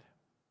diamond.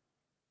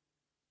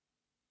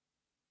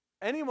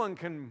 Anyone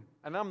can,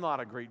 and I'm not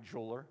a great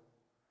jeweler.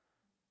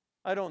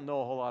 I don't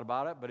know a whole lot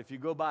about it, but if you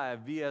go buy a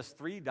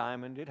VS3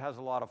 diamond, it has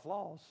a lot of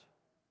flaws.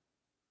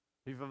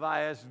 If you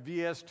buy a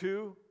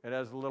VS2, it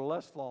has a little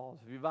less flaws.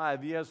 If you buy a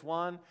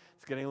VS1,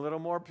 it's getting a little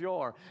more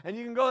pure. And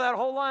you can go that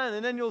whole line,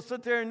 and then you'll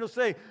sit there and you'll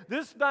say,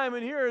 this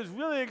diamond here is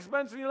really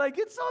expensive. You're like,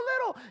 it's so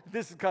little.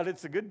 This is because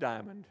it's a good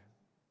diamond.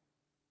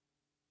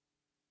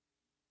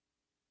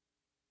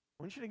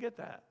 I want you to get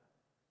that.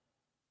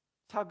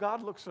 It's how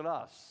God looks at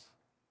us.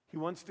 He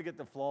wants to get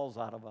the flaws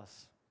out of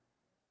us.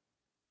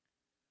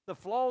 The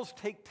flaws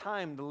take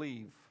time to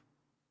leave.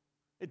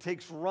 It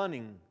takes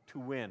running to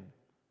win.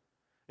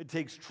 It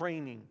takes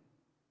training.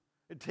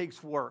 It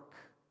takes work.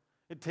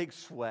 It takes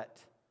sweat.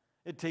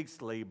 It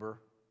takes labor.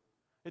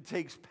 It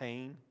takes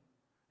pain.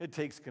 It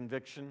takes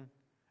conviction.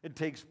 It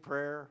takes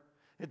prayer.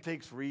 It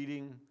takes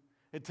reading.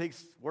 It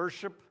takes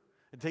worship.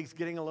 It takes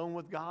getting alone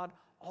with God.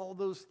 All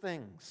those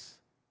things.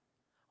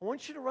 I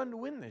want you to run to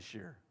win this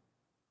year.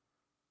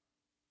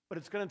 But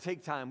it's going to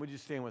take time. Would you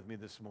stand with me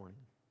this morning?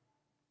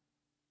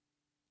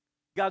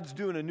 God's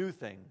doing a new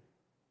thing.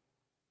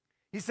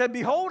 He said,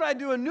 behold, I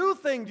do a new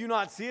thing. Do you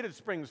not see it? It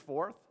springs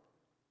forth.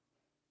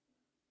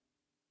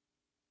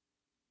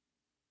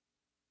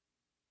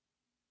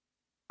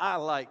 I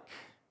like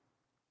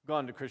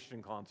going to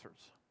Christian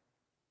concerts.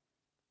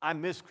 I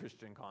miss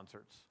Christian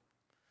concerts.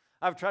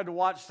 I've tried to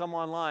watch some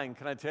online.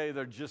 Can I tell you,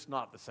 they're just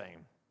not the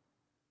same.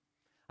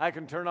 I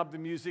can turn up the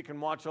music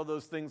and watch all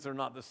those things. They're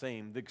not the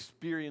same. The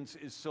experience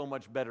is so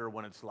much better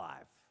when it's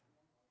live.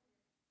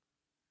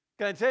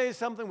 Can I tell you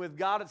something? With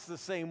God, it's the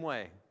same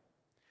way.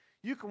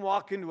 You can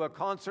walk into a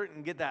concert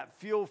and get that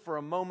feel for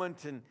a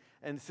moment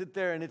and sit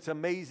there, and it's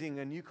amazing.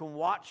 And you can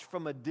watch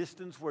from a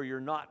distance where you're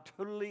not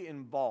totally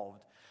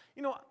involved.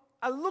 You know,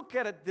 I look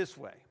at it this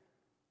way.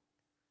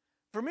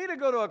 For me to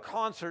go to a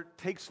concert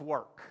takes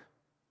work.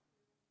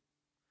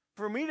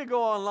 For me to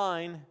go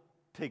online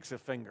takes a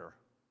finger.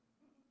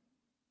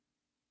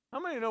 How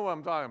many know what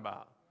I'm talking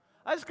about?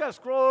 I just got to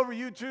scroll over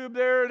YouTube.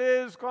 There it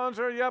is,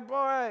 concert. Yep,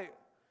 all right.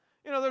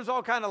 You know, there's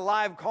all kind of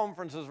live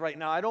conferences right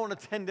now. I don't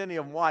attend any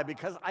of them. Why?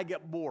 Because I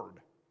get bored.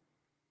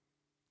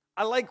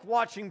 I like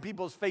watching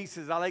people's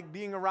faces. I like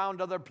being around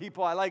other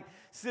people. I like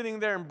sitting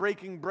there and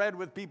breaking bread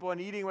with people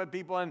and eating with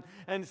people and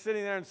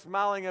sitting there and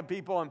smiling at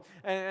people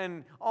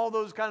and all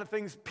those kind of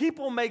things.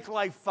 People make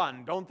life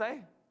fun, don't they?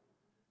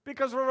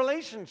 Because we're a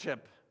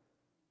relationship.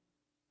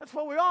 That's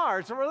what we are.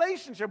 It's a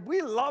relationship.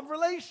 We love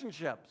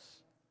relationships.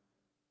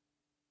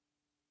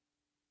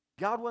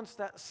 God wants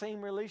that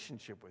same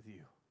relationship with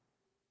you.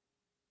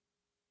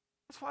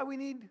 That's why we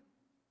need,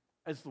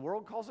 as the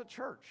world calls it,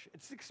 church.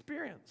 It's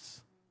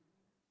experience.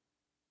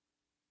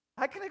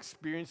 I can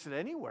experience it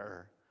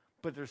anywhere,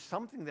 but there's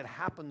something that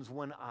happens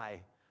when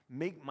I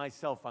make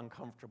myself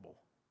uncomfortable.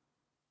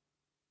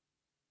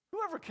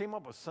 Whoever came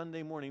up with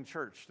Sunday morning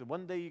church, the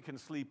one day you can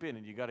sleep in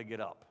and you got to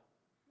get up?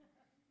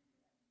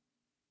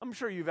 I'm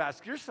sure you've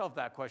asked yourself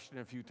that question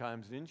a few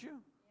times, didn't you? Yeah.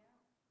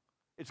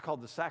 It's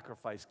called the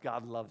sacrifice.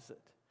 God loves it.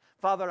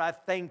 Father, I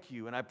thank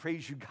you and I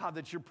praise you, God,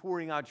 that you're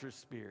pouring out your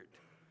Spirit.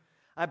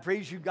 I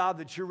praise you, God,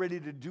 that you're ready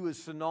to do a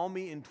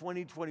tsunami in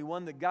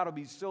 2021, that God will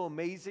be so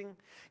amazing.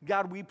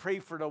 God, we pray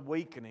for the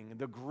awakening,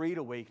 the great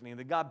awakening,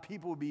 that God,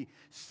 people will be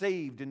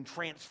saved and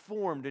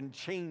transformed and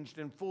changed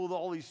and full of the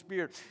Holy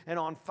Spirit and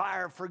on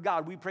fire for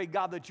God. We pray,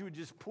 God, that you would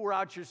just pour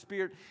out your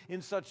Spirit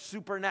in such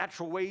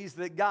supernatural ways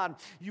that, God,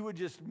 you would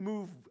just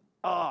move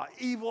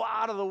evil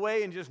out of the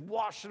way and just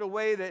wash it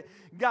away. That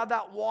God,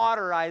 that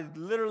water, I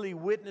literally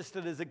witnessed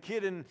it as a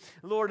kid. And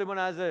Lord, when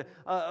I was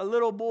a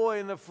little boy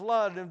in the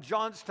flood of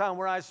Johnstown,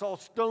 where I saw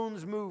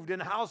stones moved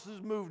and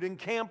houses moved and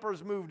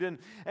campers moved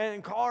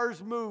and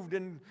cars moved.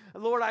 And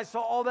Lord, I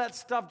saw all that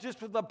stuff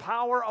just with the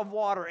power of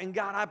water. And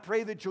God, I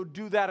pray that you'll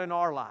do that in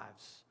our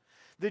lives.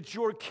 That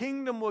your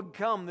kingdom would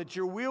come, that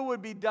your will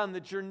would be done,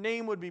 that your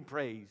name would be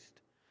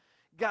praised.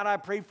 God, I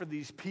pray for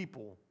these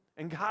people.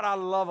 And God, I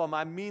love them.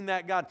 I mean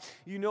that, God.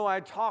 You know I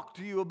talk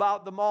to you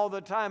about them all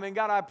the time. And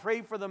God, I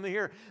pray for them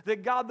here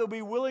that, God, they'll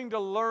be willing to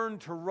learn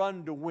to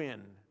run to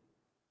win.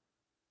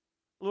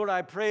 Lord,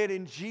 I pray it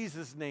in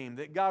Jesus' name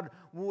that, God,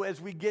 as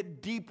we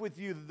get deep with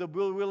you, that they'll be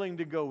willing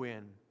to go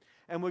in.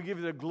 And we'll give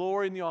you the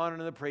glory and the honor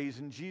and the praise.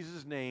 In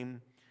Jesus'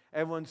 name,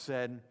 everyone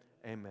said,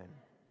 amen.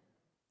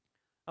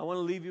 I want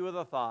to leave you with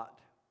a thought.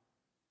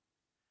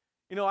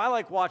 You know, I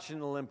like watching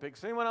the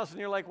Olympics. Anyone else in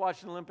here like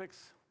watching the Olympics?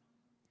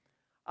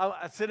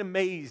 I sit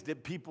amazed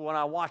at people when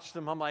I watch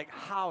them. I'm like,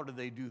 how do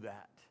they do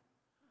that?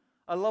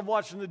 I love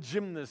watching the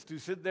gymnasts who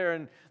sit there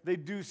and they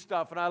do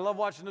stuff. And I love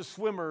watching the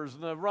swimmers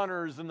and the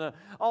runners and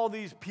all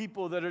these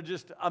people that are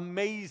just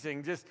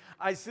amazing.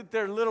 I sit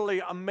there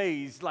literally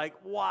amazed, like,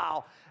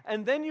 wow.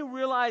 And then you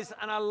realize,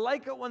 and I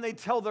like it when they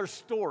tell their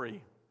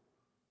story.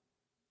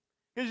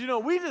 Because, you know,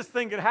 we just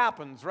think it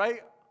happens,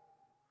 right?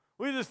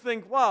 We just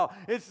think, wow,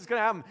 it's just going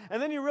to happen.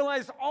 And then you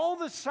realize all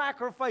the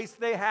sacrifice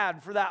they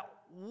had for that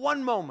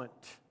one moment,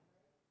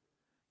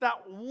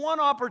 that one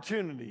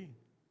opportunity,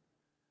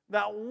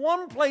 that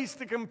one place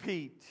to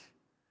compete.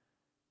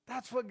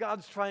 That's what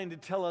God's trying to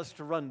tell us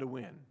to run to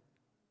win.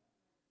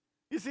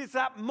 You see, it's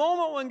that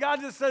moment when God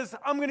just says,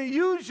 I'm going to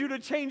use you to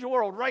change the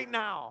world right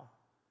now.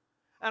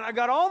 And I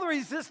got all the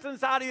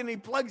resistance out of you, and he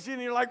plugs you,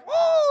 and you're like,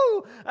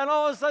 woo! And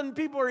all of a sudden,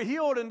 people are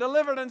healed and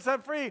delivered and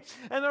set free.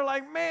 And they're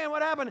like, man,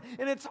 what happened?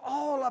 And it's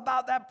all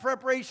about that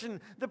preparation.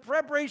 The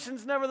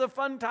preparation's never the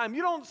fun time.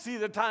 You don't see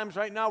the times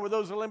right now where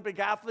those Olympic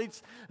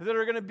athletes that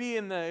are going to be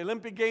in the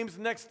Olympic Games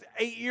the next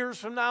 8 years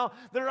from now,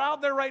 they're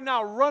out there right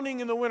now running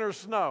in the winter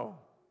snow.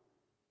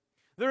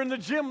 They're in the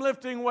gym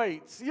lifting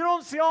weights. You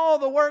don't see all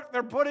the work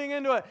they're putting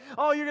into it.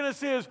 All you're going to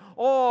see is,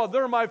 oh,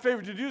 they're my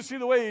favorite. Did you see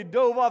the way he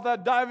dove off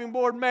that diving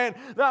board? Man,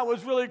 that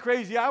was really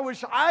crazy. I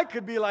wish I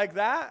could be like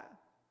that.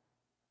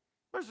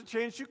 There's a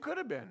chance you could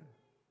have been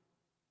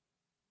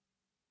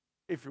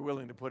if you're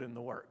willing to put in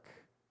the work.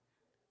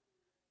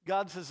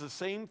 God says the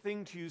same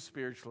thing to you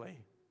spiritually.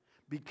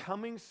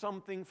 Becoming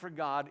something for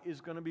God is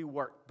going to be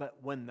work. But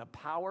when the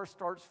power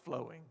starts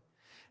flowing,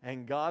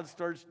 and God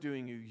starts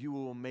doing you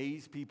will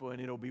amaze people,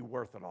 and it'll be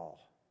worth it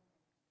all.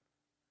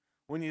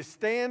 When you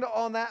stand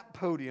on that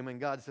podium and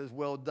God says,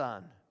 well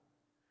done,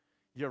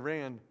 you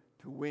ran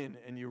to win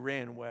and you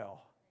ran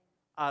well.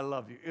 I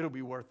love you. It'll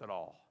be worth it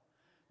all.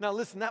 Now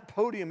listen, that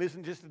podium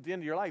isn't just at the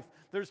end of your life.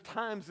 There's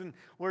times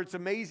where it's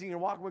amazing. You're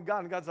walking with God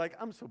and God's like,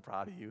 I'm so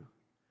proud of you.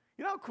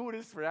 You know how cool it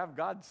is to have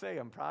God say,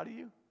 I'm proud of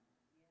you?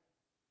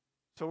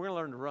 So we're going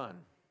to learn to run.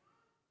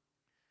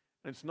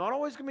 And it's not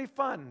always going to be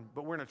fun,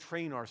 but we're going to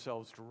train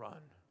ourselves to run.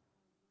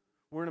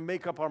 We're going to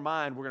make up our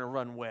mind we're going to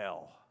run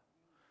well.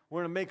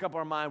 We're going to make up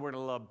our mind we're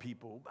going to love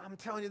people. I'm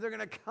telling you, they're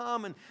going to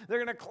come and they're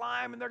going to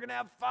climb and they're going to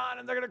have fun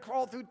and they're going to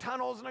crawl through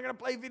tunnels and they're going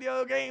to play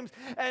video games.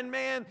 And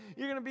man,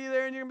 you're going to be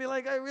there and you're going to be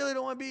like, I really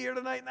don't want to be here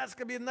tonight. And that's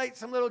going to be the night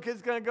some little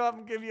kid's going to go up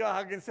and give you a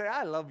hug and say,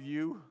 I love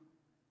you.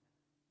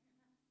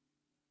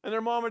 And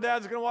their mom or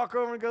dad's going to walk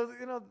over and go,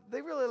 you know,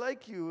 they really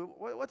like you.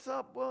 What's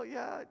up? Well,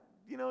 yeah.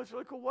 You know, it's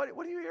really cool. What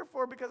are you here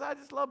for? Because I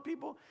just love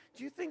people.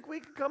 Do you think we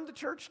could come to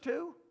church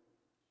too?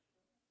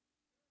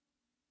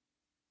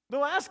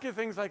 They'll ask you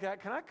things like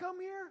that. Can I come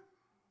here?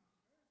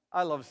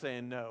 I love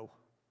saying no.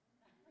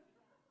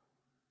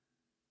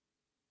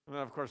 And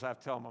then, of course, I have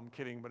to tell them I'm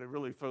kidding, but it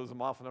really throws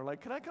them off. And they're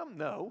like, can I come?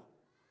 No.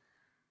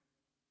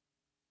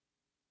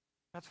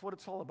 That's what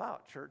it's all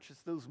about, church.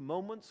 It's those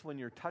moments when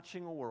you're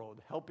touching a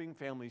world, helping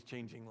families,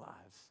 changing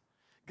lives.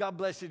 God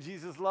bless you.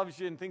 Jesus loves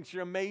you and thinks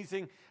you're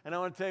amazing. And I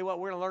want to tell you what,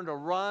 we're going to learn to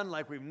run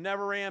like we've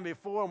never ran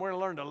before. And we're going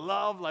to learn to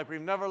love like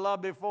we've never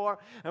loved before.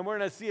 And we're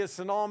going to see a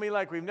tsunami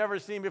like we've never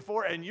seen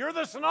before. And you're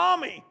the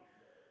tsunami.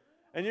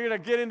 And you're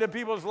going to get into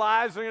people's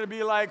lives. They're going to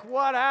be like,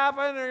 what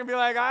happened? They're going to be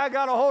like, I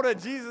got a hold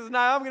of Jesus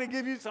now. I'm going to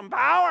give you some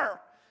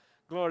power.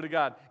 Glory to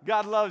God.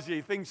 God loves you.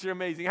 He thinks you're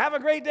amazing. Have a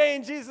great day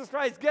in Jesus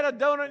Christ. Get a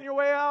donut on your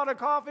way out, a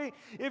coffee.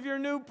 If you're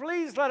new,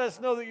 please let us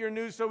know that you're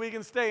new so we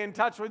can stay in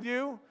touch with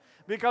you.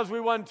 Because we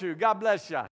want to. God bless you.